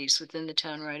amenities within the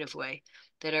town right-of-way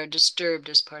that are disturbed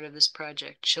as part of this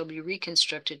project shall be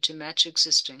reconstructed to match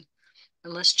existing,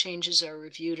 unless changes are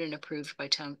reviewed and approved by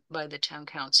the town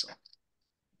council.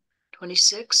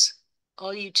 26,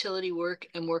 all utility work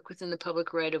and work within the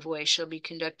public right-of-way shall be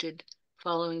conducted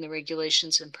following the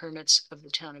regulations and permits of the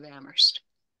town of Amherst.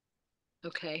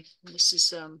 Okay, this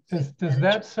is Does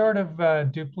that sort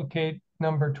of duplicate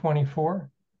number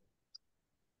 24?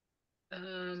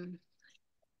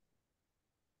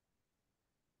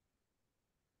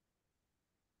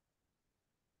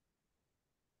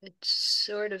 It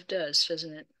sort of does,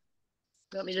 doesn't it?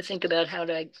 You want me to think about how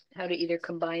to either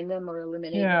combine them or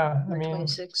eliminate? Yeah, I mean,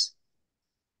 26?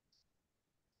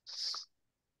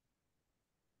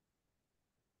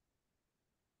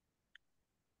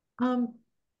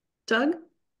 Doug?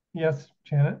 Yes,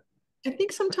 Janet? I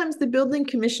think sometimes the building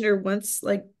commissioner wants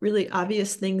like really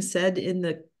obvious things said in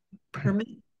the permit.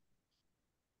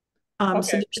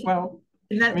 Okay, well,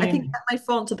 and that, I think that might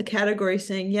fall into the category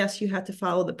saying, yes, you have to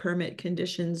follow the permit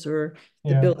conditions or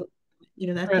the building,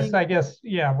 that Chris, thing. I guess,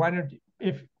 yeah, why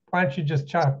don't you just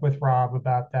talk with Rob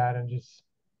about that and just,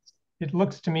 it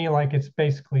looks to me like it's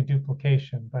basically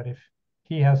duplication, but if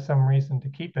he has some reason to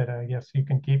keep it, I guess you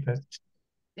can keep it.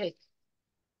 Okay.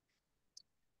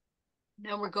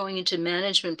 Now we're going into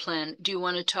management plan. Do you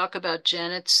want to talk about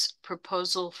Janet's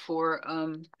proposal for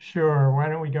Sure, why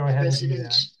don't we go ahead and do that?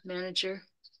 resident manager?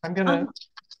 I'm gonna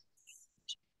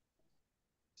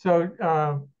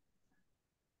so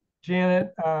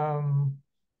Janet,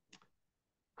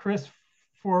 Chris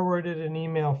forwarded an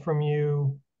email from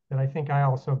you that I think I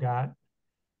also got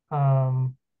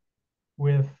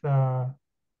with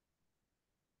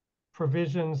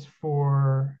provisions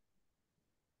for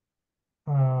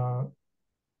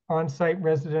on-site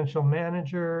residential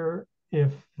manager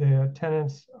if the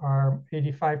tenants are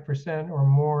 85% or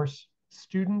more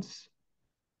students.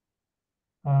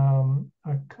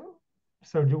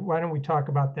 So why don't we talk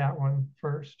about that one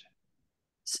first?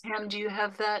 Sam, do you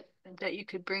have that you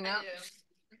could bring up?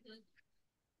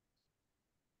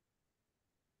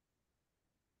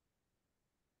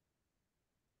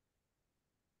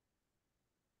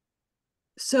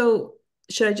 So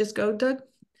should I just go, Doug?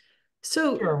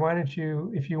 So Sure, why don't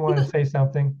you, if you want to say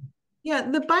something? yeah,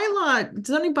 the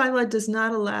zoning bylaw does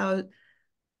not allow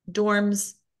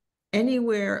dorms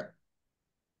anywhere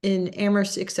in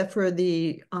Amherst except for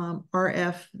the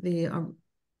RF, the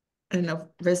I don't know,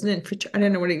 I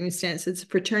don't know what it even stands. It's a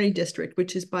fraternity district,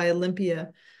 which is by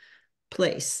Olympia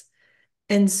Place.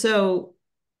 And so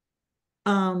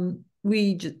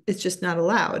it's just not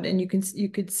allowed. And you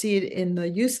could see it in the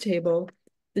use table,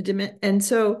 and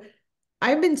so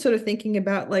I've been sort of thinking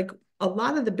about like a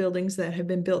lot of the buildings that have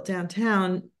been built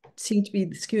downtown seem to be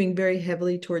skewing very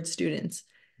heavily towards students.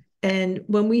 And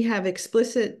when we have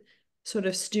explicit sort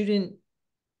of student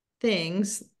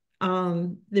things,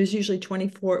 there's usually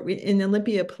 24 in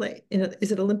Olympia Place.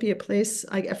 Is it Olympia Place?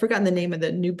 I've forgotten the name of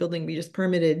the new building we just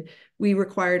permitted. We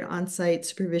required on-site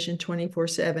supervision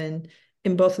 24/7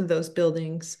 in both of those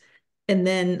buildings. And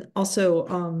then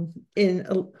also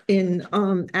in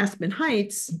Aspen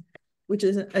Heights, which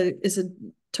is a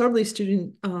totally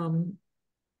student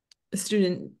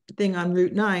thing on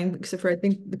Route 9, except for I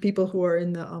think the people who are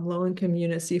in the low-income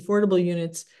units, the affordable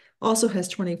units, also has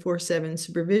 24/7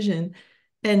 supervision.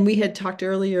 And we had talked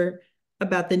earlier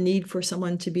about the need for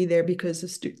someone to be there because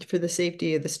of for the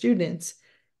safety of the students.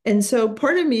 And so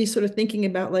part of me is sort of thinking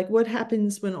about like what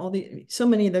happens when so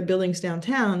many of the buildings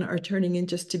downtown are turning in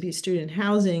just to be student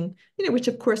housing, which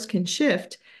of course can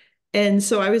shift. And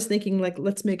so I was thinking like,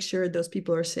 let's make sure those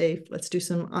people are safe. Let's do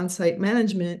some on-site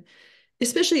management,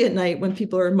 especially at night when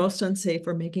people are most unsafe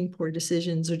or making poor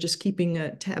decisions or just keeping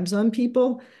tabs on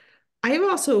people. I'm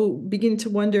also beginning to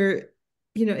wonder,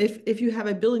 if you have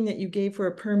a building that you gave for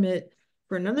a permit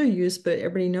for another use, but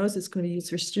everybody knows it's going to be used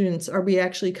for students, are we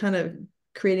actually kind of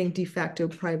creating de facto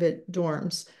private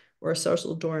dorms or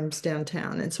social dorms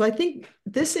downtown? And so I think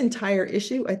this entire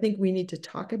issue, I think we need to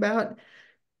talk about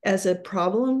as a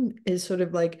problem is sort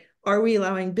of like, are we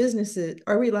allowing buildings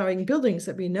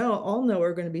that we all know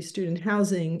are going to be student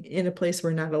housing in a place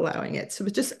we're not allowing it? So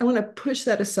I want to push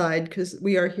that aside because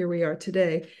we are here we are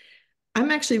today. I'm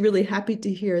actually really happy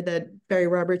to hear that Barry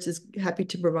Roberts is happy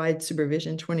to provide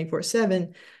supervision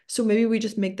 24/7. So maybe we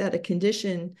just make that a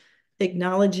condition,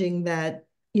 acknowledging that,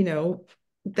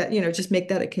 just make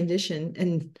that a condition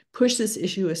and push this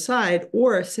issue aside,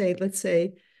 or let's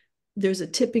say there's a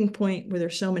tipping point where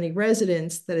there's so many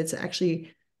residents that it's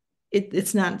actually,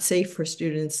 it's not safe for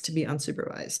students to be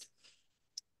unsupervised.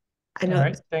 I know. All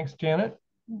right, thanks, Janet.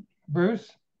 Bruce?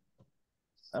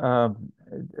 Doug,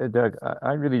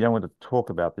 I really don't want to talk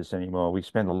about this anymore. We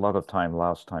spent a lot of time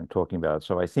last time talking about it,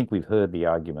 so I think we've heard the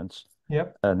arguments.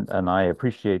 Yep. And I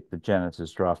appreciate that Janet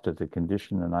has drafted the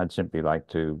condition, and I'd simply like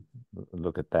to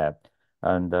look at that.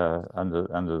 And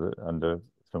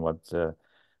from what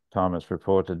Thomas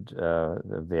reported,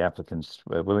 the applicant's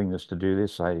willingness to do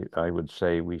this, I would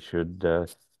say we should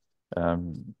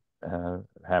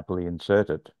happily insert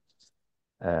it.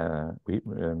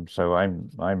 So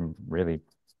I'm really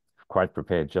quite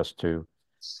prepared just to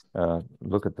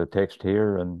look at the text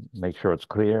here and make sure it's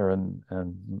clear and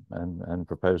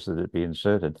propose that it be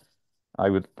inserted. I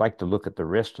would like to look at the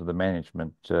rest of the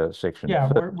management section. Yeah,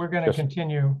 we're going to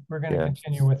continue. We're going to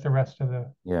continue with the rest of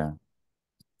the. Yeah.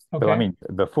 Okay. So, I mean,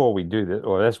 before we do this,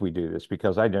 or as we do this,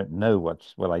 because I don't know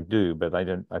I do, but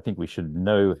I think we should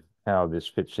know how this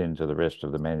fits into the rest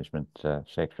of the management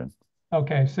section.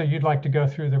 Okay, so you'd like to go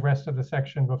through the rest of the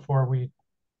section before we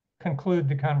conclude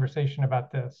the conversation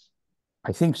about this?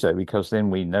 I think so, because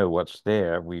then we know what's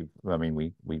there. We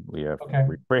are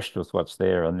refreshed with what's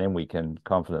there, and then we can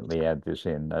confidently add this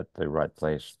in at the right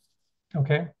place.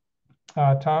 Okay.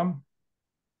 Tom?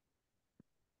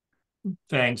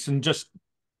 Thanks. And just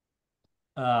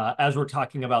as we're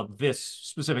talking about this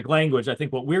specific language, I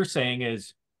think what we're saying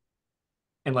is,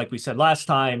 and like we said last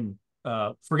time,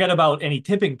 forget about any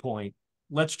tipping point.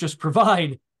 Let's just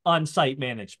provide on-site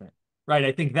management, right?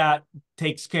 I think that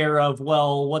takes care of,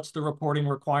 well, what's the reporting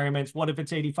requirements? What if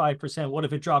it's 85%? What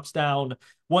if it drops down?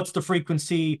 What's the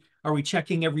frequency? Are we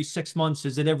checking every 6 months?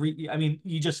 Is it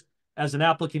you just, as an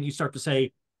applicant, you start to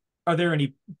say, are there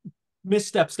any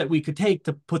missteps that we could take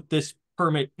to put this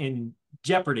permit in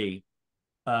jeopardy?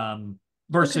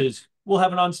 Versus we'll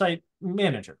have an on-site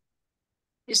manager.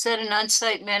 Is that an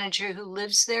on-site manager who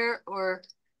lives there, or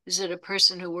is it a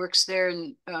person who works there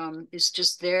and is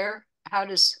just there? How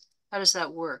does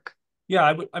that work? Yeah,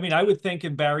 I would think,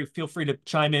 and Barry, feel free to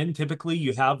chime in. Typically,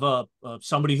 you have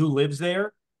somebody who lives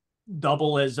there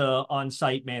double as a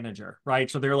on-site manager, right?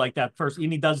 So they're like that first,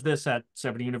 and he does this at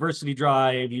 70 University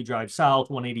Drive, you drive south,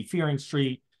 180 Fearing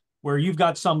Street, where you've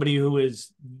got somebody who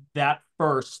is that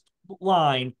first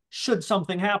line should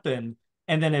something happen.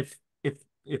 And then if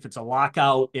it's a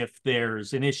lockout, if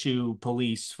there's an issue,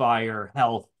 police, fire,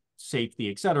 health, safety,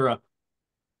 et cetera,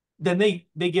 then they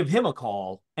give him a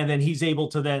call, and then he's able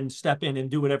to then step in and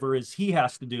do whatever is he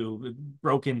has to do,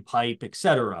 broken pipe, et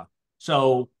cetera.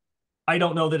 So I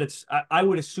don't know that I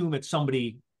would assume it's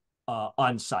somebody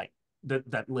on site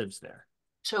that lives there.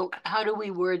 So how do we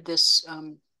word this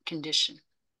condition?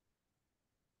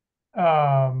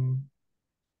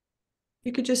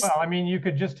 You could just, Well, I mean, you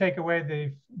could just take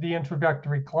away the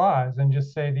introductory clause and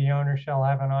just say the owner shall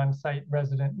have an on-site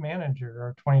resident manager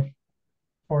or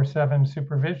 24/7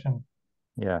 supervision.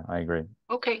 Yeah, I agree.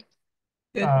 Okay.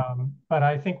 good. But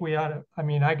I think we ought to, I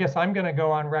mean, I guess I'm going to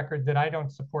go on record that I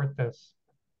don't support this.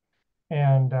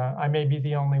 And I may be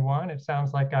the only one. It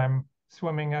sounds like I'm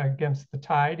swimming against the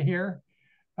tide here.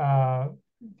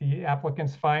 The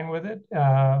applicant's fine with it.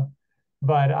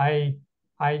 But I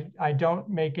don't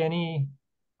make any,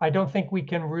 I don't think we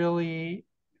can really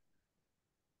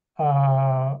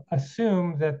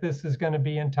assume that this is going to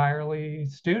be entirely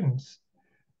students.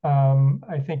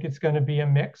 I think it's going to be a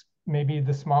mix. Maybe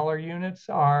the smaller units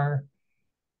are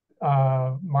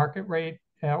market rate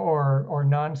or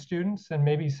non-students, and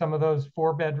maybe some of those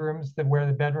 4 bedrooms where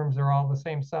the bedrooms are all the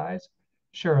same size.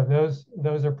 Sure,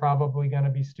 those are probably going to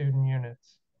be student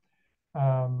units.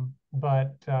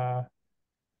 But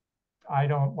I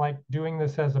don't like doing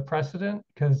this as a precedent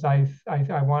because I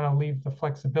want to leave the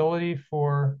flexibility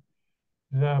for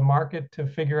the market to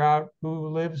figure out who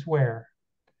lives where.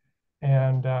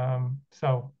 And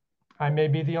so I may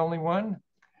be the only one,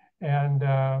 and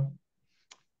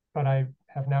but I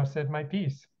have now said my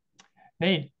piece.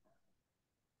 Nate.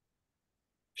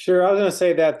 Sure, I was going to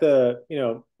say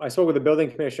that I spoke with the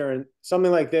building commissioner, and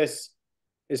something like this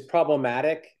is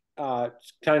problematic. Kind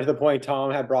of to the point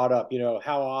Tom had brought up,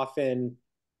 how often,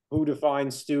 who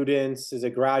defines students? Is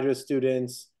it graduate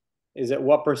students? Is it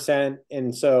what percent?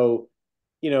 And so,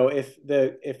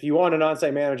 if you want an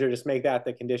on-site manager, just make that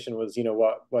the condition was,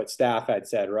 what staff had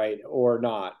said, right? Or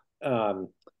not.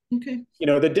 Okay.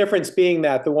 The difference being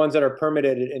that the ones that are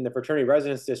permitted in the fraternity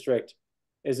residence district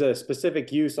is a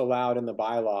specific use allowed in the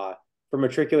bylaw for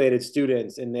matriculated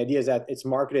students. And the idea is that it's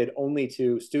marketed only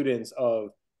to students of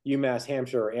UMass,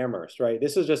 Hampshire, or Amherst, right?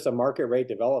 This is just a market rate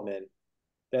development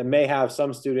that may have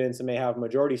some students and may have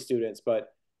majority students, but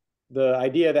the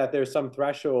idea that there's some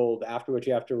threshold after which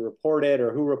you have to report it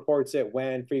or who reports it,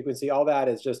 when, frequency, all that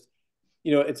is just,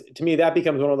 it's, to me, that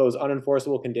becomes one of those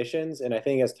unenforceable conditions. And I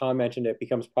think, as Tom mentioned, it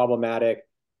becomes problematic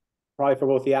probably for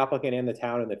both the applicant and the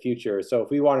town in the future. So if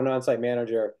we want an on-site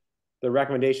manager, the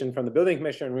recommendation from the building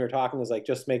commissioner, and we were talking, is like,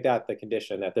 just make that the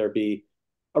condition, that there be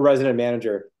a resident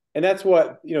manager. And that's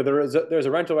what, there's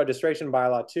a rental registration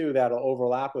bylaw too that'll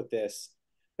overlap with this,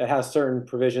 that has certain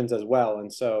provisions as well.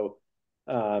 And so,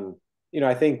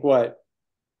 I think what,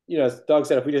 as Doug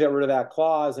said, if we just get rid of that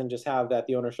clause and just have that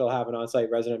the owner shall have an on-site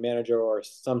resident manager or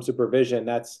some supervision,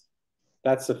 that's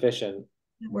sufficient.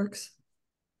 It works.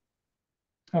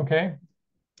 Okay.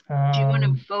 Do you want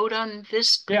to vote on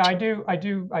this? Yeah, I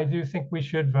do think we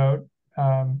should vote.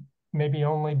 Maybe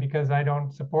only because I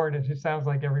don't support it. It sounds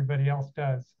like everybody else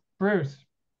does. Bruce.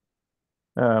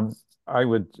 I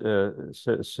would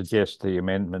suggest the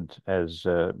amendment as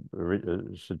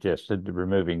suggested,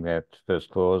 removing that first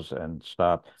clause and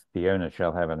start, the owner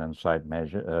shall have an on-site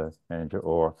manager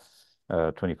or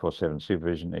 24/7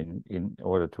 supervision in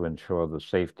order to ensure the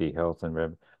safety, health,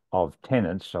 and of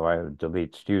tenants. So I would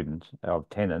delete students of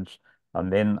tenants.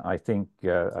 And then I think,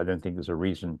 I don't think there's a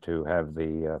reason to have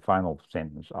the final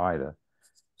sentence either.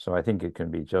 So I think it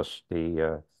can be just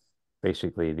the,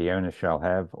 basically the owner shall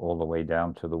have, all the way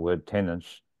down to the word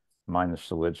tenants minus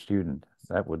the word student.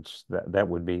 That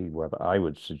would be what I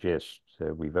would suggest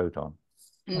we vote on.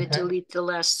 And delete the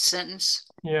last sentence.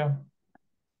 Yeah.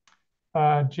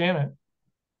 Janet.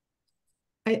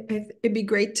 It'd be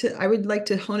great to, I would like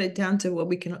to hone it down to what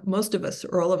we can, most of us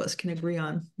or all of us can agree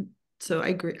on. So I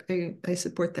agree. I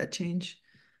support that change.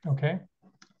 Okay.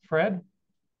 Fred?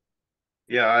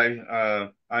 Yeah,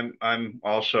 I'm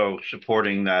also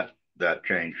supporting that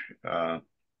change.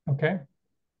 Okay.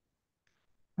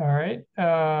 All right.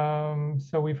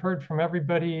 So we've heard from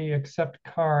everybody except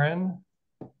Karen.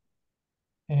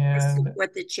 And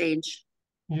support the change.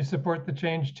 You support the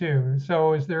change too.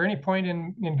 So is there any point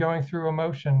in going through a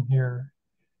motion here?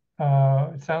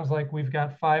 It sounds like we've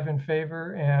got 5 in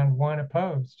favor and 1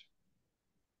 opposed.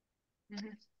 Mm-hmm.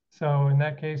 So in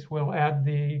that case, we'll add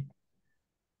the,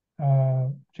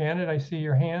 Janet, I see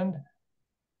your hand.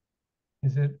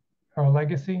 Is it our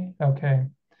legacy? Okay.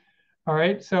 All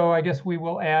right, so I guess we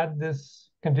will add this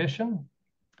condition,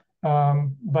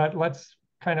 but let's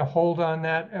kind of hold on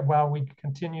that while we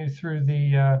continue through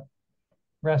the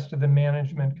rest of the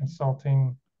management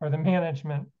consulting or the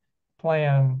management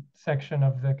plan section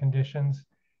of the conditions.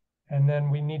 And then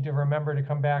we need to remember to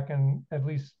come back and at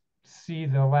least see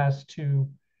the last two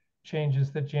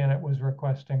changes that Janet was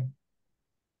requesting.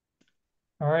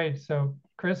 All right, so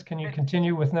Chris, can you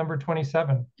continue with number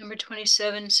 27? Number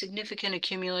 27, significant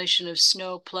accumulation of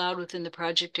snow plowed within the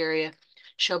project area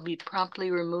shall be promptly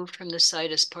removed from the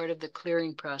site as part of the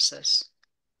clearing process.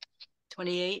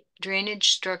 28,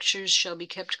 drainage structures shall be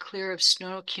kept clear of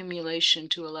snow accumulation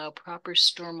to allow proper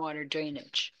stormwater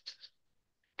drainage.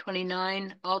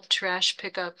 29, all trash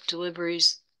pickup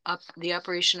deliveries, the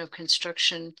operation of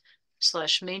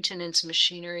construction/maintenance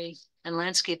machinery and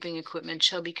landscaping equipment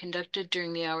shall be conducted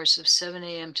during the hours of 7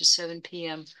 a.m. to 7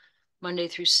 p.m. Monday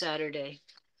through Saturday.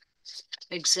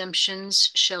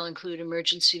 Exemptions shall include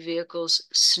emergency vehicles,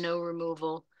 snow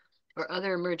removal, or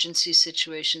other emergency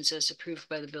situations as approved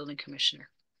by the building commissioner.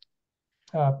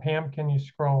 Pam, can you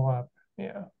scroll up?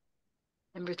 Yeah.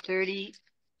 Number 30,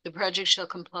 the project shall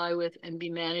comply with and be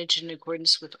managed in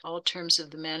accordance with all terms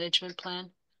of the management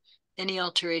plan. Any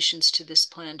alterations to this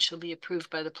plan shall be approved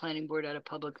by the planning board at a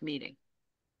public meeting.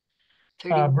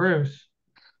 Bruce.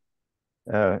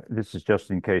 This is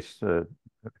just in case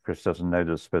Chris doesn't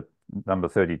notice, but number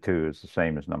 32 is the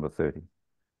same as number 30.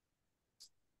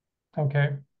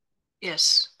 Okay.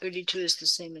 Yes, 32 is the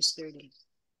same as 30.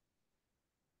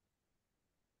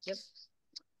 Yep.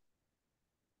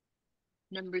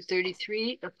 Number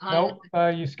 33, upon...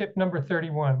 Nope, you skipped number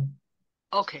 31.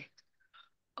 Okay.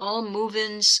 All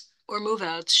move-ins or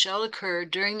move-outs shall occur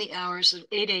during the hours of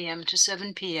 8 a.m. to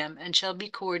 7 p.m. and shall be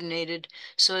coordinated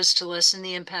so as to lessen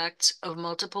the impacts of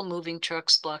multiple moving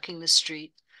trucks blocking the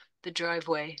street, the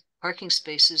driveway, parking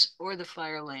spaces, or the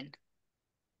fire lane.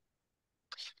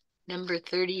 Number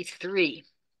 33.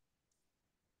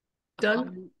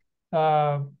 Doug?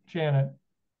 Janet.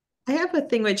 I have a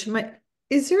thing which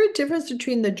is there a difference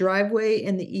between the driveway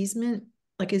and the easement?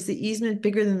 Like, is the easement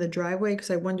bigger than the driveway? Because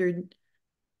I wondered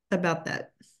about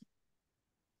that.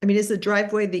 I mean, is the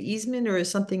driveway the easement or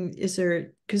is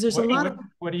there, because there's a lot of.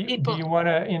 What do you want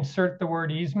to insert the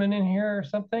word easement in here or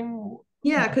something?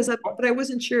 Yeah, but I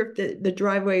wasn't sure if the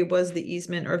driveway was the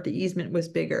easement or if the easement was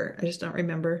bigger. I just don't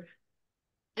remember.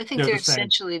 I think they're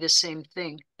essentially the same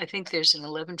thing. I think there's an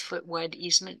 11-foot wide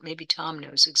easement. Maybe Tom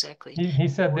knows exactly. He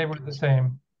said they were the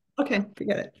same. Okay,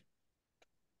 forget it.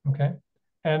 Okay.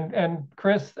 And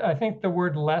Chris, I think the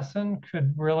word lessen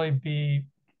could really be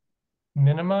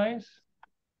minimize.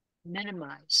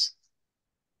 Minimize.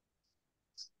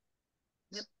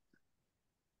 Yep.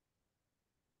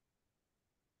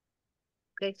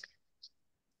 Okay.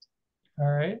 All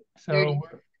right. So,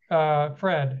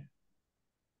 Fred.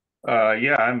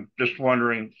 Yeah, I'm just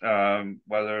wondering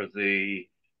whether the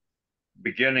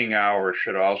beginning hour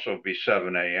should also be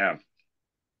 7 a.m.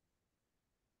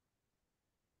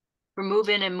 For move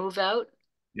in and move out?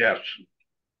 Yes.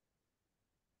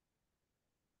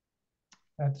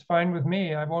 That's fine with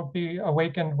me. I won't be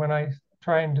awakened when I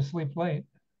trying to sleep late.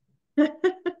 Well,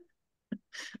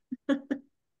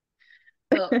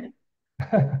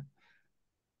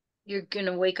 you're going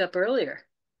to wake up earlier.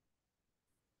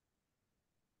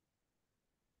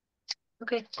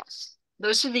 Okay.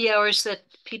 Those are the hours that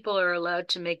people are allowed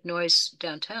to make noise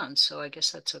downtown. So I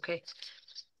guess that's okay.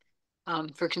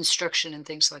 For construction and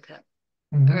things like that.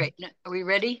 All right. Now, are we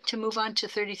ready to move on to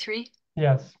 33?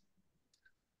 Yes.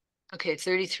 Okay,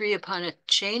 33, upon a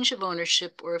change of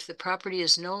ownership or if the property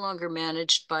is no longer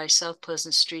managed by South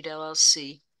Pleasant Street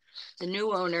LLC, the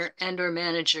new owner and or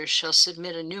manager shall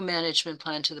submit a new management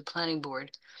plan to the planning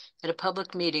board at a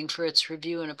public meeting for its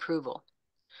review and approval.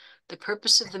 The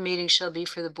purpose of the meeting shall be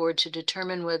for the board to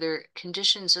determine whether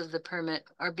conditions of the permit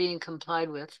are being complied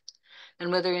with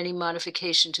and whether any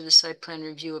modification to the site plan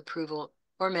review approval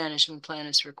or management plan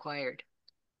is required.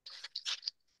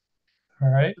 All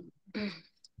right.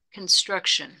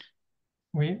 Construction.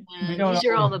 We don't. These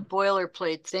are all the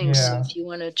boilerplate things. Yeah. So if you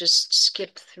want to just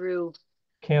skip through.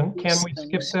 Can we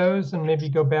skip those and maybe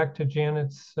go back to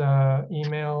Janet's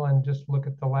email and just look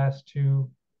at the last two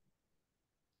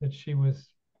that she was.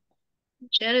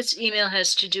 Janet's email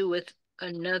has to do with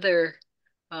another,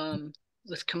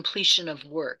 with completion of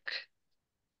work.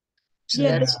 So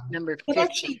Yeah, that's number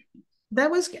 50. That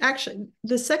was actually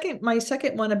my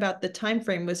second one about the time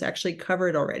frame was actually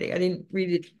covered already. I didn't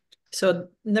read it. So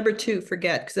number 2,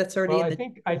 forget, because that's already Well,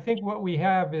 I think what we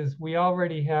have is we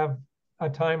already have a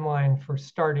timeline for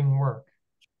starting work.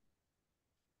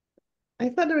 I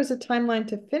thought there was a timeline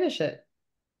to finish it.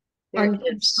 On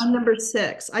number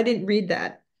 6. I didn't read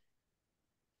that.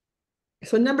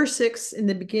 So number 6 in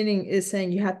the beginning is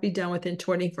saying you have to be done within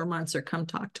 24 months or come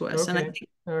talk to us. Okay. And I think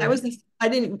that was I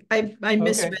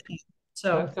misread it.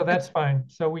 So, So that's fine.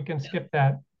 So we can skip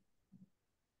that.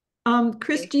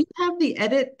 Chris, Okay. do you have the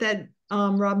edit that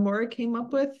Rob Mora came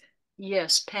up with?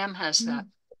 Yes, Pam has that.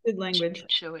 Good She language. can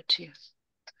show it to you.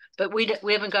 But we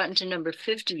haven't gotten to number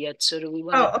 50 yet, so do we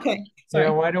want Oh, to? okay. Yeah,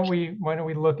 Sorry. why don't we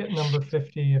look at number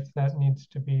 50 if that needs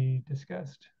to be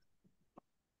discussed?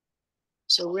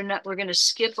 So we're going to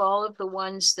skip all of the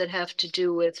ones that have to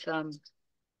do with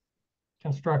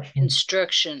Construction.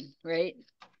 construction, right?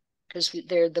 Because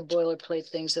they're the boilerplate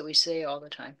things that we say all the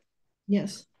time.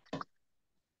 Yes.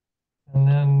 And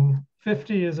then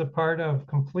 50 is a part of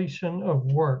completion of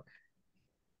work.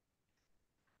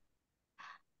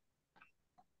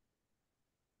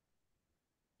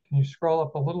 Can you scroll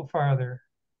up a little farther?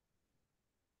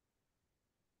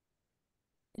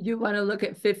 You want to look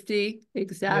at 50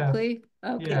 exactly?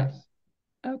 Okay. Yes.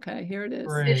 Okay, here it is.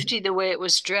 Great. 50, the way it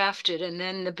was drafted, and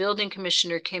then the building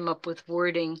commissioner came up with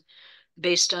wording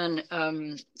based on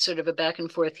sort of a back and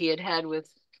forth he had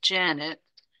with Janet.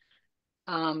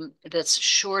 That's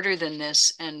shorter than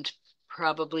this and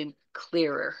probably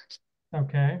clearer.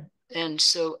 Okay. And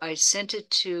so I sent it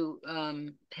to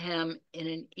Pam in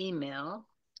an email.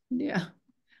 Yeah,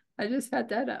 I just had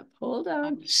that up. Hold on.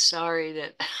 I'm sorry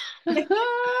that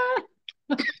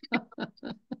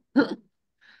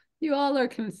You all are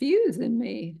confusing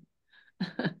me.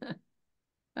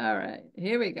 All right,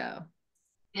 here we go.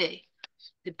 hey,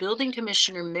 the building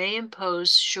commissioner may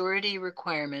impose surety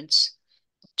requirements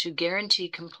to guarantee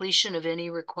completion of any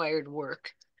required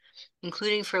work,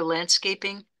 including for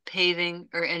landscaping, paving,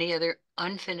 or any other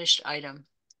unfinished item,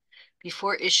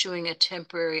 before issuing a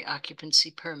temporary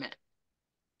occupancy permit.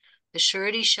 The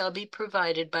surety shall be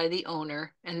provided by the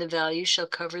owner, and the value shall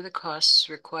cover the costs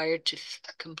required to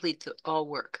complete all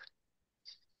work.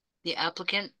 The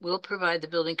applicant will provide the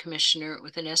building commissioner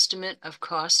with an estimate of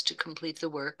costs to complete the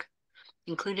work,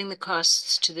 including the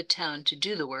costs to the town to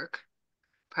do the work,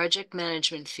 project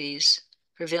management fees,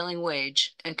 prevailing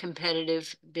wage, and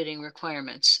competitive bidding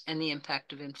requirements, and the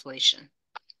impact of inflation.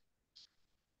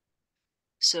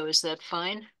 So is that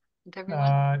fine with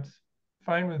everyone? It's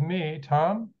fine with me.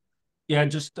 Tom? Yeah,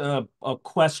 just a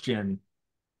question.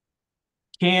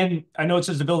 I know it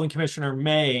says the building commissioner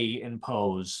may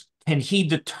impose, can he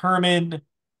determine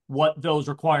what those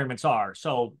requirements are?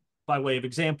 So by way of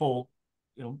example,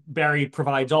 Barry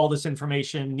provides all this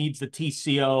information, needs the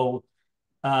TCO,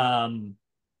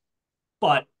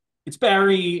 but it's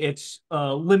Barry, it's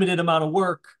a limited amount of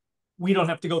work. We don't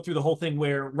have to go through the whole thing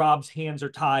where Rob's hands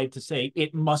are tied to say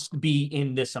it must be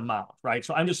in this amount, right?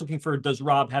 So I'm just looking for, does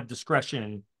Rob have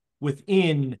discretion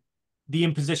within the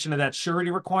imposition of that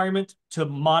surety requirement to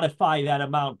modify that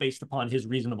amount based upon his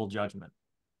reasonable judgment?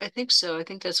 I think so. I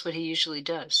think that's what he usually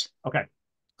does. Okay,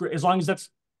 as long as that's,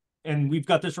 and we've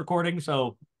got this recording,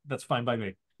 so that's fine by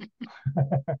me.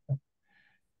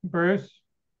 Bruce?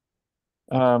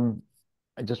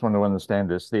 I just want to understand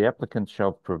this. The applicant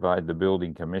shall provide the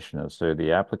building commissioner. So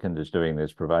the applicant is doing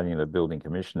this, providing the building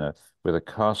commissioner with a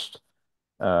cost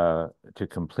to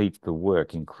complete the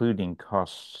work, including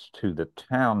costs to the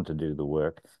town to do the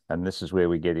work. And this is where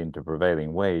we get into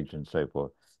prevailing wage and so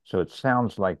forth. So it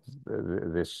sounds like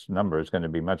this number is going to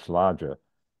be much larger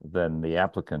than the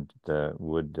applicant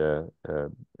would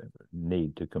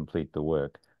need to complete the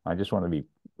work. I just want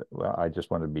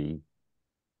to be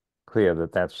clear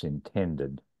that that's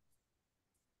intended.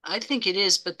 I think it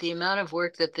is, but the amount of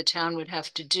work that the town would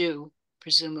have to do,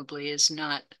 presumably, is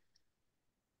not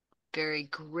very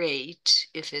great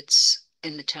if it's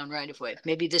in the town right of way.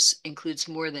 Maybe this includes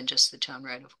more than just the town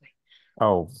right of way.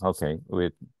 Oh, okay.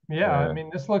 Yeah, I mean,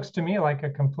 this looks to me like a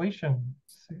completion.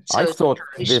 So I it's thought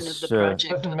completion of the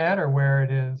project. Doesn't matter where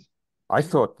it is. I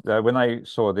thought when I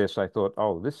saw this, I thought,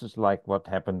 oh, this is like what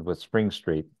happened with Spring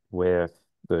Street, where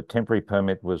the temporary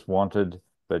permit was wanted,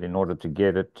 but in order to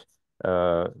get it,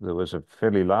 there was a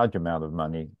fairly large amount of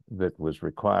money that was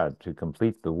required to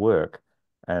complete the work,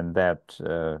 and that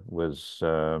was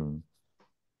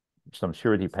some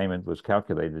surety payment was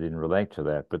calculated in relate to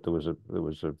that. But there was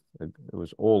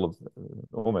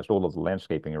almost all of the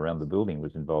landscaping around the building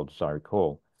was involved, as I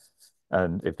recall,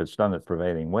 and if it's done at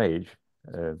prevailing wage,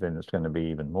 then it's going to be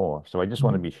even more. So I just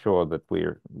want to be sure that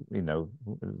we're,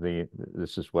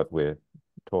 this is what we're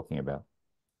talking about.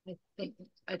 I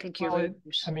think you're Well, right.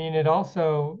 I mean, it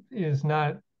also is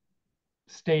not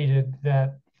stated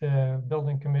that the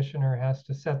building commissioner has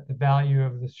to set the value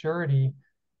of the surety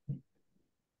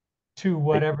to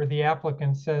whatever the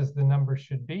applicant says the number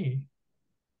should be.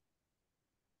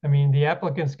 I mean, the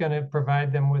applicant's going to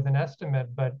provide them with an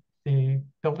estimate, but the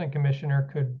building commissioner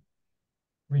could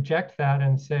reject that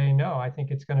and say, no, I think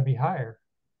it's going to be higher.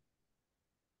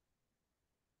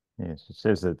 Yes, it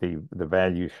says that the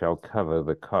value shall cover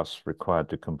the costs required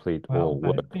to complete all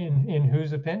Well, work. in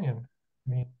whose opinion? I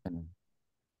mean,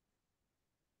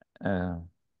 Uh,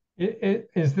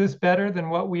 is this better than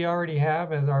what we already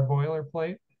have as our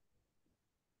boilerplate?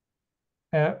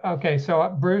 Okay,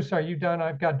 so Bruce, are you done?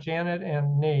 I've got Janet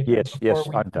and Nate. yes,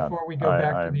 I'm done. Before we go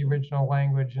back to the original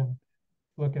language and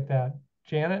look at that.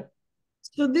 Janet?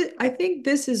 So I think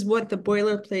this is what the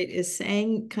boilerplate is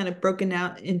saying, kind of broken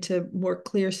out into more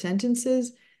clear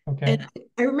sentences. Okay. And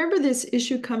I remember this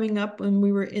issue coming up when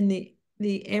we were in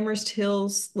the Amherst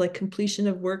Hills, like completion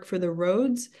of work for the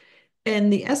roads.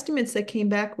 And the estimates that came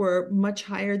back were much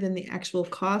higher than the actual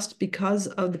cost because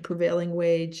of the prevailing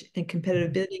wage and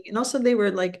competitive bidding. And also they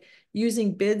were like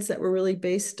using bids that were really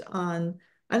based on,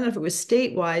 I don't know if it was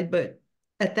statewide, but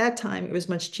at that time it was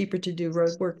much cheaper to do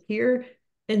road work here.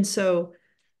 And so,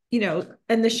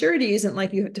 and the surety isn't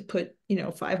like you have to put,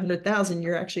 500,000,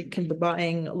 you're actually kind of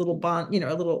buying a little bond,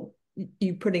 a little,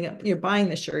 you're buying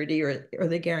the surety or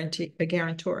the guarantee, a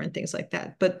guarantor and things like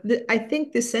that. But I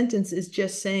think this sentence is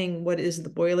just saying what is the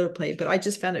boilerplate, but I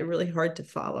just found it really hard to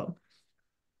follow.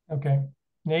 Okay.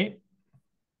 Nate?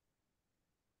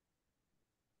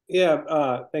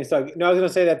 Yeah, thanks, Doug. No, I was going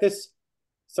to say that this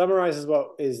summarizes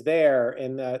what is there,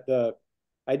 and that the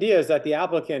idea is that the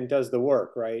applicant does the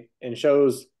work, right? And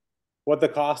shows what the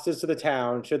cost is to the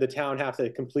town, should the town have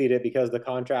to complete it because the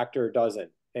contractor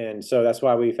doesn't. And so that's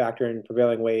why we factor in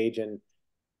prevailing wage and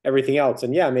everything else.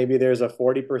 And yeah, maybe there's a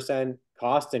 40%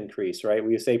 cost increase, right?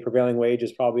 We say prevailing wage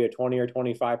is probably a 20 or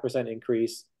 25%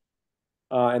 increase.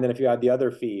 And then if you add the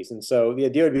other fees. And so the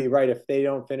idea would be, right, if they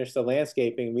don't finish the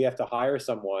landscaping, we have to hire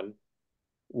someone.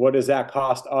 What does that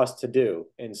cost us to do?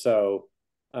 And so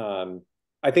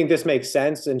I think this makes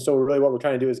sense. And so really what we're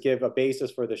trying to do is give a basis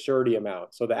for the surety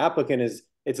amount. So the applicant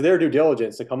it's their due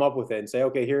diligence to come up with it and say,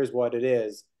 okay, here's what it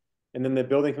is. And then the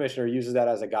building commissioner uses that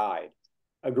as a guide.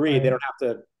 Agreed, Right. They don't have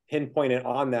to pinpoint it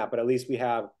on that, but at least we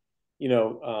have,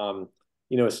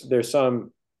 there's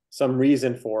some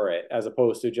reason for it, as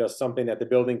opposed to just something that the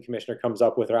building commissioner comes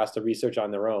up with or has to research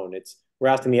on their own. We're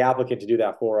asking the applicant to do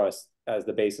that for us as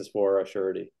the basis for a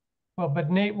surety. Well,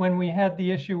 but Nate, when we had the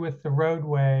issue with the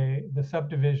roadway, the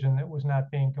subdivision that was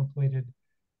not being completed,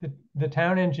 the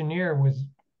town engineer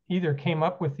either came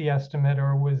up with the estimate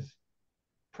or was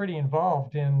pretty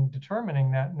involved in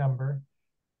determining that number.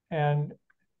 And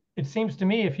it seems to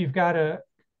me if you've got a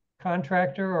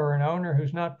contractor or an owner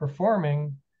who's not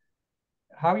performing,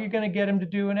 how are you going to get him to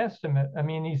do an estimate? I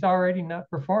mean, he's already not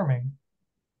performing.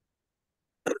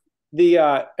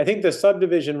 I think the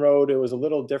subdivision road, it was a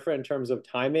little different in terms of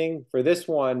timing. For this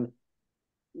one,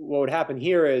 what would happen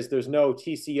here is there's no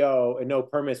TCO and no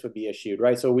permits would be issued,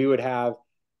 right? So we would have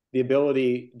the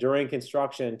ability during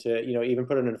construction to, even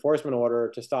put an enforcement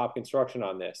order to stop construction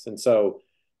on this. And so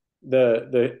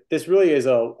this really is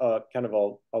a kind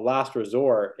of a last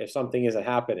resort if something isn't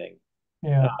happening.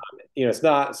 Yeah. It's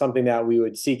not something that we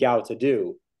would seek out to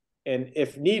do. And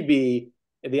if need be,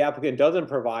 if the applicant doesn't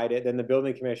provide it, then the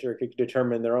building commissioner could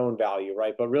determine their own value,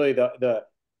 right? But really the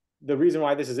reason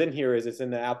why this is in here is it's in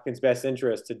the applicant's best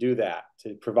interest to do that,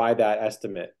 to provide that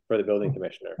estimate for the building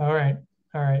commissioner. All right.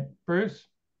 All right. Bruce?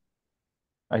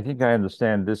 I think I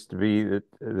understand this to be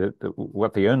that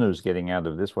what the owner is getting out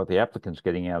of this, what the applicant's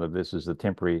getting out of this is the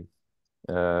temporary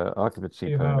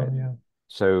occupancy permit. Yeah.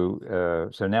 So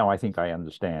now I think I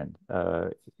understand.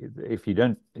 If you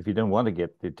don't want to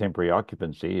get the temporary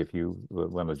occupancy, if you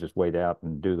want to just wait out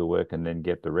and do the work and then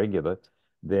get the regular,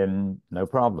 then no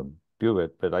problem, do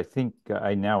it. But I think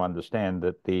I now understand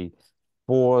that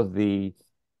for the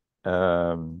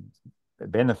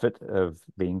benefit of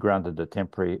being granted a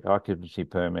temporary occupancy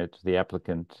permit, the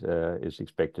applicant is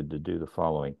expected to do the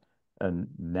following, and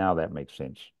now that makes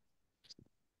sense.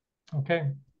 Okay.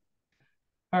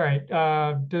 All right.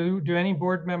 Do any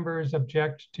board members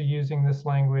object to using this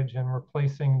language and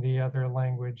replacing the other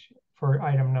language for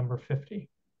item number 50?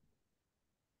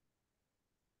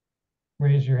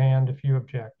 Raise your hand if you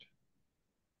object.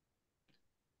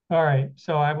 All right.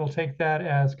 So I will take that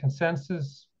as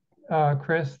consensus,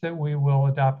 Chris, that we will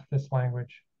adopt this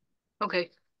language. Okay.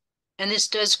 And this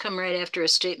does come right after a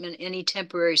statement, any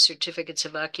temporary certificates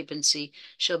of occupancy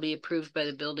shall be approved by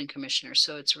the building commissioner.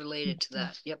 So it's related to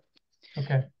that. Yep.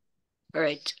 Okay. All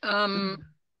right. All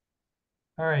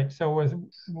right. So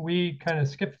we kind of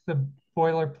skipped the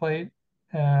boilerplate.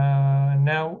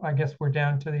 Now I guess we're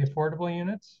down to the affordable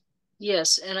units.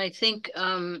 Yes, and I think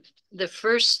the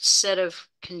first set of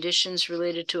conditions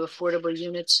related to affordable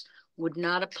units would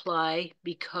not apply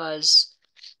because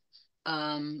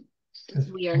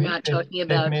we are not talking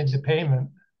about made the payment.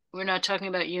 We're not talking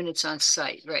about units on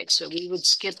site, right? So we would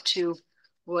skip to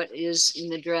what is in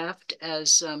the draft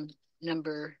as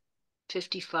number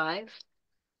 55.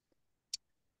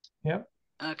 Yep.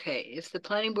 Okay, if the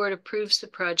planning board approves the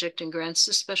project and grants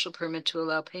the special permit to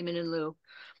allow payment in lieu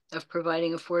of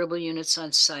providing affordable units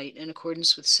on site in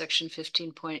accordance with section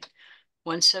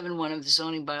 15.171 of the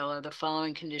zoning bylaw, the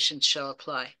following conditions shall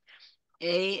apply.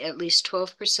 A, at least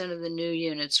 12% of the new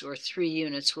units or 3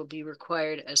 units will be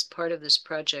required as part of this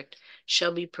project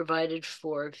shall be provided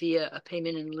for via a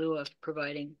payment in lieu of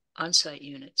providing on-site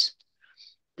units.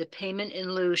 The payment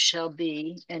in lieu shall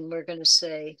be, and we're going to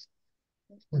say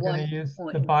We're going to 1 use the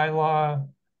point. bylaw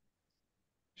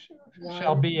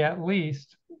shall One. be at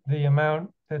least the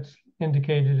amount that's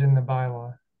indicated in the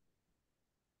bylaw.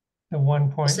 The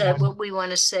 1.1. Is that what we want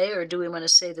to say, or do we want to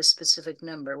say the specific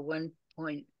number,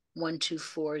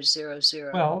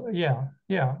 1.12400? Well, yeah,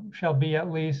 shall be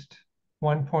at least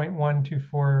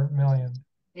 1.124 million.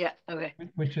 Yeah, okay.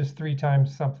 Which is 3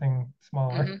 times something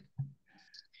smaller. Mm-hmm.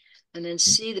 And then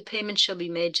C, the payment shall be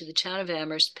made to the town of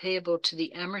Amherst payable to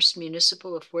the Amherst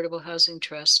Municipal Affordable Housing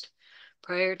Trust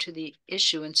prior to the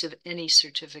issuance of any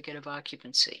certificate of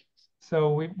occupancy.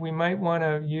 So we might want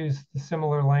to use the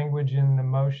similar language in the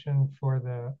motion for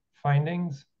the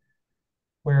findings,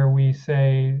 where we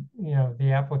say,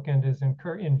 the applicant is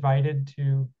invited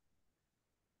to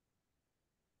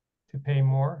pay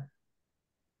more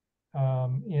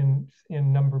in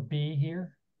number B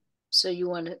here. So you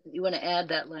want to add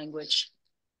that language?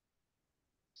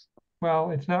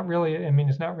 Well, it's not really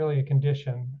a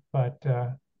condition, but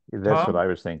that's Tom? what I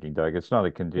was thinking, Doug. It's not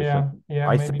a condition. Yeah,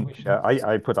 I maybe think we should.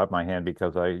 I put up my hand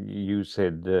because you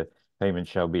said payment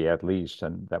shall be at least,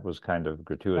 and that was kind of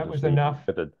gratuitous. That was enough.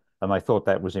 And I thought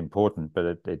that was important,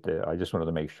 but I just wanted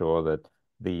to make sure that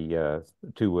the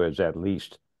 2 words at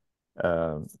least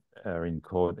are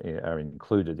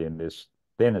included in this.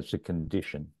 Then it's a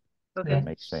condition. Okay. That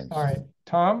makes sense. All right,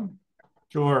 Tom?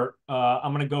 Sure.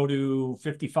 I'm going to go to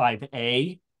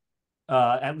 55A.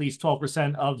 At least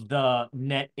 12% of the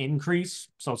net increase.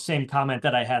 So same comment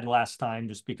that I had last time,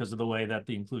 just because of the way that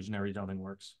the inclusionary zoning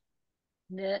works.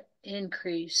 Net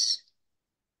increase.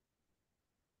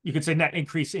 You could say net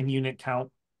increase in unit count.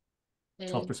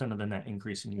 12% of the net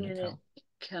increase in unit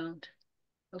count.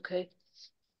 Okay.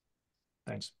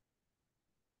 Thanks.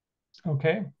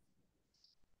 Okay.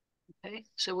 Okay,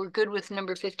 so we're good with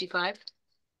number 55?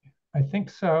 I think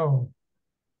so.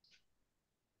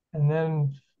 And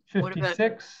then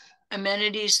 56.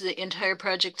 Amenities, the entire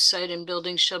project site and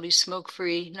buildings shall be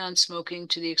smoke-free, non-smoking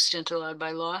to the extent allowed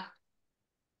by law.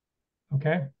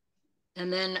 Okay.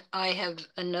 And then I have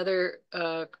another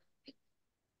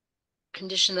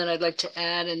condition that I'd like to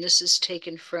add, and this is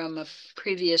taken from a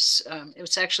previous, it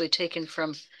was actually taken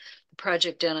from the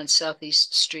project down on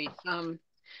Southeast Street.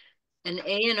 An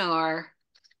A&R,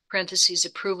 parentheses,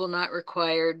 approval not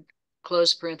required,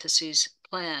 close parentheses,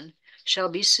 plan, shall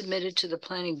be submitted to the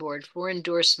planning board for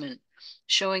endorsement,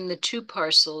 showing the 2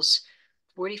 parcels,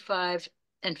 45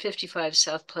 and 55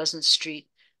 South Pleasant Street,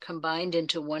 combined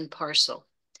into 1 parcel.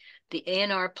 The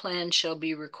A&R plan shall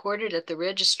be recorded at the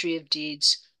Registry of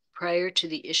Deeds prior to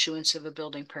the issuance of a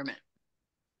building permit.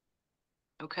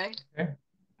 Okay? Okay.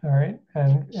 All right.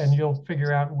 And you'll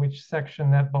figure out which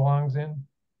section that belongs in?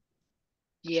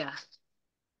 Yeah.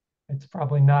 It's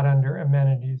probably not under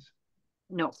amenities.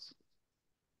 No.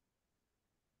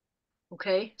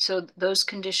 Okay, so those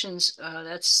conditions,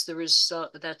 that's the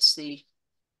result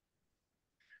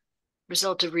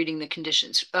of reading the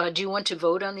conditions. Do you want to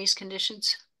vote on these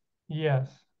conditions? Yes.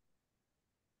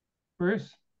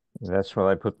 Bruce? That's what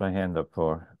I put my hand up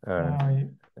for. All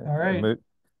right.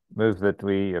 Move that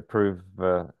we approve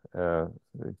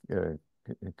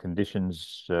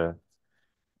conditions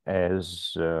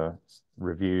as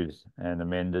reviewed and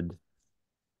amended.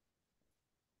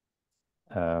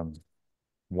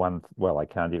 Well, I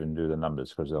can't even do the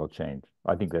numbers because they'll change.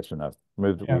 I think that's enough.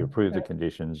 Move that we approve the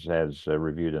conditions as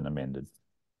reviewed and amended.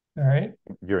 All right.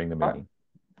 During the meeting.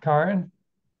 Karen?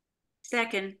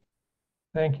 Second.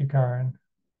 Thank you, Karen.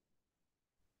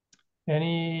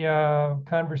 Any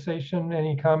conversation,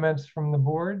 any comments from the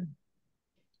board?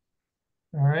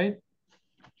 All right.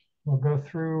 We'll go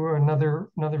through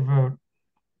another vote.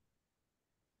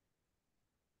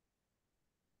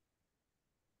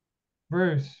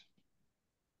 Bruce?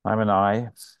 I'm an aye.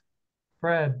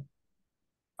 Fred?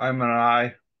 I'm an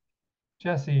aye.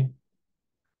 Jesse?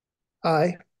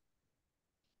 Aye.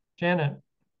 Janet?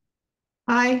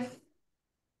 Aye.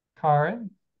 Karen?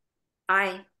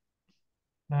 Aye.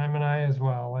 I'm an aye as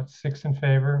well. That's 6 in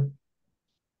favor.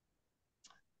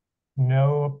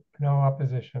 No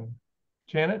opposition.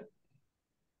 Janet?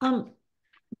 I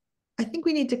think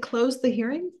we need to close the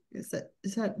hearing. Is that?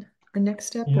 our next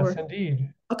step? Yes, Or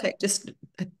indeed. okay, just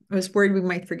I was worried we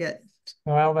might forget.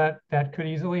 Well, that could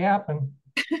easily happen.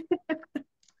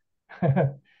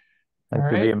 All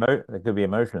right. That could be a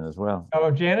motion as well.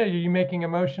 Oh, Janet, are you making a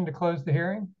motion to close the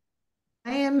hearing?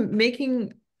 I am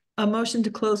making a motion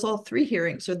to close all three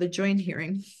hearings or the joint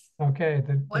hearing. Okay.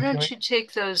 Why don't you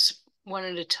take those one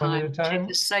at a One at a time? time? Take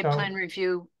the site So- plan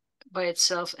review by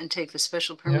itself and take the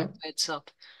special permit by itself.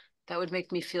 That would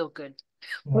make me feel good.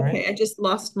 All right. Okay, I just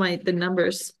lost the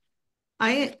numbers.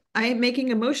 I am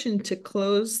making a motion to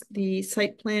close the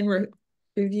site plan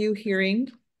review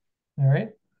hearing. All right.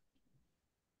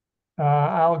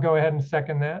 I'll go ahead and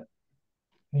second that.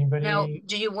 Anybody? Now,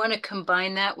 do you want to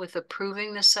combine that with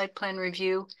approving the site plan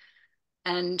review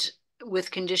and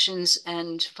with conditions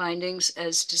and findings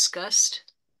as discussed?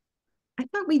 I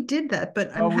thought we did that,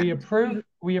 but Oh,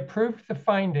 we approved the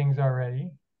findings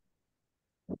already.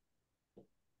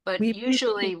 But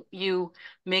usually you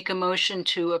make a motion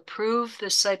to approve the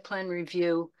site plan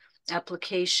review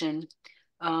application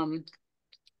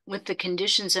with the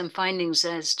conditions and findings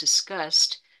as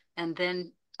discussed, and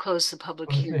then close the public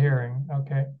Close the hearing.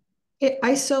 Okay.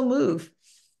 I so move.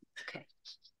 Okay.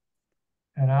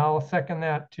 And I'll second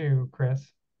that too,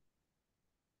 Chris.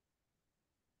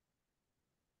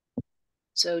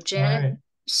 So Janet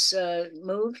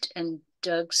moved and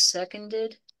Doug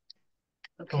seconded.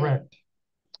 Okay. Correct.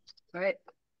 All right.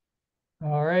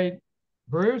 All right.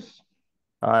 Bruce?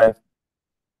 Aye.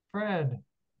 Fred?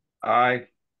 Aye.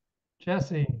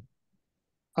 Jesse?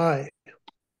 Aye.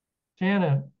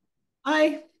 Janet?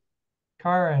 Aye.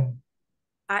 Karen?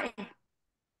 Aye.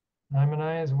 I'm an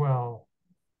aye as well.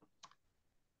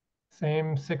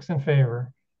 Same 6 in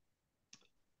favor.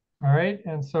 All right,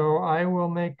 and so I will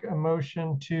make a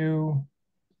motion to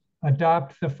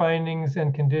adopt the findings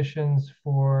and conditions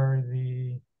for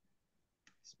the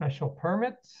special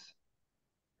permits.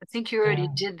 I think you already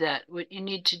did that. What you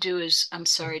need to do is, I'm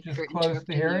sorry Just for close the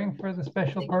interrupting hearing you. for the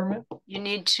special permit. You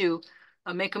need to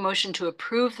make a motion to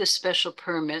approve the special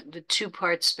permit, the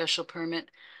two-part special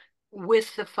permit,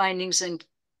 with the findings, and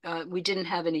we didn't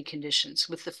have any conditions,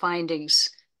 with the findings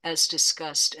as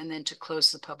discussed, and then to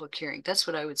close the public hearing. That's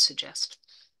what I would suggest.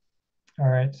 All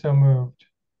right, so moved.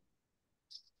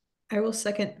 I will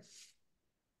second.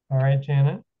 All right,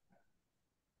 Janet.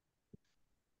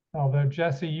 Although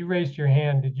Jesse, you raised your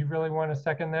hand. Did you really want to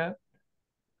second that?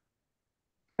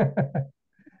 All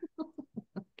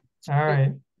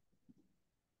right.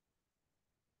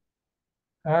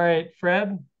 All right,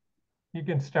 Fred, you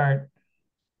can start.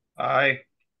 Aye.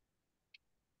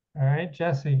 All right,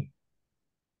 Jesse.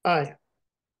 Aye.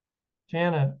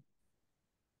 Janet.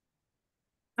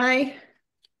 Aye.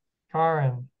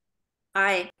 Karen.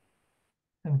 Aye.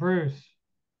 And Bruce.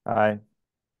 Aye.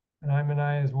 And I'm an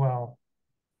aye as well.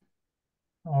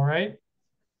 All right.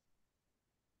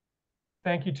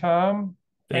 Thank you, Tom.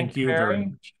 Thank you very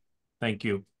much. Thank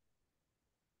you.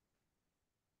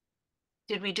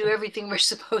 Did we do everything we're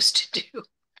supposed to do?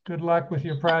 Good luck with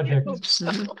your project. I hope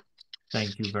so.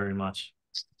 Thank you very much.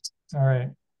 All right.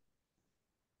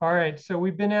 All right, so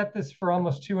we've been at this for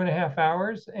almost 2.5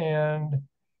 hours, and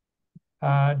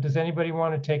does anybody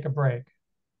want to take a break?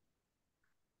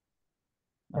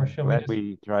 Or shall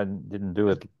we didn't do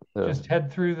it? Just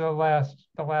head through the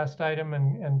last item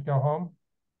and go home?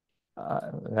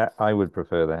 I would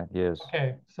prefer that, yes.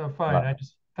 Okay, so fine. I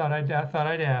just thought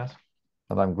I'd ask.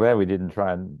 And I'm glad we didn't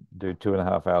try and do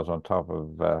 2.5 hours on top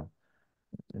of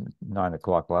 9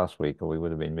 o'clock last week, or we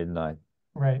would have been midnight.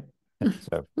 Right.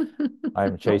 So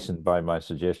I'm chastened by my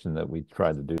suggestion that we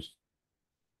try to do.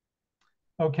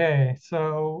 Okay,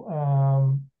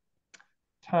 so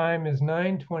time is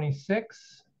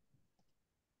 9:26,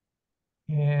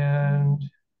 and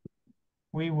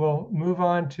we will move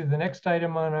on to the next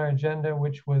item on our agenda,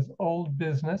 which was old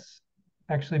business.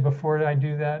 Actually, before I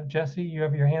do that, Jesse, you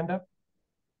have your hand up?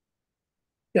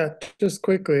 Yeah, just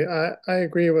quickly, I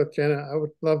agree with Jenna. I would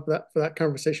love that for that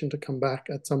conversation to come back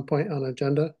at some point on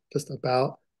agenda, just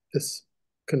about this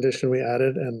condition we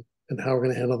added and how we're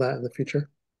going to handle that in the future.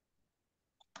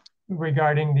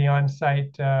 Regarding the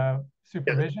on-site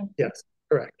supervision? Yes,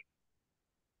 correct.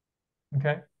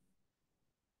 Okay.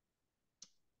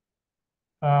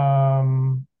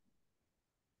 Pam,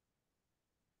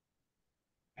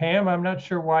 I'm not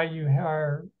sure why you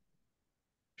are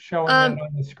showing that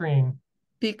on the screen.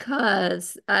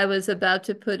 Because I was about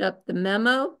to put up the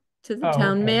memo to the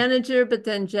town manager, but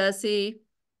then Jesse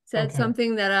said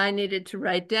something that I needed to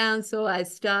write down, so I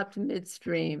stopped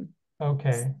midstream.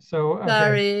 Okay, so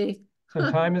sorry. So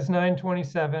time is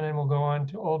 9:27, and we'll go on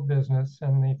to old business.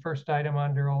 And the first item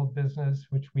under old business,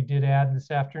 which we did add this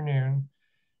afternoon,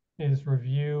 is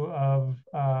review of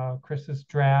Chris's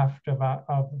draft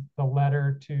of the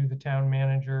letter to the town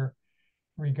manager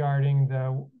regarding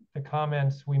the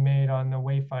comments we made on the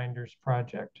Wayfinders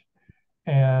project.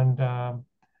 And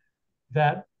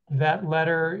that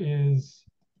letter is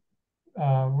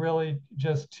really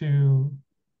just to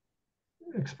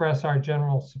express our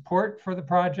general support for the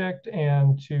project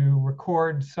and to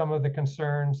record some of the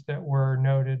concerns that were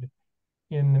noted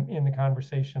in the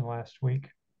conversation last week.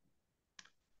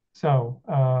 So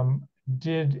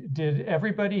did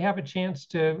everybody have a chance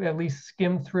to at least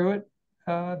skim through it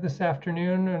this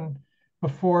afternoon and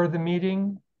before the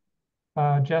meeting?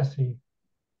 Jesse?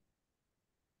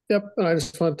 Yep, and I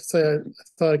just wanted to say I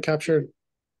thought I captured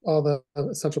all the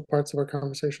essential parts of our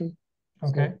conversation.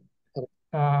 Okay. So,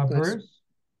 nice. Bruce?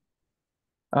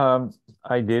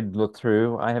 I did look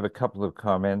through. I have a couple of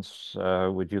comments.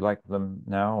 Would you like them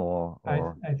now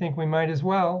or? I think we might as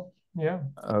well. Yeah.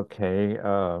 Okay.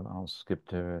 I'll skip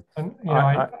to. And, you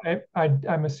know,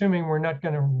 I'm assuming we're not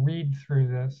going to read through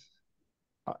this.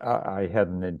 I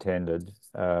hadn't intended,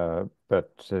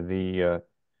 but the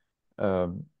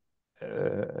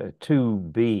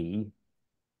 2B.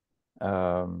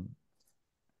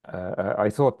 I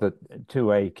thought that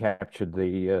 2A captured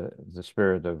the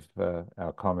spirit of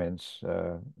our comments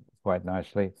quite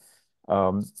nicely.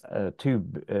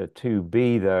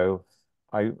 2B though,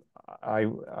 I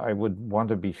would want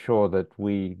to be sure that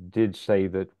we did say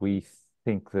that we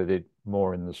think that it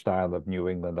more in the style of New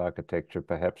England architecture,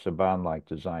 perhaps a barn-like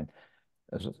design.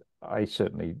 As I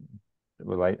certainly,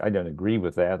 well, I don't agree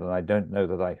with that, and I don't know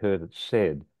that I heard it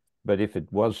said. But if it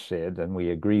was said and we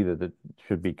agree that it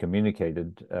should be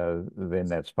communicated, then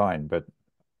that's fine. But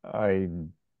I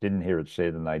didn't hear it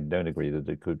said, and I don't agree that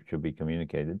it should be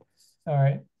communicated. All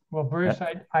right. Well, Bruce,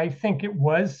 I think it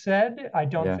was said. I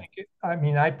don't think it, I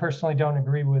mean, I personally don't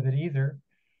agree with it either.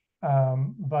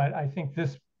 But I think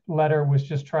this letter was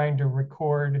just trying to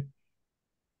record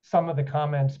some of the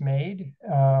comments made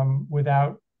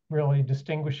without really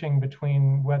distinguishing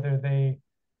between whether they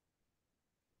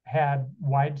had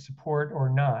wide support or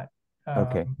not.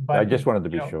 Okay, but I just wanted to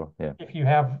be sure. Yeah. If you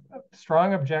have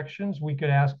strong objections, we could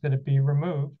ask that it be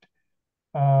removed.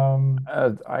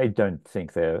 I don't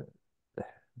think they're,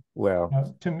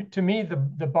 well. To me,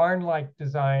 the barn-like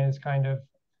design is kind of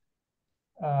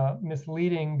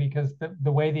misleading because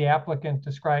the way the applicant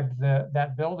described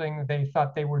that building, they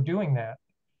thought they were doing that.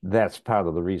 That's part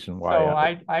of the reason why. So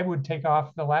I would take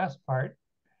off the last part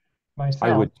myself.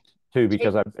 I would too,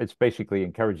 because it's basically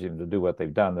encouraging them to do what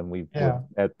they've done, and we're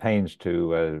at pains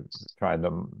to try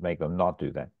to make them not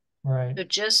do that. Right. So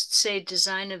just say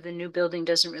design of the new building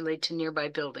doesn't relate to nearby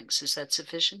buildings. Is that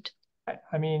sufficient?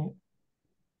 I mean,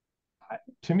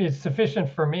 to me, it's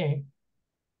sufficient for me.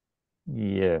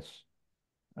 Yes.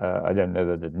 I don't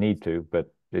know that it need to,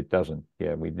 but it doesn't.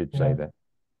 Yeah, we did say that.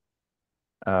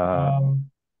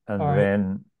 And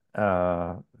then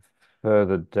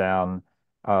further down,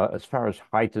 as far as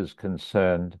height is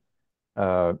concerned,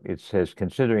 it says,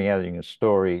 considering adding a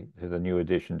story to the new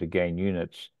addition to gain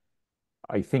units,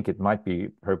 I think it might be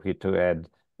appropriate to add,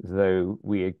 though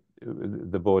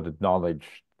the board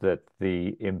acknowledged that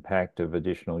the impact of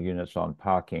additional units on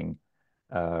parking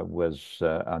was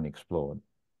unexplored.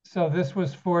 So this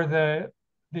was for the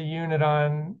unit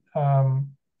on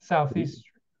Southeast.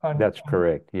 That's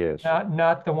correct. Yes.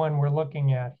 Not the one we're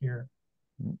looking at here.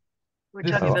 We're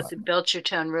talking about the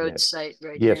Belchertown Road site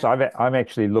right here. Yes, I'm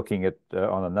actually looking at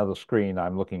on another screen.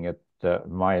 I'm looking at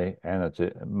my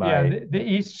the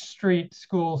East Street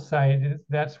school site.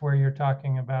 That's where you're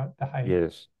talking about the height.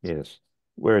 Yes, yes,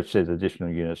 where it says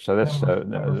additional units. So that's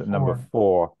number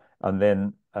 4, and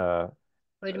then.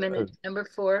 Wait a minute, number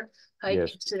 4. I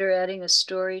consider adding a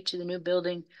story to the new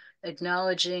building,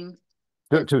 acknowledging.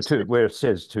 To where it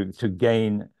says to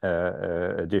gain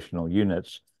additional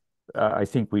units. I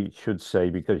think we should say,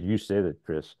 because you said it,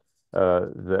 Chris,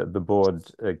 the board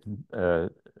that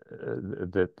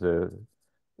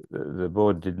the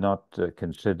board did not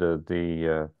consider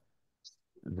the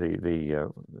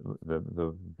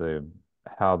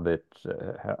how that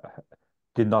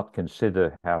did not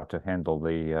consider how to handle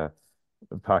the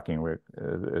parking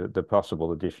the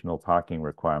possible additional parking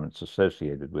requirements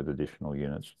associated with additional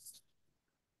units.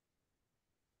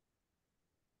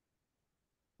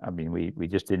 I mean, we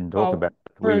just didn't talk about it.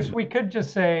 Bruce, we could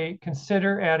just say,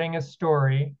 consider adding a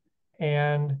story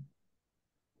and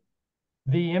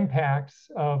the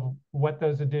impacts of what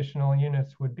those additional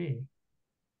units would be.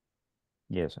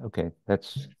 Yes, okay.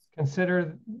 That's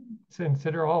consider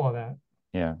all of that.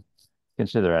 Yeah.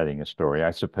 Consider adding a story.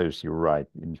 I suppose you're right.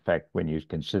 In fact, when you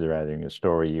consider adding a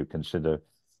story, you consider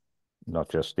not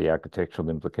just the architectural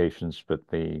implications, but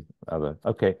the other.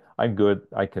 Okay, I'm good.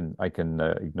 I can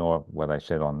ignore what I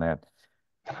said on that.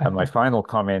 And my final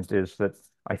comment is that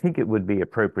I think it would be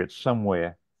appropriate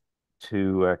somewhere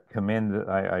to commend.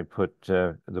 I put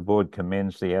the board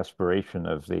commends the aspiration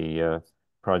of the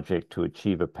project to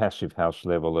achieve a passive house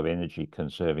level of energy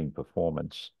conserving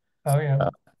performance. Oh, yeah.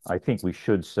 I think we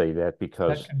should say that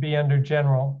because that could be under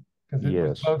general, because it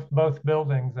was yes, both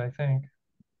buildings, I think.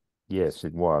 yes,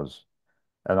 it was.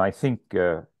 And I think,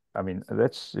 I mean,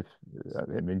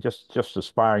 I mean, just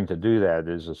aspiring to do that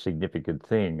is a significant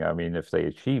thing. I mean, if they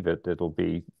achieve it, it'll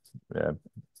be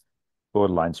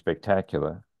borderline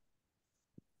spectacular.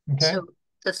 Okay.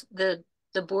 So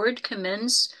the board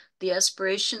commends the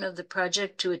aspiration of the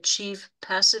project to achieve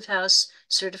passive house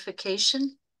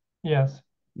certification? Yes.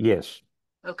 Yes.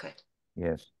 Okay.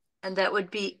 Yes. And that would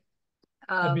be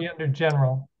That'd be under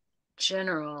general.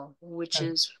 general, which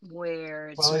is where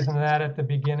it's Well, isn't that at the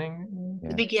beginning?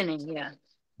 the beginning, yeah.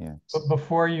 Yeah. But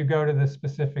before you go to the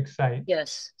specific site.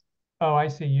 Yes. Oh, I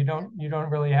see. You don't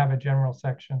really have a general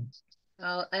section.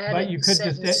 I'll add But it you in could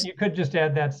sentence just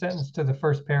add that sentence to the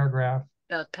first paragraph,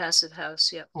 about passive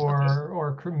house, yep. Okay.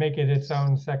 or make it its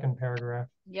own second paragraph.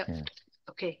 Yep. Yeah.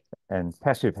 Okay. And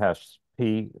passive house,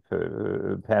 P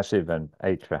for passive and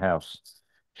H for house,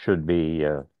 should be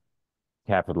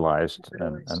capitalized.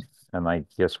 And I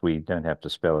guess we don't have to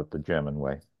spell it the German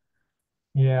way.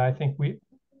 Yeah, I think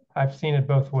I've seen it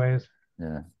both ways.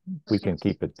 Yeah, we can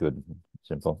keep it good,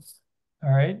 simple.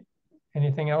 All right.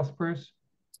 Anything else, Bruce?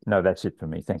 No, that's it for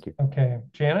me. Thank you. Okay.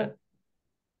 Janet?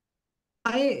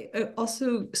 I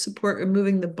also support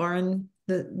removing the barn,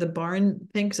 the barn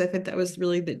thing, because I think that was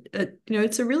really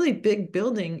it's a really big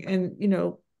building, and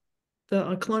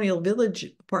the Colonial Village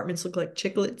apartments look like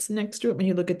chiclets next to it when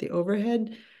you look at the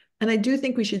overhead. And I do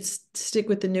think we should stick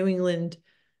with the New England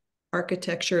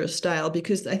architecture style,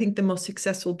 because I think the most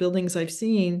successful buildings I've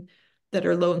seen that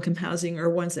are low income housing are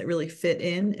ones that really fit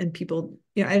in, and people,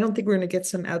 I don't think we're going to get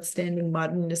some outstanding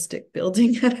modernistic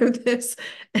building out of this.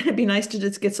 And it'd be nice to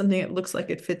just get something that looks like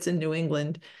it fits in New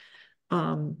England,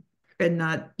 and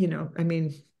not, I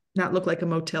mean, not look like a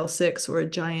Motel 6 or a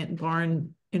giant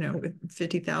barn, with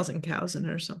 50,000 cows in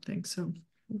it or something. So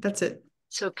that's it.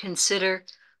 So consider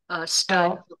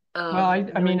style. Well,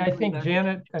 I mean, I think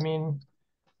Janet,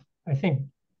 I think,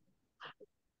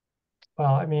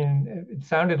 well, I mean, it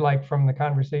sounded like from the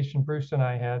conversation Bruce and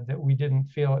I had that we didn't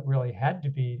feel it really had to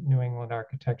be New England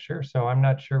architecture. So I'm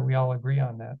not sure we all agree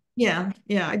on that. Yeah.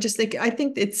 I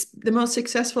think it's the most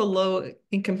successful low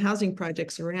income housing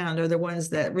projects around are the ones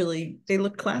that really, they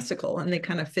look classical and they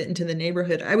kind of fit into the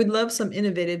neighborhood. I would love some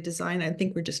innovative design. I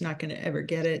think we're just not going to ever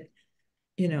get it,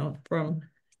 from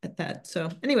at that.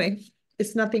 So anyway,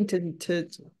 it's nothing to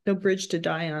no bridge to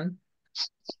die on.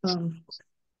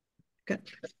 Okay.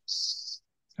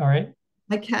 All right.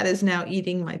 My cat is now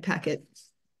eating my packet.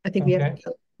 I think okay. We have to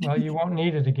go. Well, you won't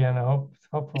need it again,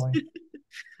 hopefully.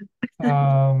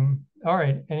 All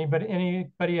right.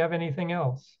 Anybody have anything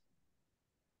else?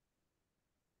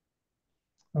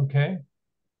 Okay.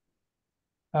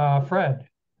 Fred.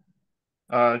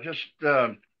 Just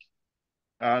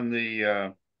on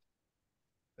the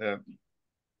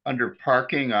under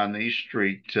parking on East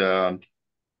Street,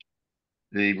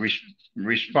 the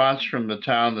response from the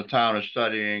town is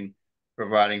studying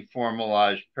providing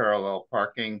formalized parallel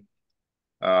parking.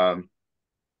 I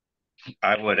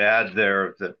would add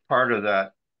there that part of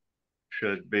that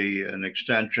should be an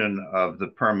extension of the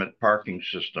permit parking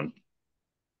system.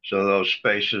 So those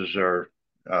spaces are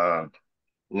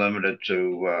limited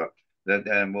to that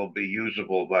and will be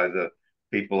usable by the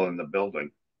people in the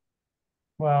building.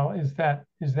 Well, is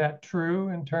that true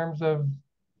in terms of,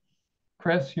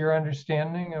 Chris, your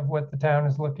understanding of what the town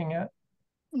is looking at?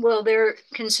 Well, they're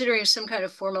considering some kind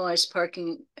of formalized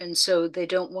parking, and so they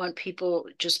don't want people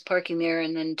just parking there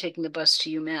and then taking the bus to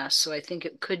UMass. So I think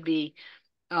it could be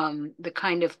the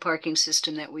kind of parking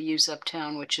system that we use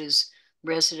uptown, which is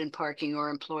resident parking or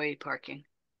employee parking.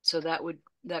 So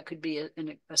that could be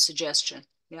a suggestion.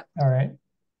 Yep. All right.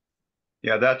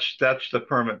 Yeah, that's the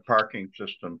permit parking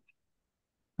system.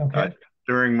 Okay.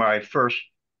 During my first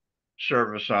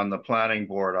service on the planning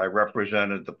board, I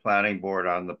represented the planning board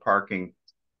on the parking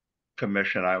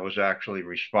commission. I was actually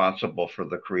responsible for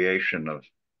the creation of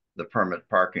the permit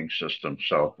parking system.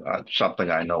 So something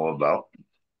I know about.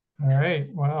 All right.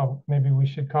 Well, maybe we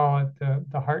should call it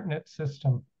the Hartnett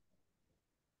system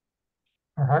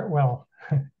or Hartwell.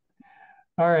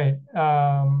 All right.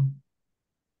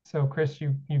 So Chris,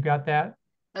 you got that?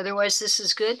 Otherwise, this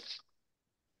is good.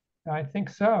 I think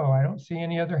so. I don't see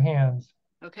any other hands.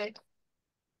 Okay.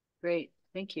 Great.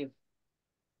 Thank you.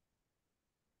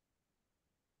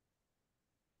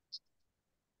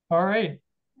 All right.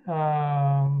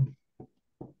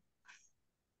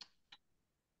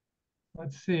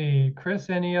 Let's see, Chris,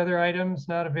 any other items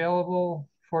not available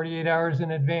 48 hours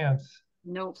in advance?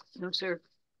 No, no, sir.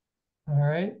 All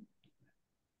right.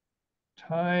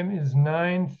 Time is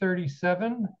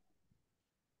 9:37.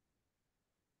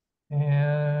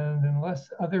 And unless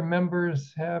other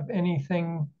members have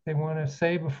anything they want to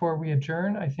say before we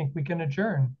adjourn, I think we can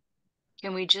adjourn.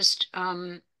 Can we just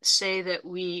say that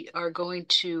we are going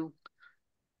to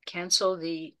cancel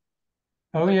the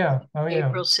Oh yeah, oh yeah.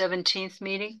 April 17th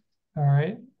meeting? All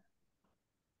right.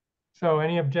 So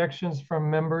any objections from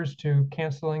members to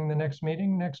canceling the next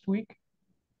meeting next week?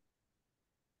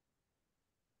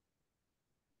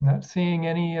 Not seeing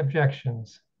any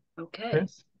objections. Okay,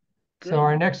 Chris? good. So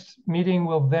our next meeting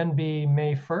will then be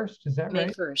May 1st, is that May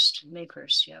right? 1st, May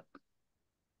 1st, yep.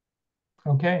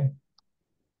 Okay.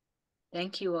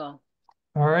 Thank you all.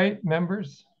 All right,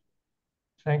 members.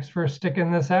 Thanks for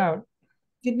sticking this out.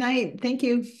 Good night. Thank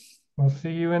you. We'll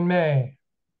see you in May.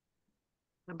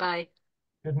 Bye-bye.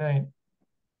 Good night.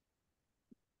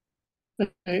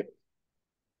 Right.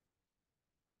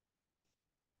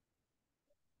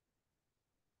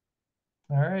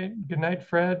 All right. Good night,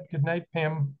 Fred. Good night,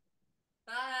 Pam.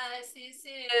 Bye. See you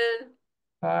soon.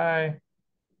 Bye.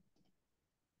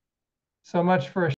 So much for a